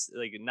uninvested,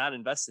 like not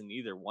invested in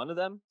either one of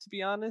them, to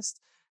be honest.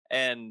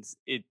 And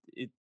it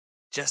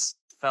just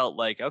felt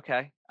like,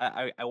 okay,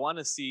 I want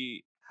to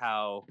see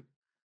how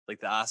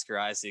like the Oscar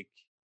Isaac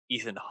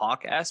Ethan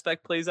Hawke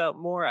aspect plays out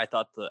more. I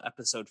thought the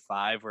episode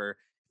 5, where it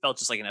felt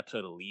just like an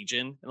episode of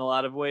Legion in a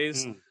lot of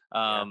ways, Mm.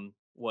 Yeah.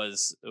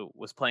 Was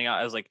playing out.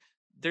 I was like,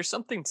 there's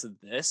something to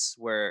this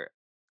where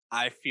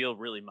I feel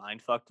really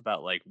mind fucked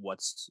about like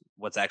what's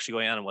actually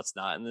going on and what's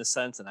not in this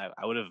sense. And I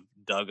would have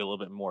dug a little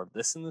bit more of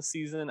this in the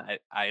season.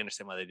 I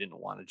understand why they didn't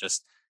want to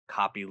just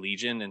copy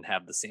Legion and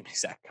have the same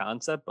exact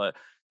concept, but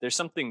there's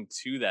something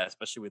to that,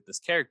 especially with this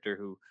character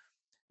who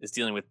is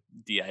dealing with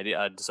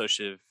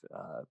dissociative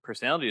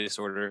personality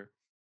disorder,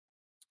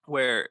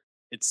 where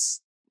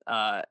it's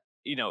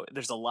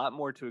there's a lot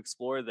more to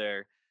explore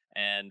there,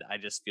 and I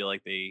just feel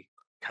like they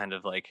kind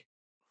of like,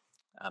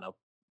 I don't know,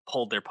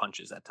 pulled their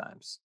punches at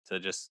times to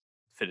just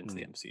fit into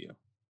the Mm. MCU.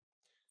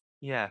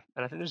 Yeah,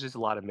 and I think there's just a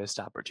lot of missed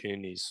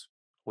opportunities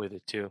with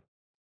it too.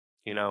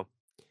 You know,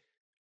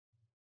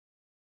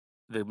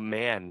 the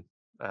man,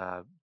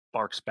 uh,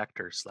 Mark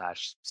Spector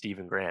slash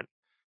Stephen Grant,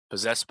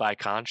 possessed by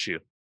Khonshu,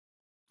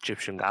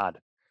 Egyptian god.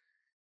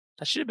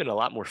 That should have been a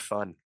lot more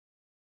fun.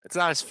 It's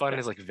not as fun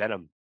as like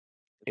Venom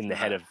It's in the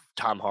head not. of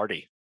Tom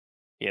Hardy.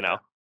 You Yeah. know,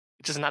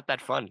 it's just not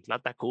that fun. It's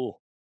not that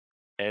cool,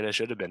 and it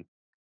should have been.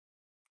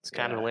 It's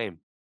kind of Yeah. lame.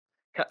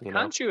 You know,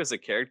 Khonshu as a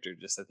character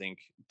just, I think,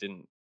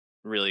 didn't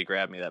really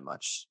grab me that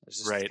much. I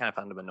just right? kind of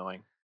found him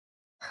annoying.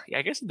 Yeah,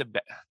 I guess the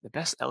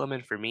best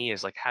element for me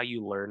is like how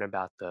you learn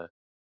about the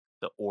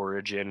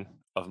origin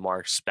of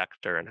Mark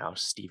Spector and how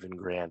Stephen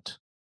Grant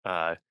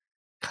uh,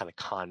 kind of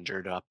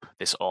conjured up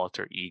this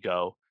alter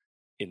ego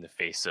in the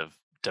face of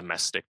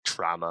domestic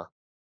trauma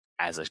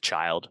as a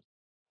child.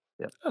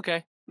 Yep.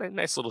 Okay,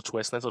 nice little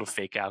twist, nice little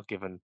fake out,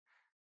 given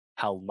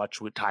how much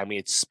time we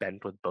had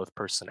spent with both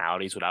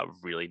personalities without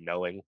really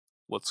knowing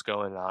what's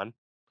going on.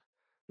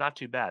 Not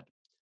too bad.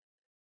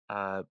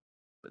 Uh,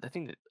 but I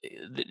think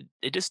that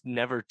it just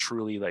never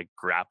truly like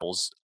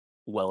grapples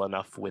well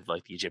enough with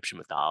like the Egyptian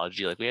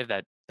mythology. Like we have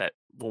that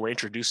when we're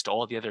introduced to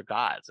all the other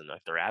gods and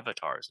like their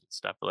avatars and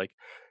stuff. But like,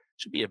 it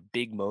should be a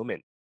big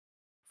moment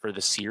for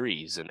the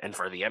series and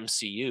for the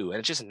MCU, and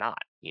it's just not.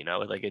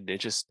 Like it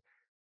just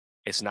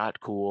it's not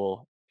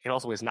cool. And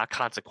also, it's not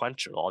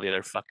consequential. All the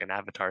other fucking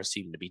avatars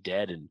seem to be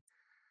dead, and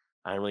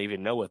I don't really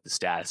even know what the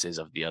status is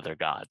of the other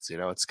gods.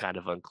 It's kind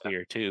of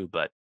unclear too.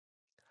 But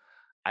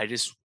I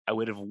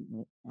would have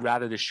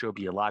rather the show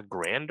be a lot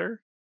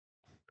grander,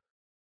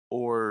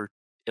 or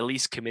at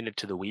least committed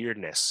to the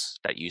weirdness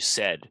that you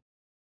said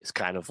is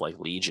kind of like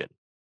Legion,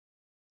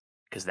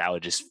 because that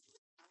would just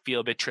feel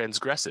a bit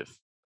transgressive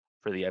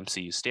for the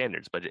MCU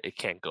standards. But it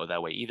can't go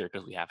that way either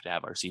because we have to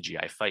have our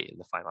CGI fight in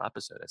the final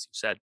episode, as you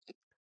said.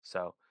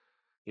 So,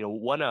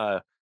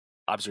 one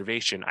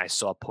observation I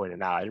saw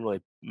pointed out, I didn't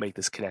really make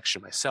this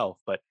connection myself,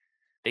 but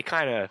they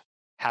kind of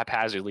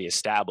haphazardly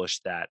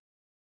established that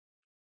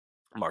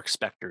Mark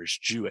Spector is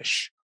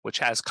Jewish, which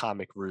has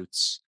comic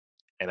roots.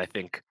 And I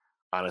think,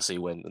 honestly,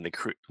 when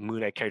the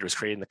Moon Knight character was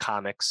created in the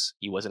comics,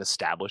 he wasn't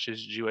established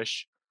as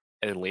Jewish.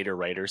 And then later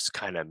writers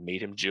kind of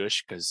made him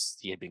Jewish because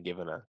he had been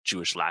given a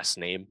Jewish last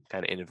name,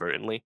 kind of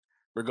inadvertently.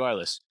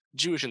 Regardless,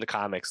 Jewish in the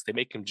comics, they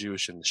make him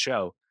Jewish in the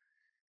show,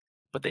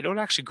 but they don't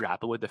actually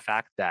grapple with the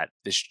fact that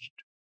this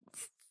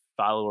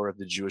follower of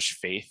the Jewish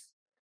faith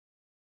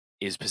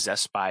is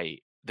possessed by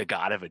the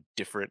god of a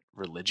different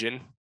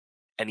religion,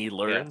 and he Yeah.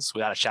 learns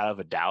without a shadow of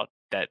a doubt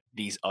that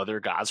these other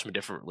gods from a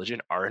different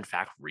religion are in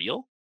fact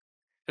real.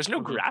 There's no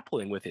Hmm.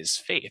 grappling with his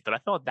faith, but I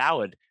thought that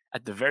would,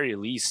 at the very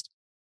least,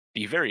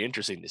 be very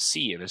interesting to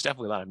see, and there's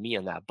definitely a lot of meat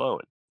on that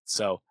bone.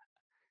 So,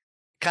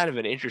 kind of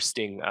an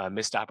interesting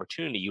missed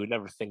opportunity. You would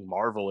never think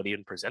Marvel would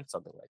even present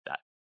something like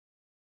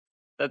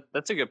that.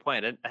 That's a good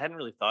point. I hadn't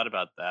really thought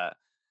about that,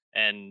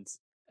 and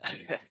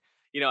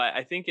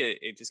I think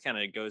it just kind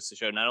of goes to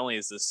show, not only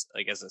is this,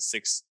 I guess, a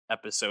 6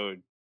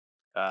 episode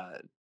uh,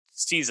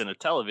 season of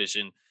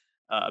television,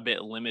 a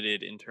bit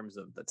limited in terms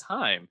of the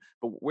time,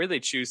 but where they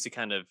choose to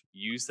kind of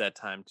use that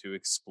time to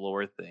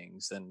explore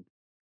things. And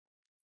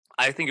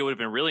I think it would have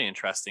been really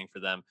interesting for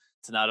them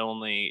to not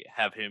only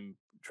have him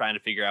trying to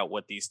figure out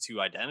what these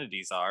two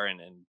identities are and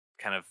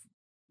kind of,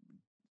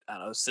 I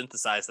don't know,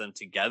 synthesize them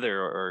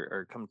together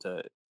or come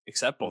to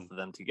accept both Mm. of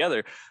them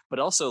together, but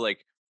also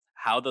like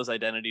how those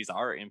identities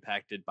are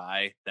impacted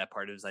by that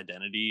part of his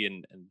identity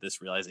and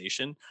this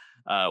realization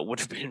would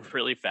have been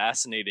really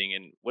fascinating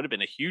and would have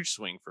been a huge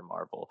swing for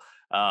Marvel.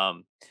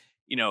 Um,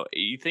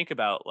 you think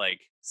about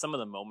like some of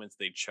the moments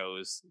they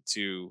chose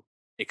to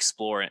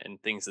explore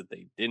and things that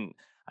they didn't.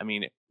 I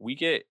mean, we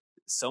get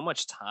so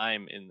much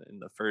time in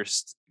the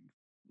first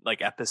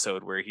like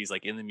episode where he's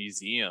like in the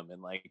museum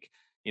and like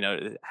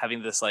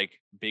having this like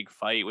big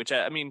fight, which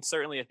I mean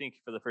certainly I think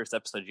for the first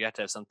episode you have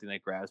to have something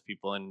that grabs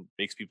people and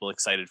makes people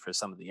excited for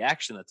some of the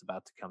action that's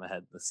about to come ahead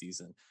in the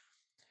season.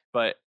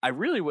 But I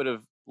really would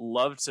have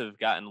loved to have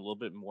gotten a little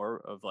bit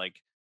more of like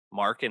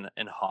Mark and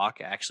Hawk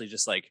actually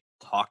just like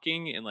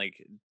talking and like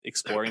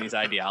exploring these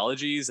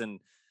ideologies. And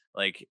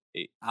like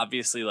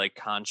obviously like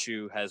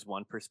Khonshu has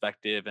one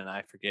perspective and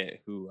I forget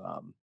who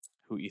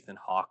Ethan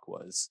Hawke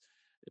was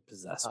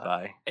possessed Uh,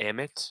 by.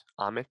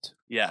 Amit.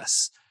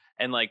 Yes.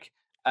 And like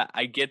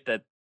I get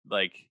that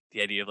like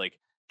the idea of like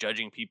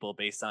judging people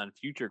based on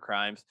future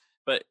crimes,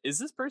 but is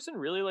this person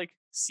really like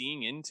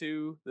seeing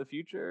into the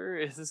future?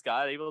 Is this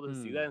God able to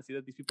see Hmm. that and see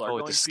that these people are Oh,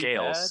 with the going to be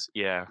bad? scales.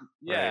 Yeah.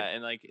 Yeah, Right.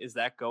 and like is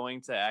that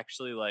going to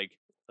actually like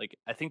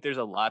I think there's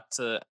a lot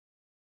to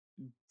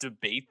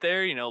debate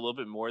there, a little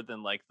bit more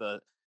than like the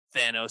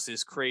Thanos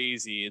is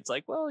crazy. It's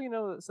like, well,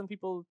 some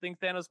people think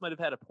Thanos might have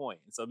had a point.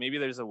 So maybe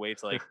there's a way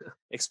to like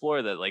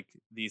explore that like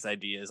these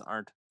ideas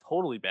aren't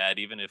totally bad,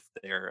 even if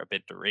they're a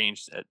bit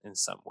deranged in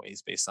some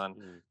ways based on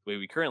Mm. the way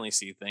we currently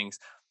see things.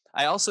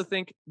 I also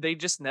think they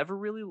just never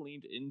really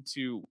leaned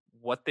into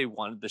what they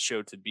wanted the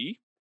show to be.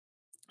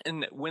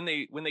 And when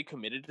they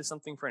committed to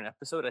something for an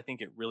episode, I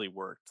think it really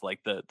worked.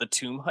 Like the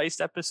tomb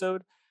heist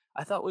episode,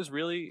 I thought was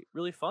really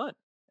really fun,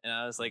 and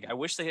I was like, Mhm. I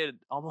wish they had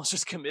almost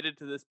just committed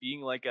to this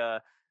being like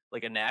a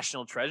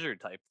national treasure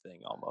type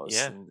thing almost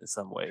Yeah. in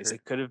some ways. Sure.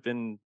 It could have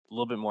been a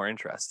little bit more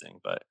interesting,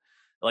 but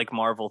like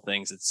Marvel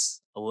things,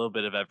 it's a little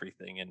bit of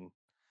everything and Mm.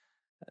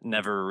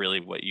 never really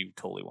what you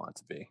totally want it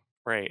to be.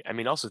 Right. I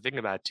mean, also thinking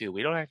about it too,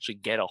 we don't actually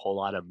get a whole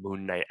lot of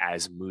Moon Knight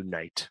as Moon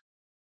Knight.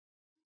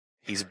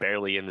 He's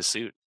barely in the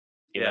suit,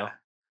 you know?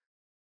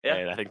 Yeah, yeah,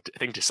 And I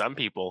think to some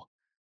people,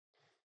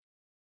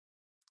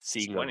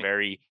 seeing a disappointing.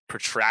 very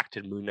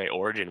protracted Moon Knight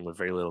origin with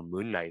very little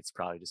Moon Knight is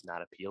probably just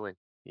not appealing,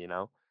 you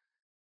know?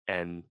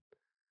 And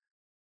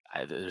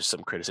there's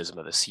some criticism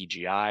of the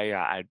CGI.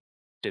 I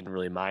didn't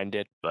really mind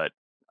it, but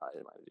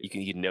you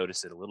can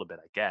notice it a little bit,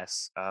 I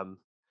guess.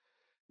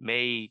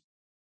 May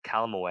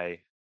Calamaway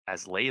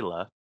as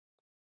Layla,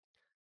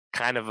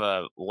 kind of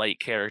a light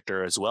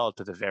character as well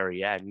to the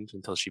very end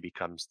until she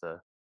becomes the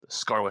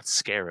Scarlet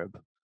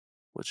Scarab,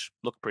 which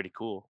looked pretty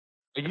cool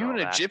Are and you all an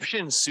that.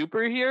 Egyptian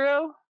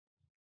superhero?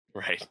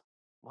 Right.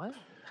 What?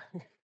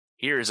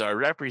 Here's our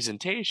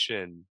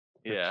representation,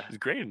 which Yeah, is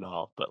great and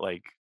all, but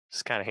like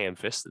just kind of ham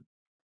fisted.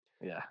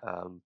 yeah.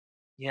 Um,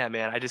 yeah,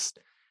 man. I just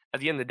at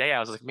the end of the day, I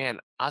was like, man,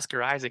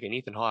 Oscar Isaac and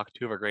Ethan Hawke,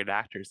 two of our great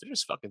actors, they're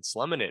just fucking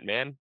slumming it,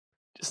 man.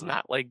 Just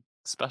not like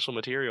special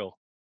material.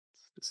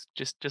 It's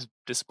just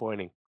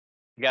disappointing.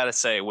 I gotta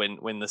say,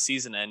 when the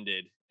season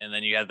ended, and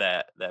then you had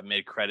that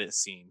mid credit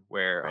scene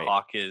where Right.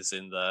 Hawk is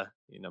in the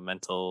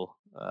mental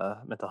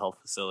health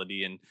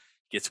facility and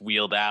gets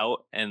wheeled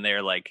out, and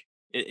they're like,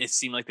 it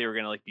seemed like they were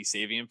gonna like be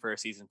saving him for a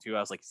season two. I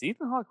was like, is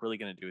Ethan Hawke really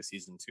gonna do a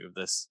season two of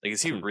this? Like,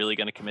 is he Hmm. really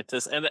gonna commit to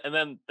this? And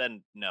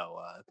then no,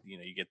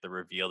 you get the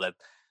reveal that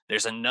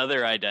there's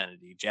another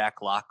identity,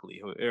 Jake Lockley,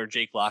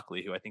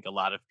 who I think a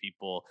lot of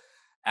people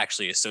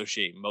actually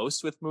associate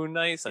most with Moon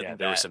Knight. So I Yeah, think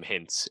there were that some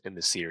hints in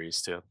the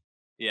series too.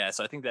 yeah,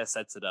 so I think that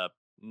sets it up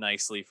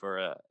nicely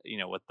for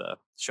what the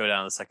showdown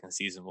of the second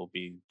season will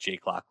be: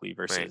 Jake Lockley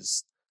Right.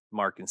 versus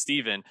Mark and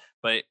Steven.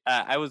 But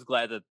I was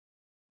glad that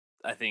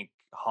I think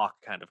Hawk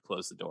kind of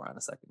closed the door on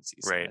a second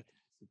season. I Right. think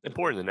it's a bit of a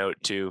Important to note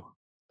movie. too,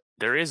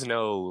 there is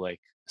no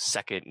like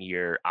second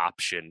year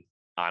option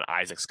on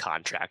Isaac's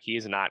contract. He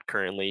is not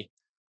currently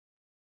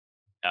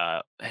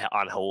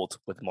on hold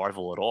with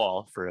Marvel at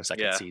all for a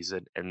second Yeah,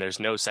 season, and there's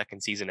no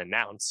second season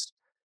announced.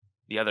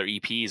 The other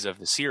EPs of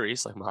the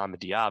series, like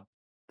Muhammad Diab,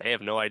 they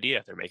have no idea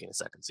if they're making a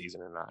second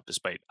season or not,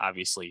 despite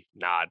obviously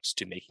nods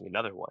to making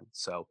another one.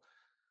 So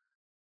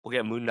we'll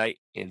get Moon Knight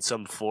in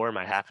some form,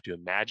 I have to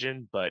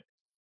imagine, but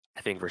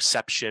I think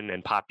reception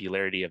and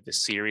popularity of the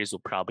series will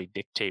probably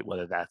dictate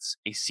whether that's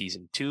a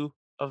season two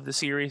of the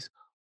series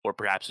or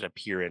perhaps an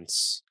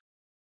appearance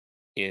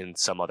in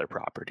some other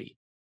property,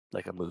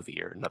 like a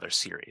movie or another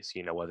series,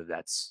 whether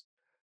that's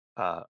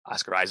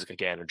Oscar Isaac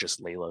again or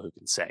just Layla, who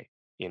can say,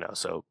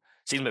 so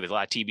seems like there's a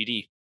lot of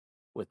TBD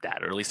with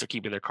that, or at least they're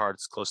keeping their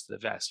cards close to the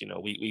vest.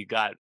 We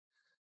got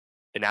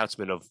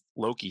announcement of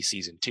Loki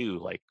season two,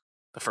 like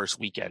the first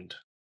weekend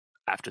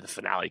after the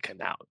finale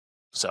came out.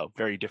 So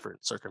very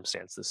different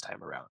circumstance this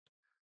time around.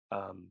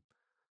 Um,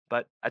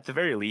 but at the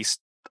very least,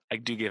 I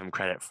do give him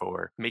credit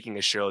for making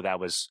a show that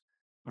was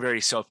very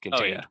Oh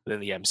self-contained yeah. within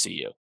the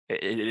MCU.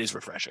 It is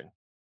refreshing.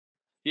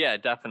 Yeah,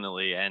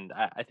 definitely. And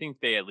I think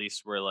they at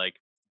least were like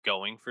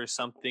going for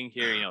something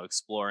here,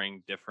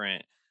 exploring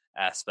different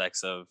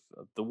aspects of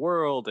the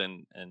world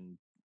and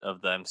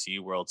of the MCU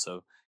world.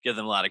 So give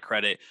them a lot of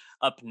credit.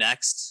 Up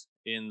next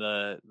in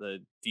the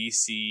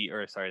DC,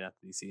 or sorry, not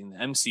the DC, in the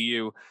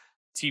MCU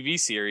TV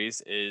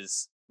series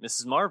is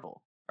Mrs.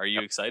 Marvel. Are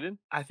you Yep. excited?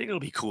 I think it'll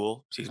be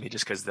cool, excuse me,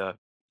 just because the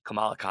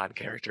Kamala Khan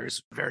character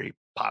is very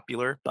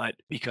popular, but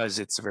because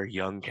it's a very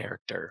young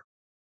character,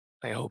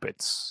 I hope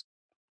it's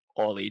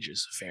all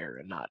ages fair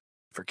and not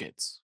for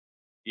kids.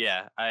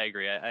 Yeah, I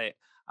agree.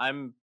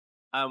 I'm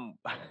I'm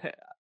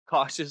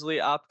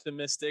cautiously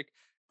optimistic,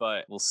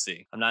 but we'll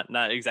see. I'm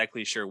not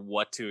exactly sure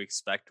what to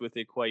expect with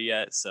it quite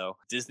yet. So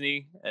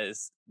Disney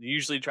as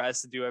usually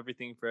tries to do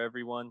everything for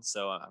everyone,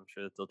 so I'm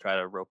sure that they'll try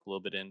to rope a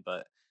little bit in, but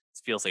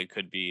it feels like it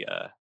could be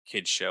a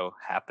kids show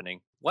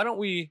happening. Why don't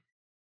we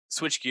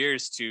switch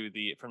gears to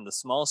the from the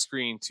small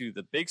screen to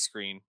the big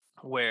screen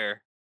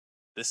where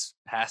this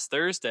past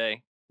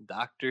Thursday,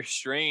 Doctor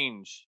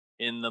Strange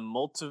in the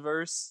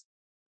Multiverse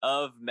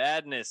of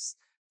Madness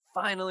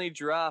finally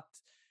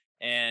dropped.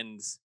 And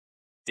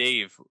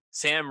Dave,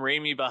 Sam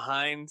Raimi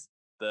behind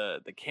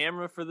the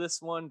camera for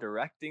this one,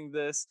 directing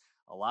this.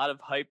 A lot of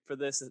hype for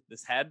this.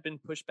 This had been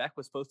pushed back,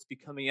 was supposed to be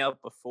coming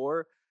out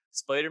before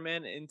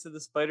Spider-Man into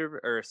the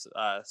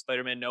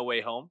Spider-Man No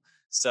Way Home.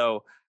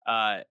 So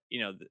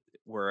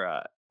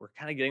we're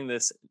kind of getting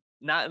this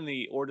not in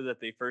the order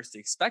that they first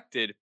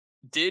expected.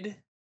 Did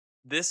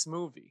this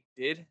movie,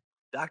 did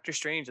Doctor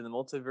Strange and the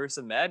Multiverse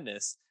of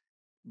Madness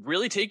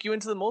really take you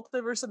into the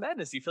Multiverse of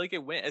Madness? Do you feel like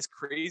it went as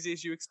crazy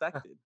as you Huh.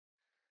 expected?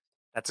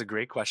 That's a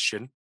great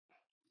question.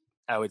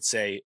 I would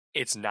say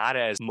it's not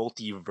as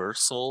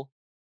multiversal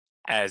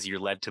as you're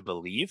led to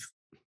believe.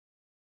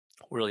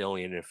 We're really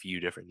only in a few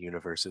different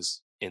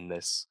universes in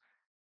this.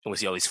 And we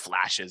see all these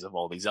flashes of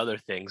all these other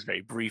things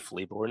very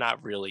briefly, but we're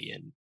not really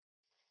in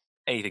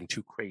anything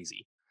too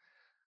crazy.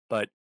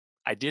 But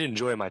I did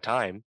enjoy my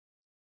time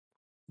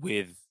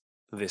with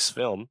this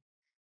film.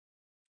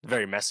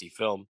 Very messy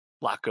film,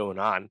 a lot going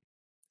on,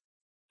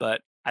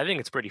 but I think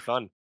it's pretty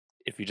fun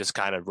if you just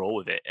kind of roll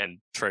with it and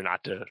try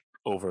not to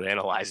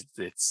overanalyze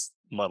its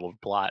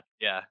muddled plot.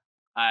 Yeah,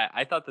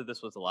 I thought that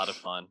this was a lot of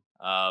fun.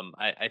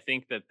 I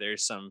think that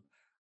there's some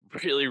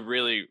really,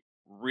 really,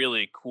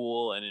 really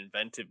cool and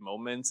inventive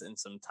moments, and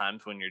some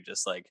times when you're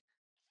just like,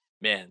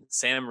 man,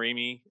 Sam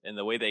Raimi and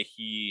the way that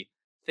he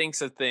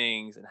thinks of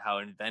things and how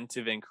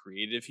inventive and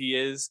creative he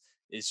is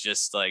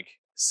just like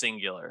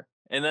singular.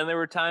 And then there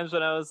were times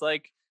when I was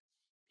like,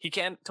 he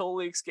can't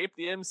totally escape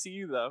the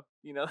MCU though.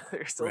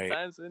 There's still Right.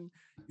 times when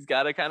he's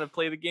got to kind of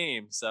play the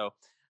game. So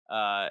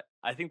I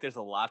think there's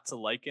a lot to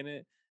like in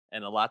it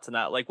and a lot to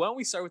not like. Why don't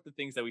we start with the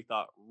things that we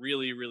thought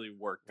really, really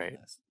worked in Right.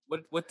 this?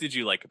 What did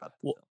you like about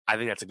the Well, film? I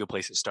think that's a good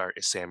place to start.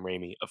 Is Sam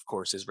Raimi, of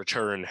course, his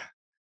return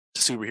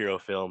to superhero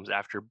films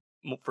after,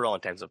 for all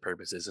intents and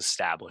purposes,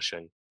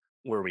 establishing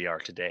where we are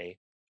today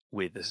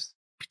with this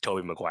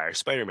Tobey Maguire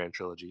Spider-Man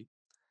trilogy.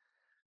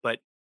 But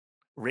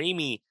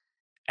Raimi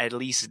at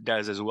least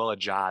does as well a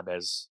job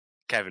as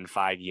Kevin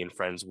Feige and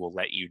friends will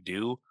let you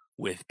do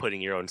with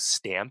putting your own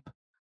stamp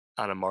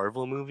on a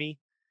Marvel movie,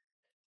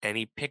 and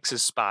he picks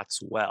his spots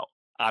well.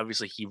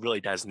 Obviously, he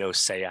really does no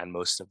say on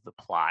most of the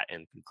plot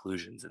and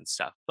conclusions and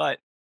stuff, but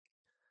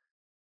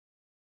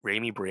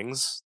Raimi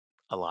brings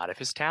a lot of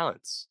his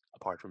talents,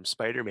 apart from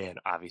Spider Man,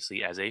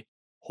 obviously, as a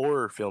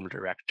horror film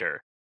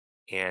director.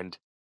 And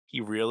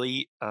he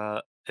really,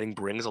 I think,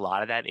 brings a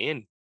lot of that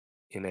in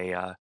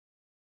a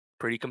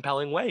pretty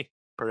compelling way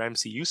per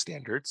MCU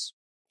standards.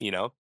 You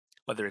know,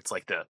 whether it's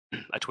like the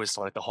a twist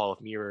on like the Hall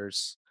of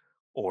Mirrors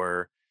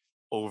or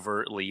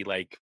overtly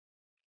like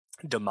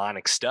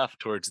demonic stuff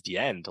towards the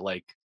end.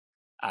 Like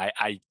I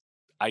I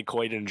I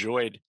quite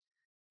enjoyed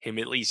him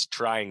at least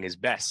trying his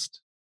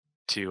best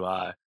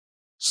to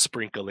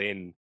sprinkle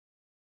in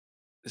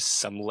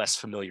some less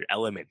familiar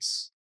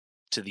elements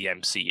to the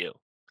MCU.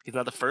 He's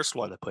not the first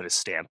one to put a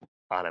stamp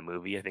on a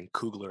movie. I think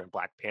Coogler and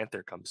Black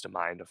Panther comes to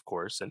mind, of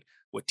course, and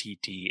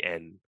Waititi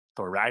and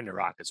Thor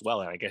Ragnarok as well,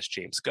 and I guess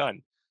James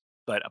Gunn.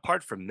 But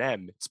apart from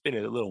them, it's been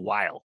a little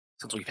while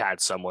since we've had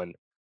someone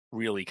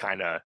really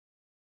kind of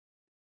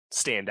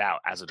stand out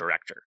as a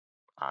director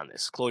on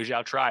this. Chloe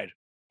Zhao tried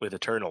with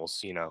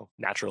Eternals,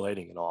 natural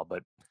lighting and all,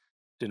 but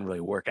didn't really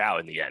work out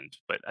in the end.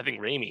 But I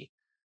think Raimi,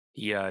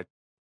 he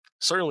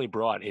certainly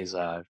brought his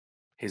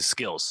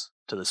skills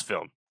to this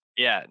film.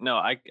 Yeah, no,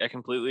 I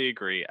completely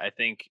agree. I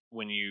think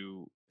when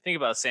you think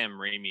about Sam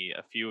Raimi,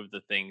 a few of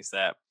the things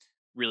that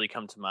really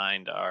come to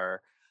mind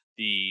are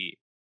the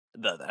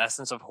the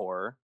essence of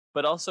horror,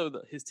 but also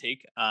his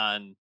take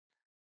on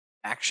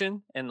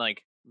action and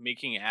like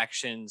making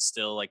action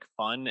still like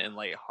fun and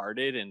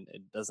lighthearted, and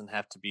it doesn't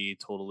have to be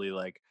totally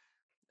like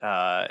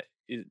uh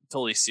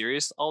totally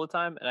serious all the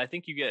time. And I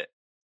think you get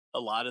a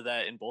lot of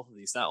that in both of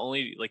these. Not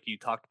only like you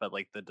talked about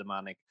like the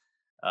demonic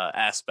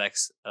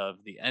aspects of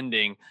the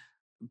ending,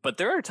 but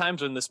there are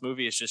times when this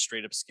movie is just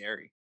straight up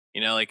scary.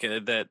 Like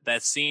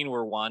that scene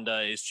where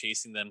Wanda is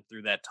chasing them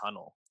through that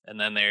tunnel, and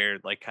then they're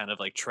like kind of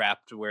like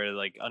trapped where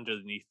like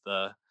underneath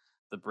the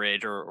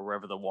bridge or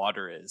wherever the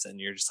water is, and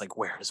you're just like,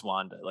 where is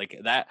Wanda? Like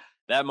that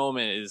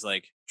moment is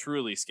like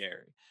truly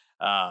scary.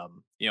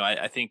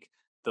 I think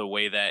the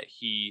way that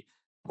he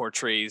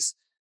portrays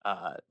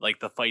like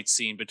the fight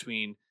scene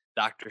between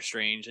Doctor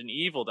Strange and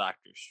evil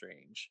Doctor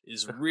Strange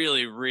is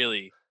really,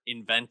 really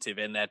inventive.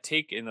 And that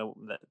take to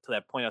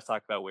that point I was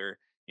talking about where,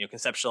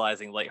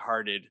 conceptualizing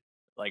lighthearted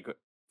like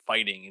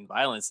fighting and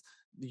violence,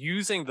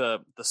 using the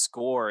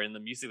score and the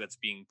music that's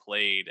being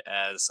played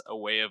as a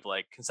way of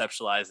like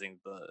conceptualizing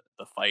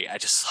the fight, I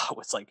just thought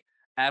was like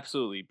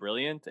absolutely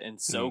brilliant and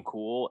so Mm,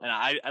 cool. And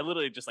I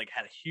literally just like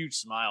had a huge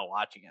smile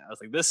watching it. I was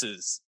like, this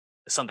is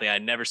something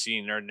I'd never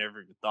seen or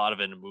never thought of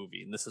in a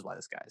movie, and this is why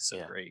this guy is so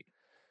yeah. great.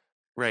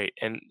 Right.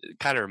 And it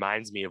kind of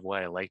reminds me of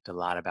what I liked a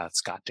lot about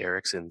Scott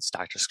Derrickson's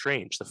Doctor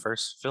Strange, the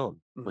first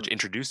film, which Mhm.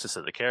 introduced us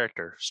to the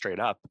character straight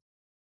up.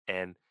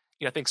 And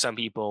I think some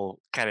people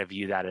kind of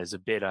view that as a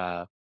bit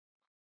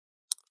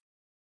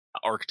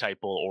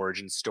archetypal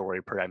origin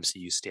story per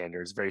MCU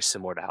standards, very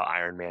similar to how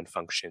Iron Man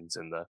functions,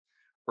 and the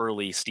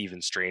early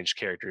Stephen Strange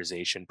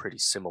characterization pretty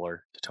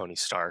similar to Tony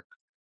Stark.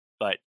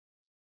 But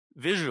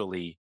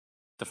visually,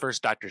 the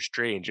first Doctor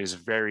Strange is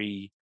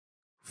very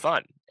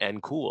fun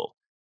and cool.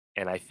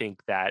 And I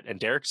think that, and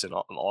Derrickson,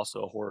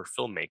 also a horror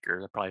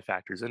filmmaker, that probably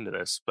factors into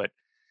this, but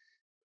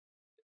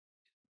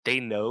they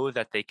know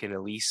that they can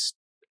at least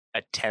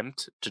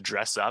attempt to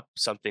dress up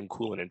something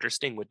cool and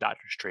interesting with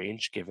Doctor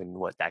Strange, given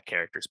what that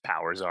character's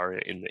powers are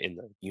in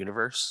the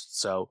universe.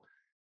 So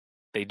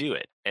they do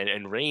it,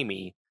 and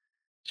Raimi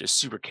just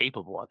super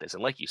capable at this.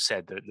 And like you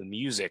said, the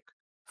music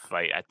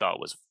fight I thought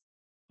was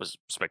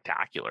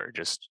spectacular.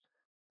 Just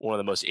one of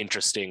the most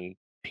interesting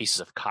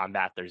pieces of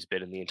combat there's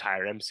been in the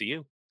entire MCU.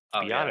 To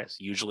Oh be yeah. honest,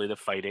 usually the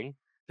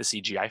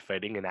CGI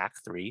fighting in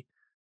Act Three,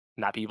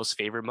 not people's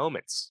favorite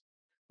moments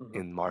Mhm.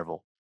 in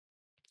Marvel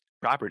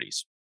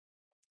properties.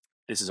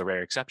 This is a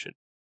rare exception.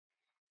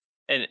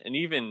 And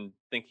even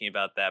thinking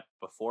about that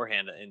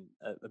beforehand, and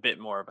a bit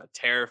more of a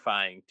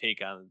terrifying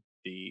take on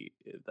the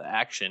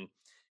action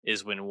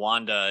is when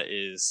Wanda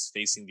is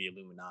facing the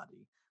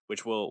Illuminati,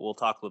 which we'll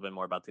talk a little bit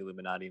more about the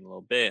Illuminati in a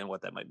little bit and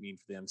what that might mean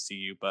for the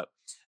MCU. But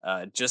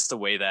just the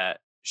way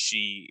that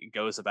she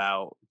goes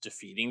about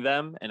defeating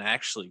them and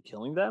actually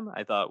killing them,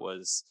 I thought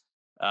was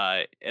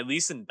at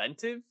least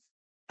inventive,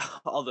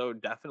 although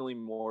definitely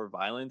more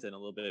violent and a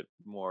little bit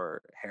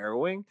more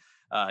harrowing.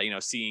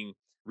 Seeing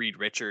Reed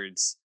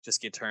Richards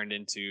just get turned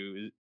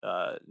into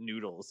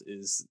noodles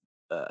is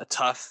a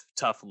tough,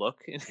 tough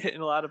look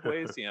in a lot of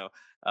ways.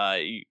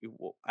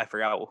 I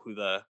forgot who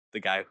the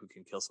guy who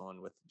can kill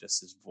someone with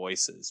just his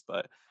voice is,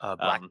 but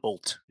Black um,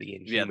 Bolt, the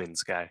yeah,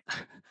 Inhumans guy.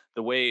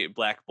 the way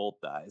Black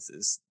Bolt dies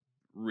is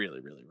really,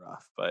 really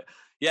rough. But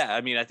yeah,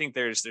 I mean, I think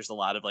there's a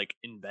lot of like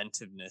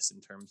inventiveness in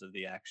terms of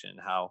the action,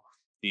 how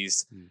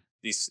these Mm.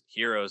 these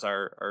heroes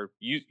are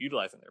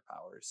utilizing their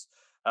powers.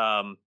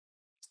 Um,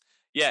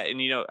 yeah,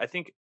 and I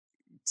think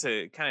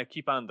to kind of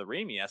keep on the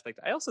Raimi aspect,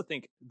 I also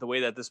think the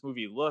way that this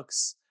movie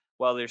looks,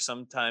 while there's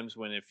sometimes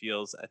when it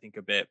feels, I think,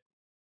 a bit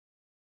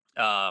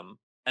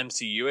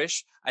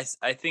MCU-ish,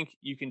 I think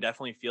you can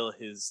definitely feel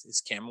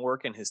his camera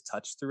work and his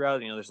touch throughout.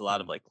 There's a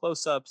lot of Mm. like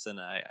close-ups, and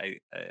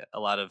a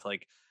lot of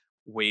like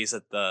ways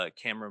that the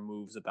camera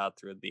moves about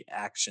through the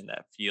action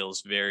that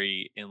feels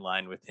very in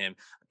line with him,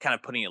 kind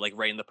of putting it like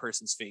right in the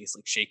person's face,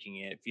 like shaking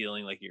it,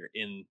 feeling like you're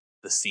in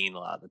the scene a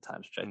lot of the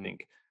times, which I Mm.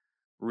 think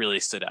really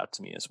stood out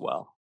to me as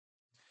well.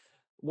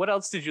 What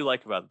else did you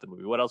like about the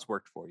movie? What else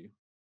worked for you?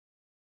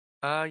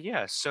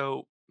 Yeah.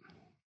 So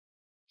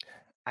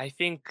I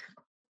think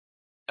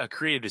a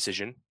creative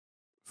decision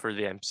for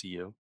the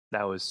MCU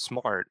that was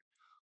smart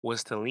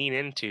was to lean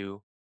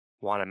into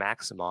Wanda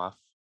Maximoff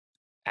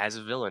as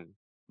a villain,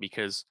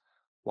 because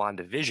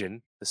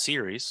WandaVision, the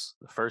series,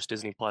 the first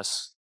Disney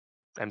Plus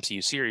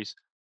MCU series,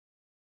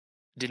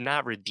 did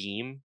not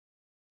redeem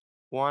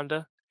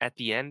Wanda at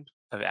the end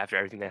of after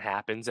everything that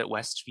happens at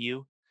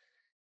Westview.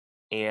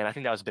 And I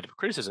think that was a bit of a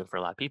criticism for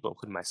a lot of people,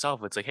 including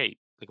myself. It's like, hey,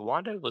 like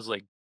Wanda was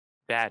like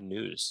bad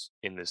news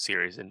in this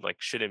series and like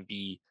shouldn't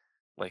be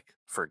like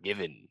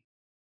forgiven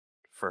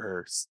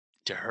for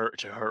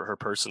her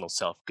personal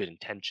self good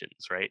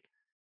intentions, right?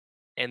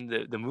 And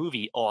the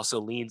movie also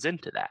leans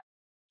into that.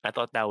 I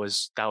thought that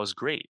was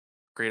great.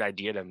 Great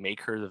idea to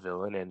make her the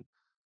villain. And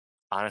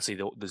honestly,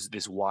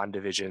 this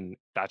WandaVision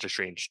Doctor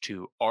Strange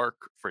 2 arc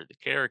for the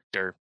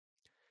character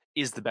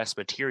is the best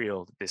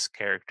material that this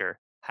character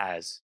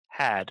has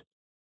had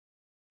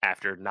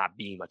after not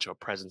being much of a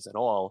presence at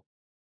all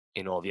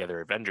in all the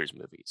other Avengers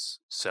movies.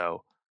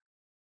 So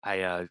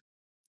I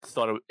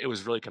thought it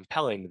was really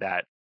compelling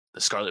that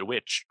the Scarlet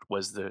Witch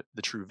was the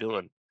true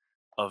villain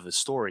of the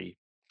story,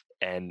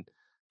 and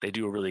they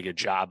do a really good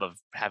job of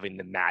having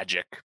the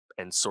magic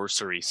and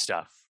sorcery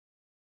stuff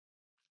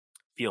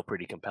feel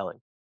pretty compelling.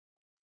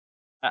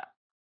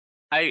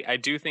 I I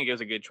do think it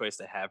was a good choice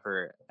to have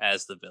her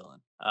as the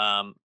villain.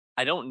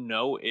 I don't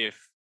know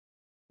if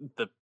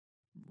the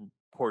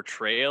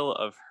portrayal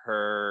of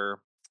her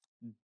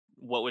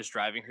what was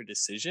driving her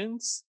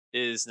decisions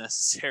is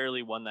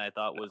necessarily one that I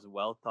thought was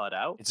well thought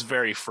out. It's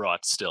very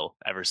fraught still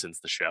ever since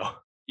the show.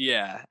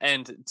 Yeah,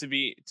 and to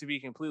be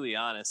completely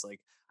honest,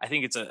 like I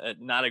think it's a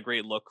not a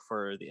great look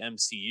for the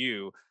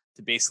MCU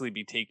to basically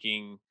be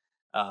taking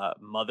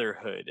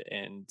motherhood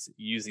and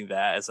using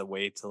that as a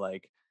way to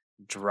like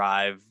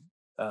drive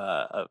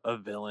a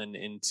villain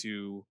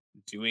into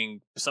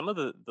doing some of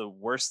the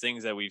worst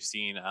things that we've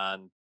seen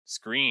on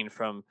screen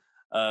from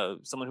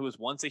someone who was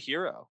once a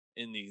hero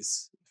in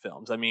these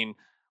films. I mean,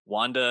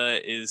 Wanda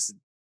is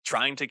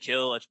trying to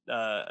kill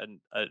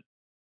a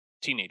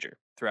teenager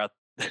throughout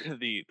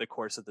the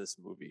course of this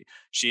movie.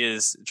 She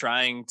is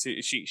trying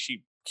to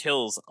she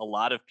kills a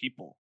lot of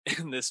people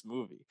in this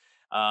movie.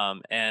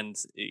 And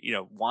you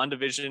know,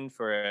 WandaVision,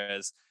 for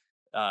as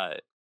uh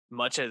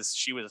much as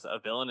she was a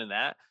villain in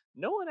that,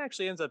 no one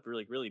actually ends up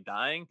really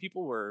dying.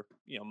 People were,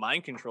 you know,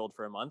 mind controlled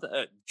for a month,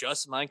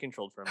 just mind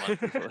controlled for a month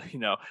before, you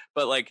know,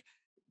 but like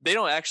they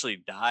don't actually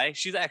die.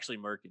 She's actually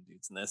murking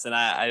dudes in this, and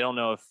I don't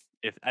know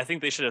if I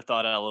think they should have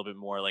thought out a little bit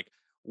more like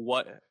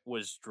what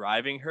was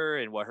driving her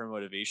and what her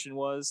motivation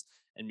was,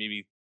 and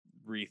maybe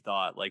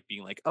rethought like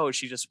being like, oh,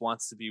 she just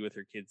wants to be with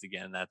her kids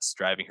again, that's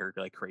driving her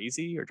like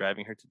crazy or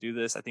driving her to do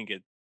this. I think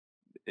it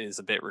is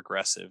a bit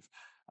regressive.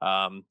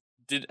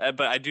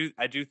 But I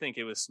do think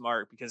it was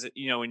smart because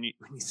you know, when you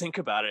think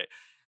about it,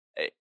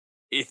 eh,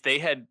 if they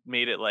had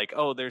made it like,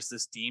 oh, there's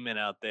this demon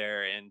out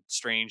there and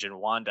Strange and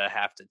Wanda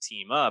have to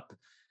team up,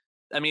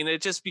 I mean,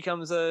 it just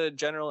becomes a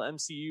general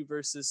MCU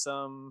versus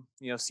some,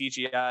 you know,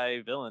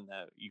 CGI villain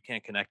that you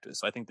can't connect with.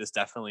 So I think this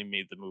definitely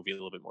made the movie a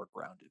little bit more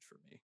grounded for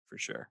me, for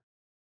sure.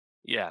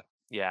 Yeah,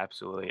 yeah,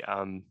 absolutely.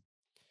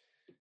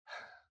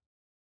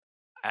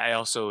 I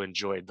also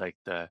enjoyed like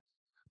the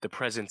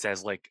presence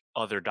as like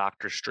other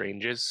Doctor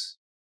Stranges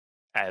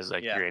as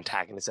like Yeah, your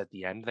antagonist at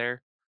the end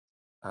there.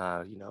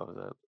 You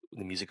know,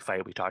 the music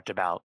fight we talked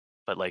about,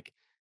 but like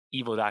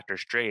evil Doctor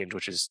Strange,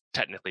 which is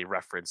technically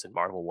referenced in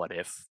Marvel What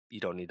If. You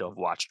don't need to have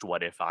watched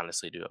What If,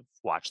 honestly, to have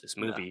watched this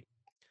no, movie.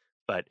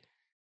 But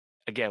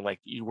again, like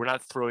we're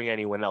not throwing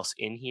anyone else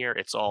in here.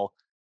 It's all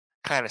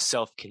kind of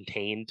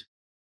self-contained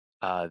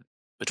uh,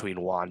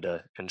 between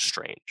Wanda and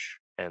Strange.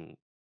 And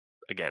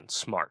again,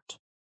 smart.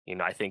 You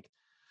know,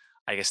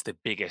 I guess the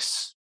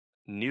biggest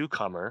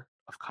newcomer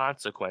of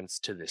consequence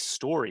to this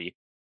story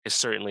is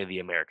certainly the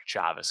America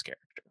Chavez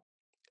character,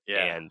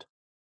 yeah, and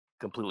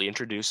completely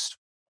introduced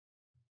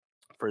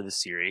for the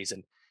series.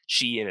 And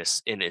she,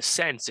 in a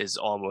sense, is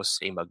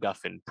almost a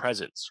MacGuffin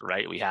presence,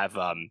 right? We have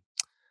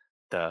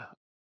the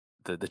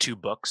the two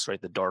books, right?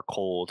 The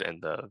Darkhold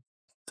and the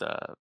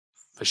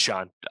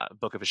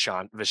Book of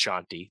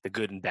Vishanti, the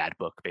good and bad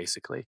book,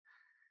 basically.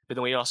 But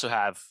then we also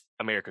have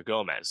America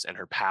Gomez and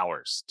her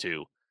powers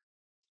to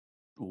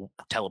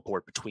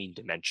teleport between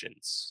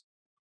dimensions,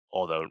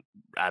 although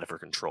out of her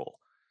control.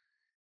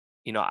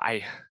 You know,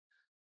 I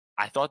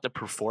thought the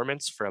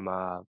performance from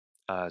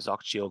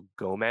Xochitl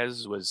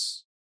Gomez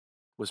was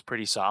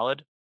pretty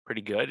solid,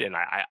 pretty good, and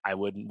I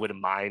wouldn't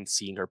mind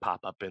seeing her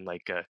pop up in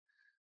like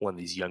one of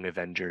these Young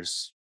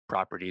Avengers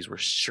properties we're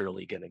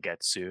surely gonna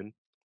get soon.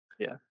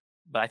 yeah,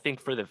 But I think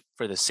for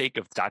the sake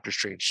of Doctor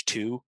Strange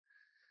 2,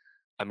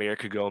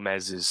 America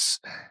Gomez is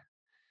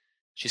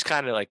she's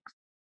kind of like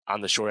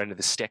on the short end of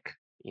the stick.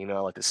 You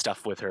know, like the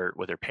stuff with her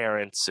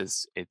parents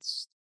is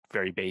it's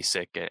very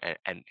basic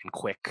and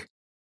quick,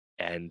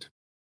 and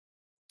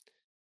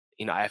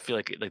you know I feel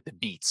like the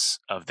beats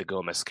of the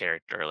Gomez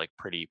character are like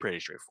pretty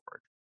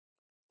straightforward.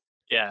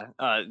 yeah.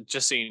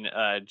 Just saying,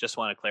 just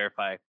want to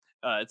clarify.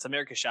 It's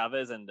America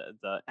Chavez, and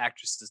the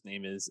actress's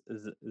name is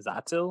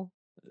Zatil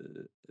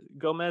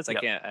Gomez.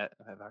 Yep. I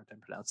have a hard time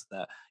pronouncing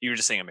that. You were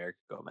just saying America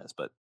Gomez,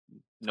 but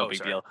no Oh, big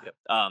sorry. deal.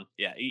 Yep.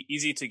 Yeah,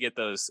 easy to get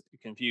those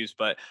confused,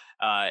 but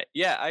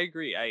yeah, I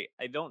agree.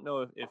 I don't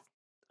know if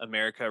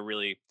America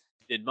really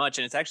did much,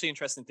 and it's actually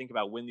interesting to think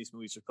about when these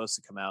movies are supposed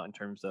to come out in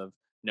terms of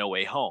No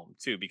Way Home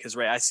too, because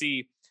right, I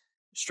see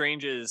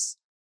Strange's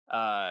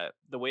the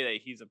way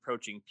that he's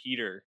approaching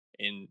Peter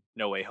in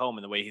No Way Home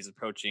and the way he's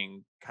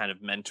approaching kind of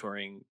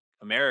mentoring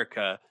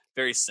America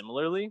very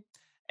similarly.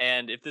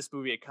 And if this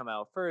movie had come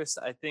out first,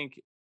 I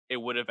think it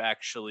would have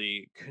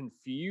actually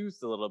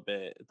confused a little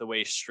bit the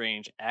way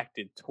Strange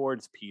acted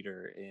towards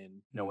Peter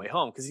in No Mm. Way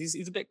Home, because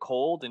he's a bit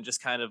cold and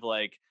just kind of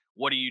like,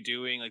 "What are you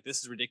doing? Like this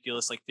is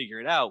ridiculous. Like figure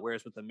it out."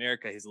 Whereas with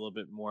America, he's a little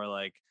bit more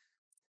like,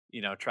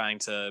 you know, trying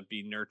to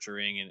be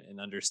nurturing and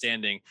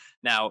understanding.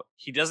 Now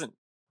he doesn't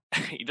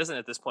he doesn't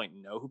at this point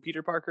know who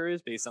Peter Parker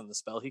is based on the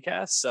spell he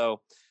casts.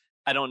 So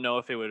I don't know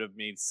if it would have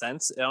made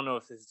sense. I don't know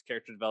if his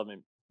character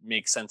development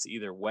makes sense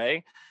either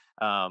way.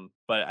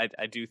 But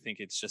I do think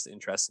it's just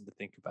interesting to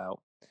think about.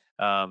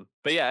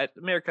 But yeah,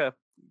 America,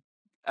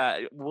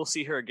 we'll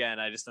see her again.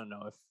 I just don't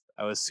know if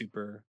I was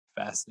super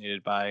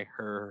fascinated by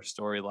her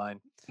storyline.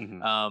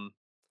 Hmm. Um,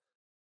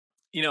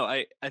 you know,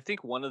 I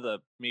think one of the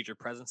major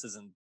presences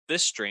in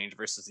this Strange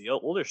versus the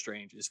older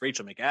Strange is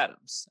Rachel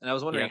McAdams, and I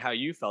was Yeah. wondering how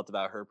you felt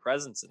about her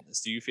presence in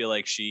this. Do you feel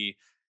like she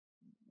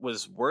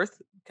was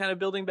worth kind of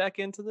building back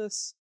into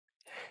this?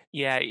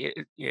 Yeah,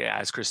 yeah,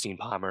 as Christine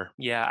Palmer.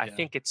 Yeah, I Yeah.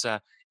 think it's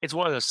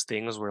one of those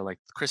things where like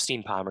the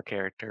Christine Palmer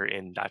character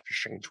in Doctor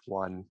Strange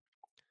 1,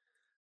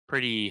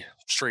 pretty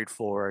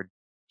straightforward,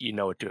 you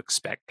know what to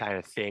expect kind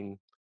of thing.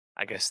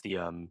 I guess the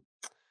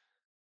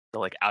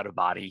like out of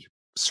body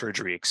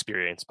surgery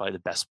experience, probably the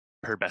best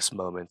her best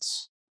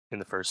moments in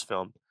the first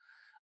film.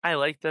 I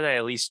like that I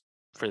at least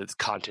for the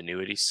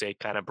continuity's sake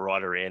kind of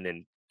brought her in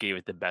and gave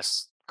it the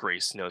best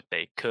grace note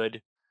they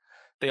could.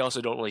 They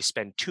also don't really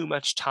spend too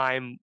much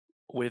time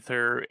with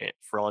her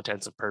for all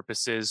intents and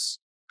purposes,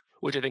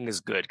 which I think is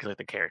good because like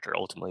the character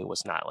ultimately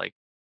was not like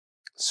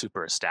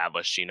super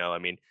established. I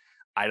mean,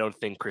 I don't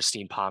think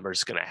Christine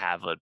Palmer's going to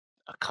have a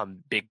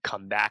big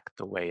comeback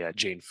the way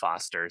Jane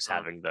Foster is Mm.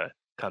 having the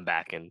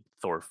comeback in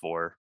Thor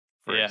 4,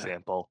 for Yeah.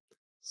 example.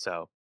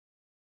 So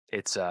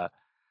it's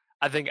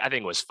I think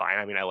it was fine.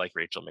 I mean, I like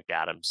Rachel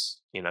McAdams.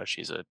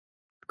 She's a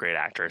great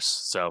actress.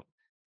 So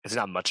it's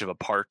not much of a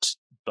part,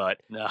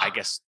 but No. I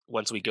guess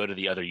once we go to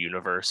the other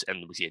universe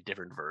and we see a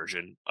different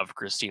version of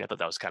Christine, I thought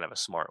that was kind of a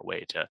smart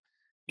way to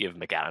give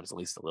McAdams at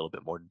least a little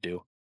bit more to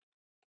do.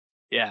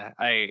 Yeah,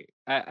 I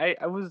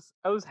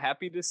was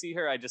happy to see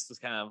her. I just was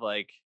kind of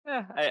like,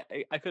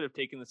 I could have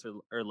taken this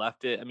or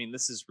left it. I mean,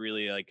 this is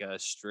really like a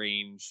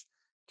strange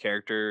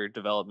character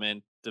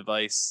development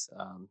device.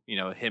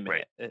 Him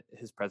Right.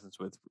 his presence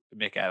with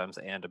Mick Adams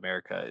and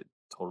America it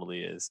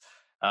totally is.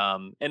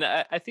 And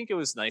I think it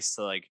was nice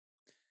to like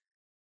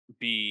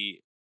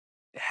be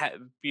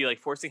be like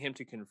forcing him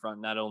to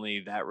confront not only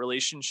that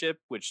relationship,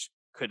 which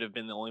could have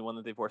been the only one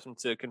that they forced him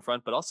to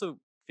confront, but also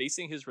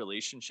facing his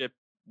relationship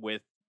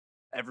with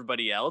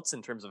everybody else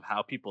in terms of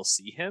how people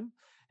see him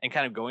and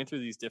kind of going through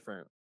these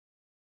different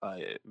uh,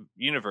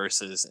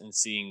 universes and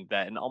seeing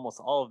that in almost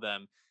all of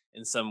them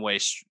in some way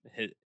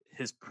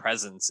his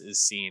presence is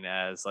seen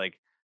as like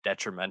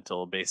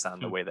detrimental based on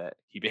the Hmm. way that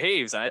he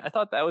behaves. I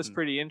thought that was Hmm.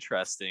 pretty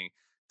interesting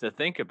to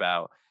think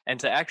about and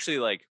to actually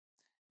like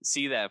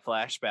see that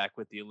flashback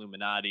with the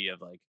Illuminati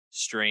of like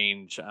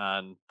Strange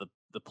on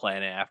the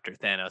planet after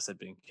Thanos had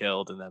been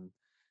killed, and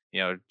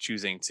then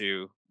choosing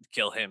to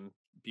kill him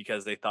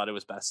because they thought it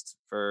was best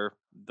for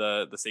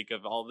the sake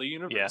of all the Yeah.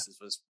 universes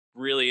was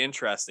really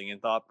interesting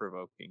and thought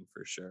provoking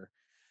for sure.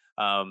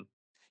 Um,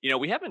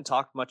 we haven't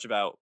talked much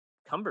about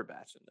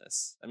Cumberbatch in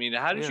this. I mean,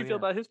 how did Yeah. you feel Yeah.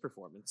 about his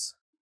performance?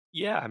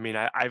 Yeah. I mean,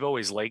 I've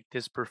always liked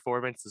his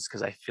performances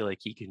because I feel like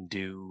he can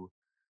do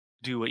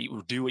what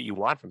you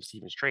want from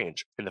Stephen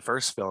Strange. In the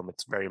first film,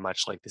 it's very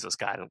much like this is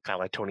kind of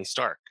like Tony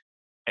Stark,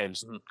 and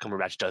Mhm.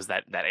 Cumberbatch does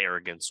that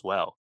arrogance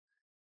well,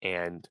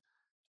 and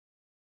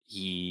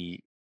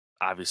he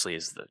obviously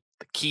is the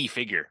key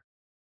figure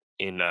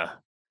in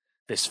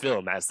this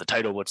film, as the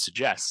title would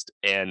suggest.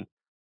 And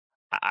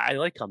I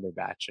like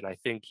Cumberbatch, and I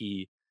think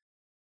he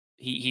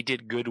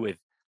did good with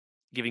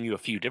giving you a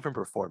few different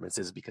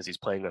performances because he's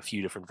playing a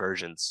few different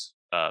versions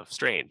of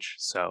Strange.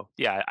 So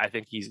yeah, I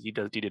think he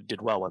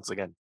did well once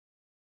again.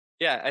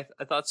 Yeah,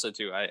 I thought so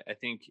too. I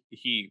think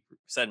he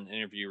said in an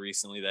interview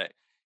recently that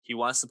he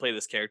wants to play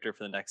this character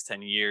for the next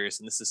 10 years.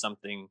 And this is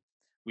something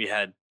we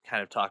had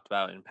kind of talked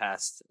about in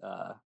past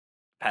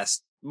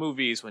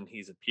movies when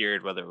he's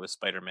appeared, whether it was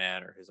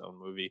Spider-Man or his own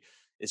movie.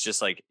 It's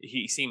just like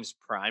he seems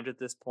primed at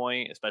this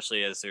point,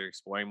 especially as they're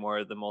exploring more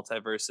of the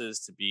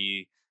multiverses, to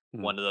be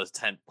Hmm. one of those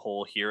tent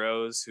pole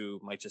heroes who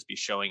might just be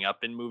showing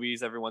up in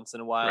movies every once in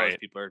a while as Right.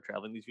 people are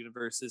traveling these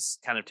universes,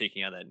 kind of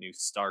taking on that new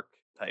Stark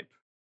type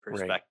Right.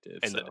 perspective.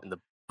 And the, So and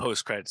the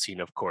post credit scene,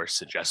 of course,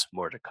 suggests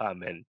more to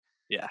come. And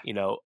yeah, you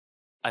know,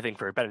 I think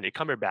for Benedict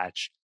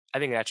Cumberbatch, I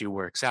think it actually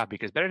works out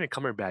because Benedict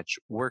Cumberbatch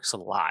works a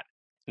lot,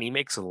 and he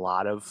makes a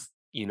lot of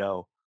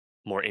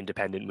more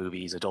independent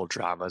movies, adult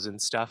dramas,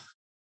 and stuff.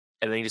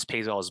 And then he just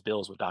pays all his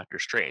bills with Doctor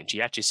Strange.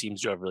 He actually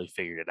seems to have really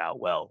figured it out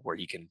well, where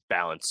he can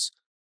balance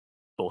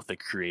both the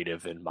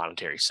creative and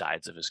monetary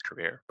sides of his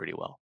career pretty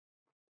well.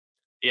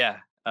 yeah,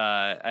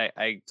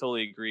 I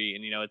totally agree.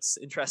 And it's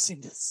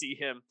interesting to see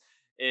him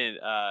in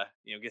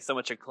get so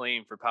much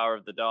acclaim for Power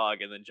of the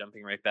Dog, and then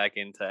jumping right back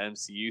into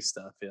MCU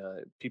stuff.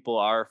 People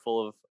are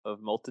full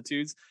of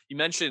multitudes. You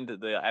mentioned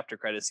the after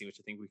credit scene, which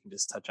I think we can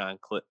just touch on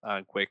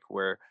on quick,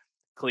 where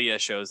Clea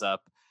shows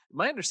up.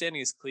 My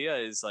understanding is Clea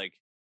is like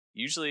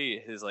usually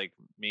his like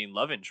main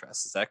love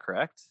interest. Is that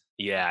correct?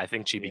 Yeah, I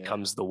think she Yeah.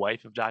 becomes the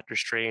wife of Doctor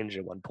Strange,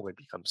 and at one point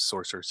becomes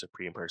Sorcerer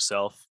Supreme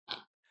herself. And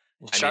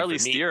I mean, for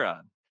Charlize me,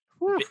 Theron.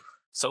 Whew. Bi-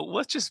 so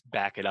let's just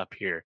back it up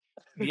here.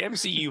 The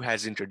MCU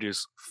has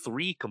introduced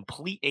three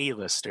complete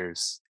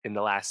A-listers in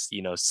the last,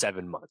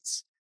 7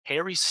 months.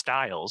 Harry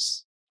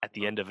Styles at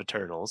the Mhm. end of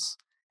Eternals,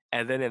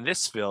 and then in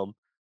this film,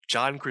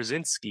 John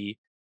Krasinski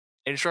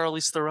and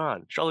Charlize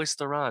Theron. Charlize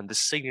Theron, the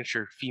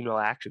signature female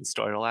action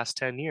star in the last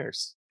 10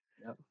 years.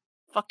 Yep.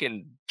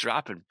 Fucking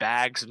dropping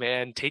bags,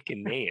 man,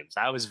 taking names.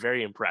 I was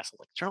very impressed.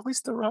 Like,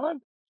 Charlize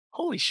Theron?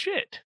 Holy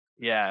shit.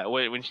 Yeah,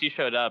 when she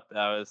showed up,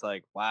 I was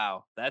like,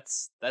 "Wow,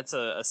 that's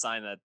a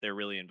sign that they're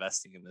really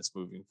investing in this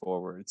moving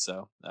forward."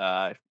 So,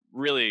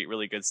 really,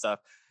 really good stuff.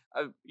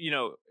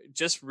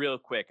 Just real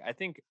quick, I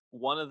think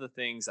one of the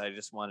things I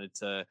just wanted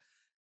to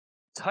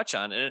touch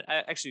on, and it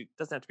actually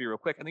doesn't have to be real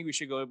quick. I think we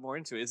should go more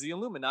into it. Is the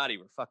Illuminati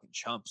were fucking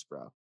chumps,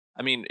 bro.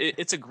 I mean,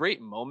 it's a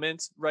great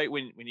moment, right?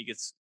 When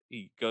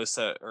he goes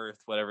to Earth,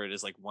 whatever it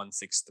is, like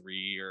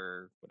 163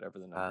 or whatever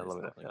the number is. Let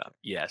me look Like it up.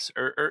 Yes,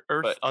 Earth,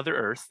 but Other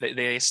Earth.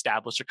 They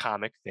established a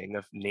comic thing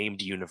of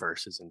named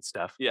universes and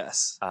stuff.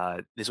 yes,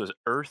 This was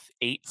Earth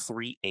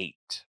 838.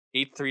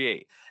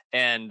 838,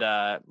 and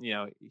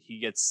he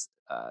gets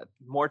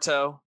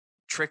Morto,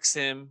 tricks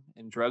him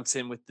and drugs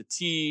him with the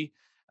tea.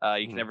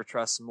 You can never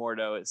trust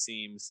Mordo, it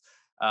seems,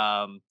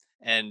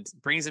 and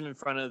brings him in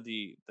front of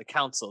the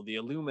council, the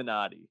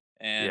Illuminati.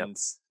 And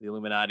the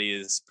Illuminati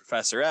is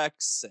Professor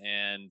X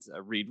and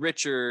Reed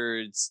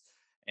Richards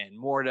and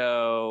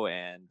Mordo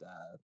and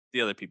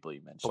the other people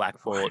you mentioned.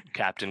 Black Bolt,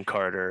 Captain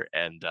Carter,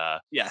 and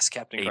yes,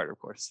 Captain Carter, of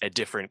course. A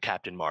different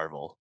Captain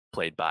Marvel,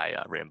 played by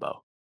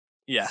Rambo.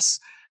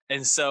 Yes,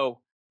 and so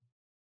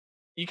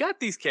you got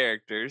these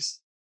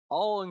characters,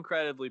 all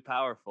incredibly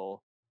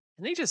powerful,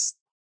 and they just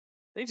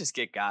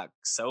got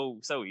so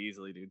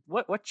easily, dude.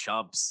 What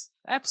chumps?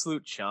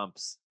 Absolute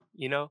chumps.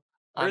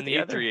 On the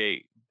other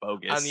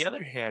bogus. On the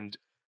other hand,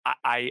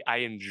 I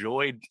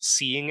enjoyed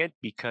seeing it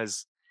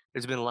because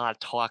there's been a lot of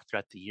talk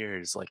throughout the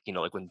years, like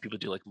when people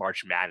do like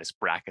March Madness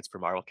brackets for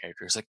Marvel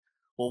characters, like,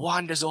 well,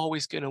 Wanda's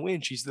always gonna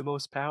win. She's the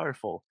most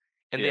powerful,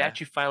 and they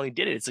actually finally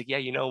did it. It's like, yeah,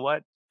 you know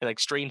what? And like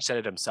Strange said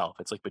it himself.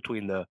 It's like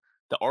between the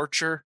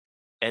Archer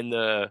and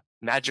the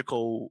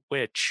magical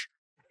witch,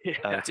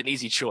 it's an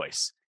easy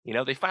choice.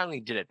 They finally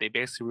did it. They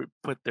basically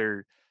put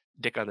their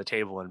dick on the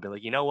table and be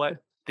like, you know what?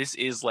 This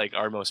is like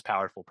our most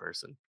powerful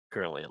person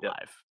currently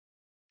alive.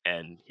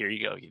 And here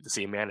you go. You get to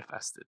see him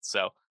manifested.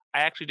 So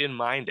I actually didn't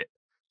mind it.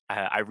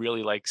 I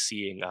really like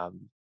seeing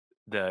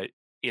the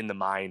in the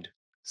mind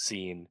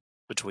scene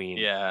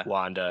between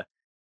Wanda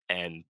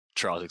and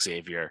Charles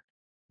Xavier,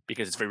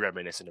 because it's very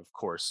reminiscent, of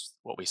course,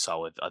 what we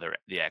saw with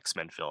the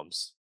X-Men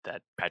films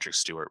that Patrick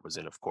Stewart was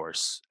in, of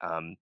course.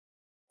 And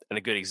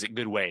a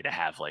good way to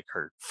have like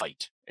her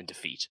fight and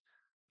defeat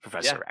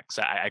Professor X.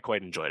 I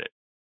quite enjoyed it.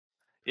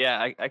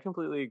 Yeah, I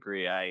completely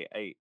agree.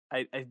 I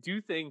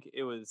do think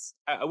it was.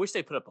 I wish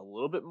they put up a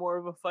little bit more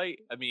of a fight.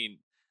 I mean,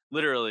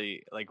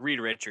 literally, like Reed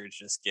Richards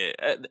just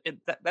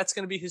that's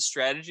going to be his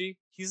strategy.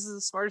 He's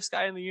the smartest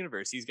guy in the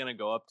universe. He's going to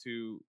go up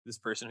to this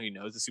person who he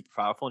knows is super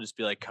powerful and just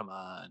be like, "Come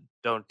on,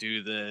 don't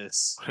do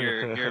this.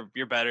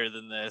 You're better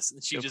than this."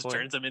 And she just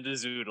turns him into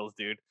Zoodles,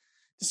 dude.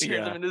 Just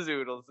turns him into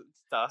Zoodles.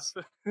 It's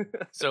tough.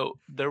 So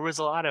there was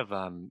a lot of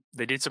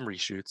they did some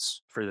reshoots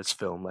for this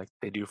film, like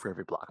they do for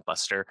every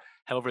blockbuster.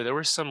 However, there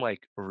were some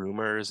like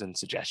rumors and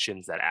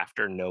suggestions that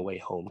after No Way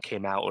Home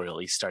came out, or at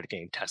least started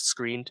getting test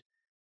screened,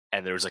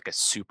 and there was like a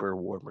super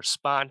warm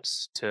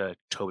response to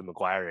Tobey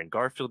Maguire and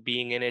Garfield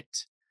being in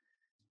it,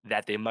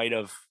 that they might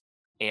have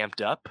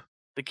amped up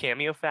the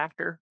cameo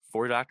factor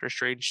for Doctor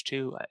Strange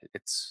 2.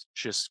 It's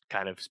just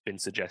kind of been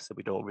suggested.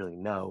 We don't really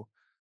know.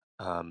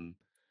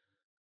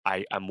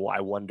 I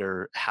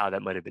wonder how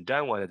that might have been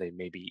done, whether they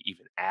maybe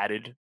even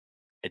added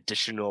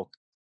additional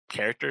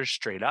characters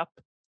straight up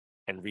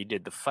and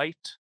redid the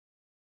fight,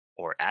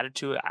 or added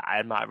to it.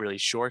 I'm not really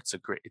sure. It's a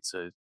great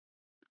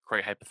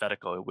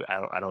hypothetical.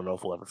 I don't know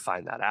if we'll ever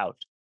find that out.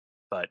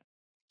 But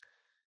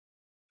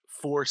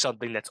for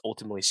something that's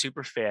ultimately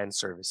super fan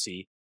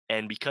servicey,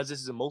 and because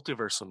this is a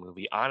multiversal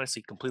movie,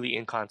 honestly completely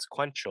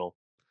inconsequential,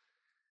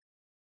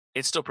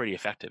 it's still pretty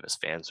effective as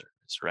fan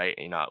service, right?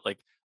 Like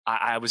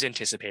I was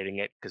anticipating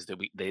it because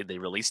they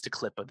released a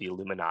clip of the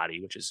Illuminati,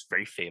 which is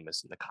very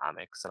famous in the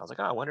comics, and I was like,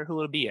 oh, I wonder who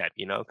it'll be at,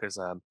 because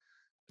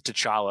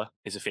T'Challa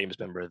is a famous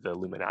member of the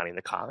Illuminati in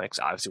the comics.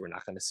 Obviously, we're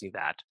not going to see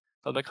that.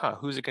 So I'm like,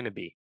 who's it going to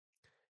be?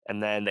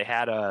 And then they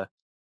had a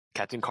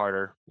Captain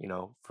Carter,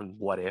 from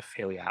What If,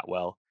 Haley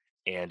Atwell,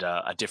 and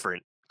a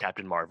different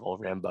Captain Marvel,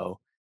 Rambo.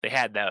 They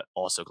had that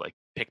also like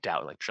picked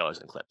out in like trailers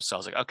and clips. So I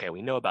was like, okay,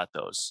 we know about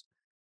those.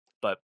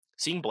 But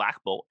seeing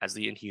Black Bolt as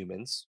the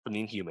Inhumans from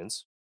the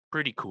Inhumans,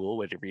 pretty cool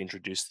way to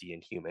reintroduce the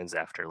Inhumans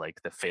after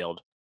like the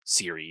failed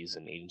series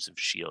and Agents of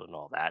S.H.I.E.L.D. and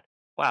all that.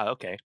 Wow,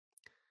 okay.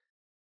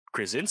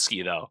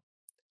 Krasinski, though,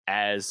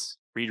 as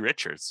Reed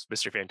Richards,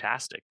 Mr.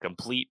 Fantastic,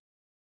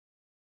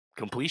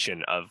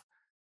 completion of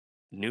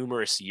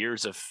numerous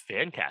years of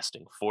fan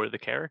casting for the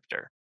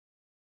character.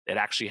 It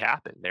actually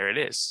happened. There it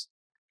is.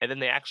 And then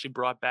they actually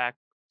brought back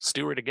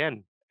Stewart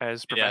again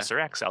as Professor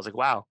X. I was like,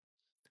 wow,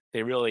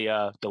 they really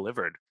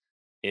delivered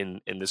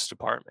in this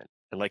department.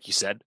 And like you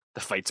said,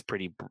 the fight's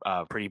pretty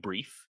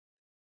brief.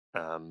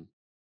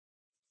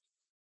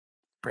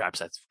 Perhaps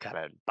that's kind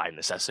of by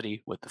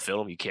necessity with the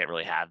film. You can't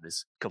really have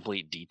this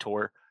complete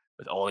detour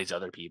with all these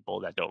other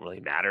people that don't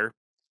really matter.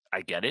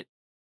 I get it.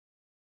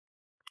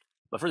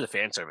 But for the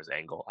fan service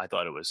angle, I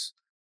thought it was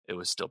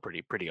still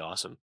pretty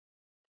awesome.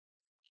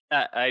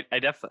 I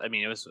definitely. I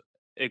mean,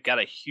 it got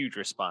a huge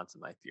response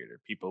in my theater.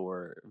 People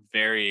were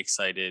very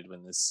excited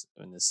when this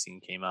scene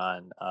came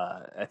on.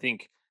 I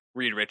think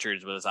Reed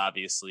Richards was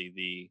obviously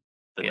the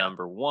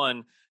number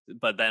one,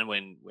 but then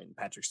when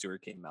Patrick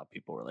Stewart came out,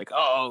 people were like,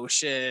 "Oh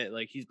shit!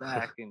 Like he's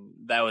back," and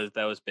that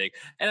was big.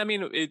 And I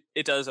mean,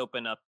 it does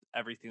open up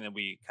everything that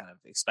we kind of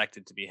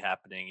expected to be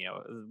happening.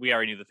 We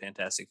already knew the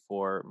Fantastic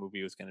Four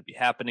movie was going to be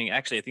happening.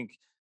 Actually, I think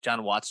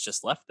John Watts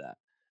just left that.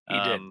 He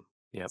did.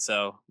 Yep.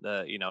 So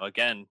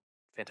again,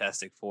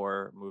 Fantastic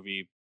Four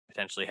movie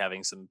potentially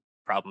having some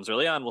problems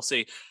early on. We'll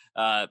see.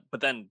 But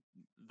then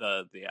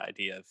the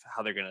idea of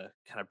how they're going to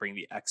kind of bring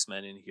the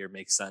X-Men in here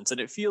makes sense, and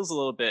it feels a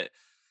little bit.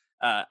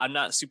 I'm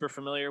not super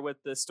familiar with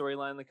the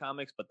storyline in the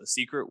comics, but the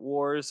Secret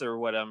Wars, or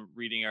what I'm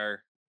reading,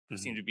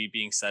 seem to be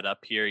being set up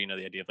here.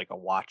 The idea of like a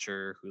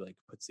Watcher who like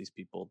puts these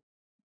people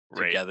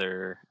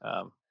together.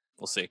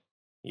 We'll see.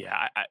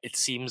 Yeah, it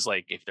seems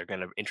like if they're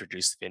going to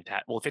introduce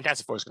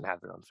Fantastic Four is going to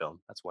have their own film.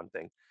 That's one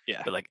thing.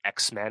 Yeah, but like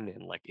X-Men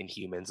and like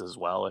Inhumans as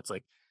well. It's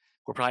like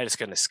we're probably just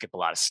going to skip a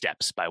lot of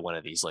steps by one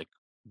of these like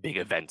big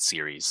event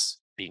series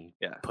being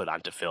put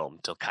onto film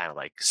to kind of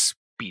like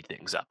speed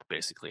things up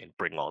basically and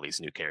bring all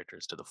these new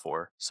characters to the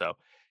fore. So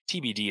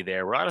TBD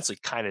there. We're honestly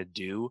kind of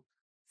due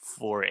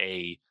for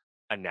a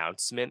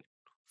announcement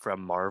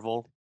from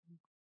Marvel,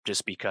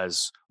 just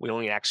because we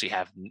only actually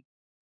have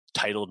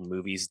titled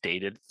movies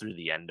dated through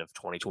the end of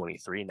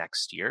 2023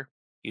 next year.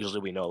 Usually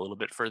we know a little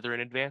bit further in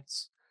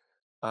advance.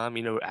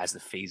 As the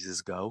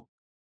phases go.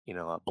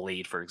 A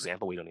Blade, for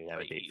example, we don't even have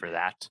a date for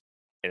that.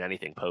 And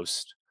anything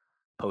post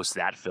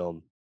that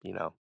film,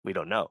 we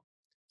don't know.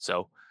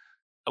 So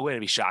I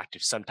wouldn't be shocked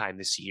if sometime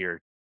this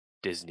year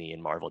Disney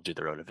and Marvel do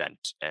their own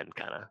event and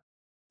kind of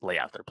lay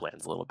out their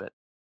plans a little bit.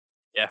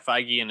 Yeah,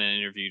 Feige in an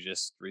interview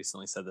just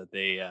recently said that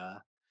they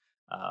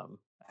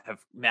have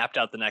mapped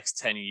out the next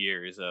 10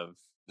 years of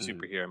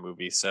superhero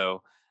movies.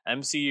 So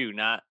MCU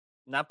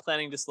not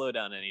planning to slow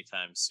down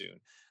anytime soon.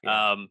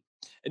 Yeah.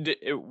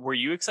 Were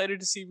you excited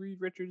to see Reed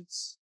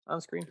Richards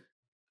on screen?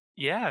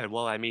 Yeah,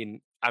 well, I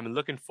mean, I'm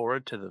looking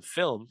forward to the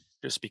film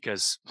just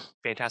because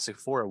Fantastic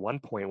Four at one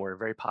point were a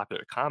very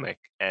popular comic,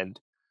 and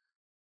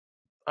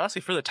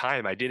honestly, for the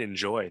time, I did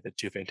enjoy the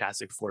two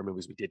Fantastic Four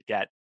movies we did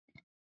get.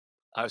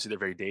 Obviously, they're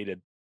very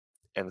dated,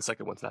 and the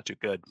second one's not too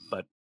good,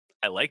 but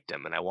I liked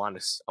them, and I want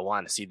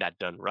to see that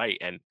done right.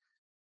 And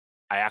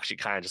I actually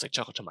kind of just like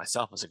chuckled to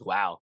myself. I was like,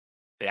 wow,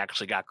 they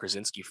actually got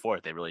Krasinski for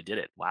it. They really did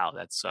it. Wow,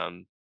 that's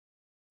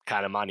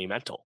kind of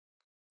monumental.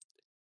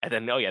 And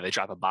then, they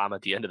drop a bomb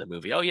at the end of the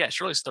movie. Oh yeah,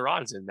 Charlize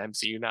Theron's in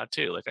MCU now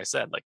too. Like I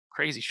said, like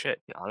crazy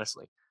shit,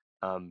 honestly.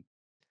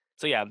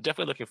 So yeah, I'm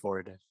definitely looking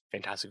forward to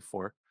Fantastic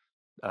Four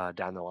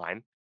down the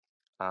line.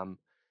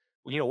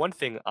 One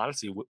thing,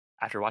 honestly,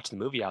 after watching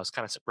the movie, I was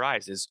kind of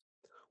surprised is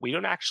we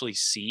don't actually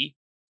see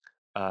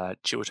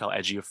Chiwetel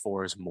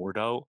Ejiofor's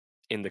Mordo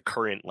in the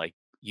current like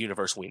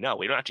universe we know.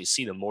 We don't actually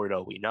see the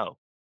Mordo we know.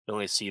 We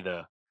only see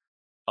the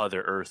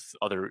other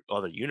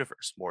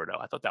universe Mordo.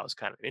 I thought that was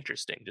kind of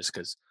interesting, just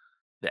because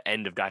the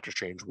end of Doctor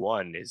Strange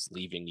 1 is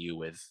leaving you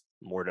with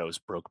Mordo's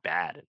broke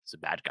bad. And he's a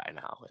bad guy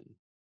now.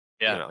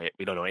 And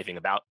we don't know anything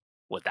about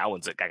what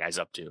that guy's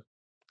up to,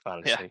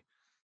 honestly. Yeah.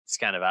 He's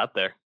kind of out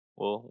there.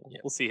 We'll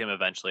see him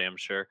eventually, I'm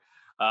sure.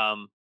 I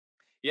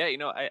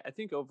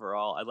think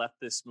overall I left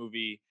this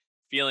movie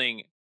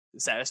feeling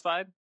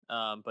satisfied.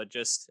 But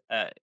just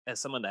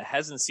as someone that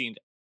hasn't seen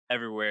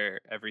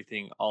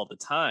everything all the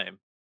time,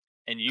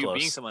 and you Close.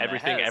 being someone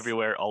everything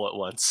everywhere all at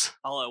once.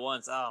 All at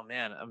once. Oh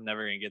man, I'm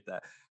never gonna get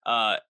that.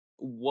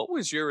 What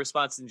was your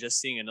response in just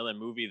seeing another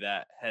movie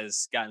that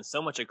has gotten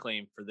so much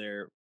acclaim for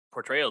their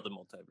portrayal of the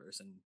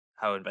multiverse and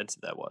how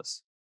inventive that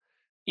was?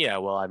 Yeah,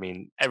 well, I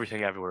mean,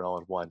 Everything Everywhere All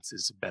at Once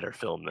is a better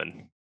film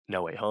than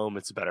No Way Home.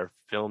 It's a better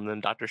film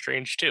than Doctor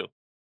Strange 2.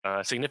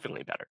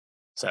 Significantly better.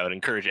 So I would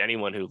encourage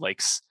anyone who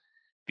likes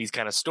these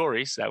kind of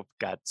stories that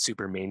got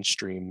super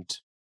mainstreamed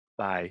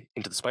by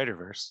Into the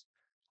Spider-Verse,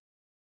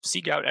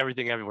 seek out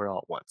Everything Everywhere All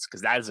at Once,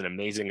 because that is an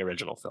amazing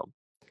original film.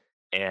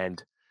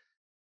 And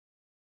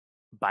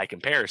by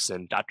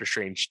comparison, Doctor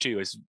Strange 2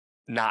 is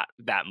not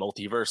that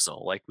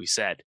multiversal. Like we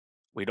said,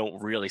 we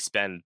don't really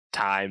spend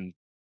time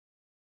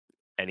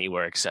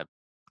anywhere except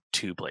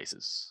two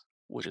places,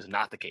 which is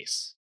not the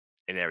case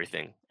in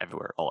Everything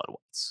Everywhere All at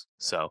Once.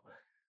 So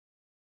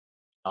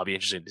I'll be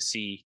interested to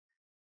see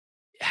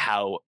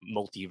how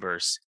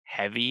multiverse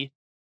heavy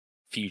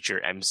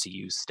future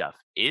MCU stuff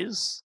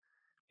is,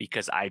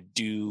 because I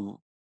do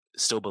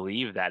still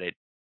believe that it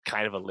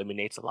kind of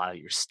eliminates a lot of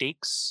your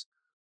stakes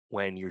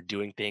when you're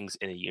doing things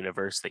in a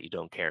universe that you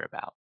don't care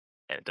about,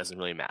 and it doesn't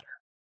really matter.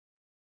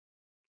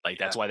 Like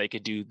that's why they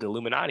could do the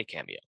Illuminati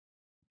cameo,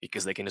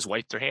 because they can just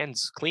wipe their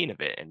hands clean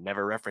of it and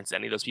never reference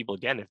any of those people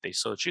again if they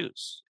so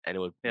choose, and it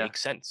would make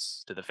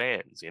sense to the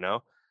fans,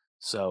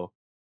 So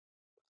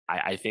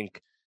I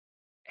think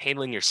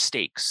handling your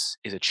stakes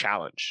is a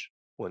challenge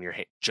when you're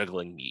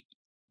juggling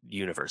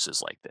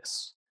universes like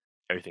this.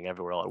 Everything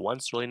Everywhere All at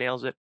Once really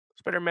nails it.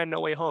 Spider-Man No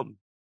Way Home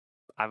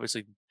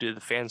obviously did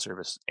the fan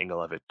service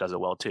angle of it, does it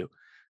well too.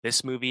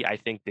 This movie, I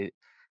think that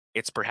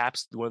it's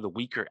perhaps one of the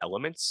weaker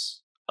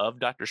elements of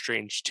Doctor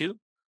Strange 2,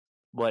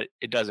 but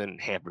it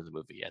doesn't hamper the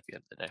movie at the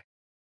end of the day.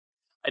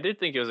 I did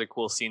think it was a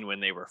cool scene when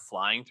they were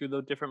flying through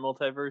the different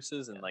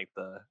multiverses and like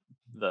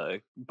the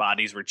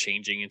bodies were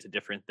changing into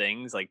different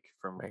things, like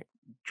from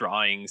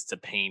drawings to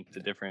paint to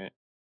different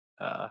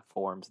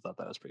forums. I thought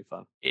that was pretty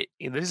fun.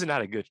 This is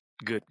not a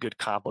good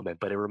compliment,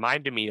 but it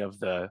reminded me of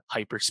the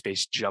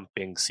hyperspace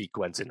jumping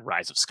sequence in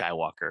Rise of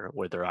Skywalker,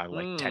 where they're on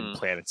like 10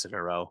 planets in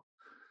a row.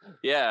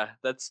 Yeah,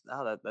 that's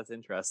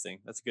interesting.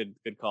 That's a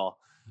good call.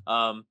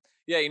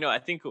 Yeah, I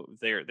think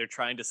they're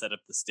trying to set up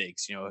the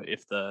stakes.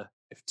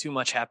 If too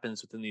much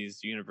happens within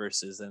these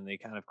universes, then they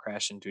kind of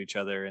crash into each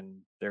other and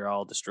they're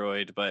all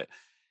destroyed. But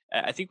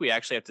I think we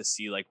actually have to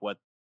see like what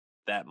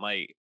that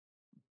might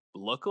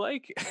look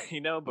like,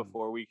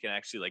 before we can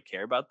actually like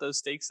care about those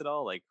stakes at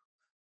all. Like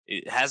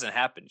it hasn't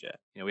happened yet.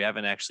 We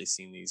haven't actually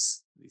seen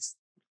these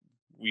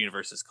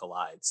universes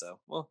collide. So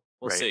we'll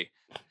Right. see.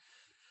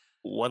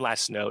 One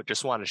last note,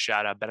 just want to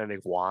shout out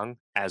Benedict Wong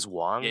as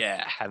Wong.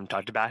 Yeah. Haven't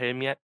talked about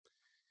him yet.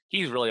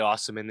 He's really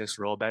awesome in this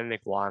role.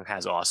 Benedict Wong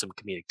has awesome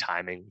comedic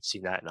timing. We've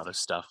seen that in other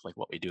stuff like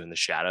What We Do in the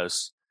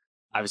Shadows.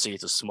 Obviously,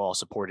 it's a small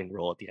supporting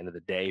role at the end of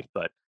the day,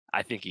 but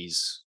I think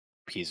he's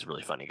a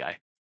really funny guy.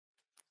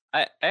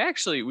 I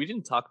actually, we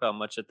didn't talk about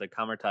much at the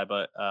Kamertai,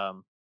 but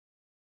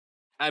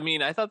I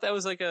mean, I thought that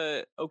was like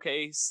a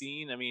okay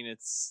scene. I mean,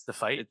 it's the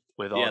fight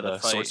with all the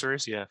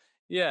sorcerers.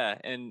 Yeah,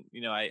 and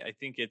I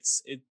think it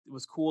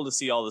was cool to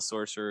see all the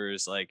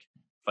sorcerers like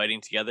fighting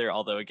together.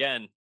 Although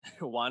again,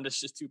 Wanda's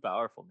just too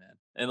powerful, man.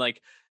 And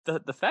like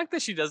the fact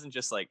that she doesn't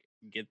just like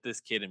get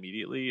this kid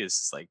immediately is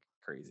just like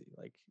crazy.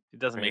 Like it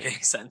doesn't make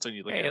any sense when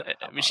you look at it.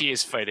 I mean, she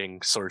is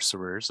fighting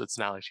sorcerers. It's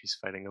not like she's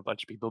fighting a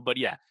bunch of people, but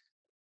yeah,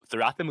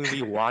 throughout the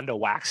movie, Wanda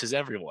waxes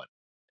everyone.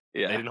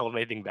 Yeah, they didn't hold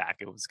anything back.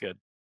 It was good.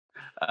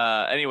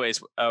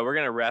 Anyways, we're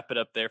gonna wrap it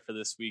up there for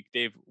this week.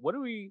 Dave, what are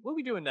we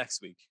doing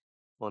next week?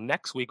 Well,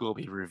 next week we'll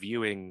be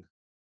reviewing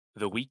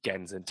The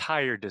Weeknd's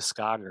entire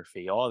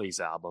discography, all these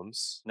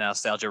albums.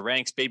 Nostalgia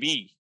Ranks,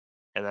 baby.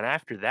 And then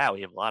after that,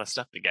 we have a lot of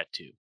stuff to get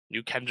to.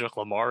 New Kendrick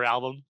Lamar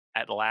album,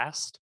 At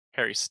Last.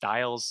 Harry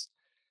Styles,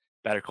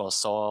 Better Call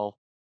Saul,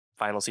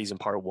 final season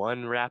part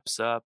 1 wraps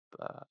up.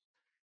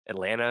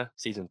 Atlanta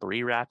season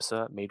 3 wraps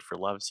up. Made for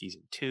Love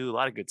season 2. A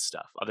lot of good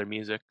stuff. Other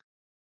music.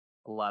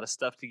 A lot of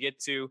stuff to get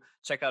to.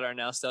 Check out our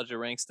Nostalgia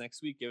Ranks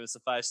next week. Give us a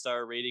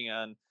 5-star rating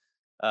on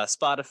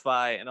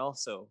Spotify, and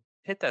also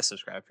hit that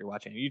subscribe if you're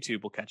watching on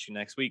YouTube. We'll catch you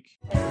next week.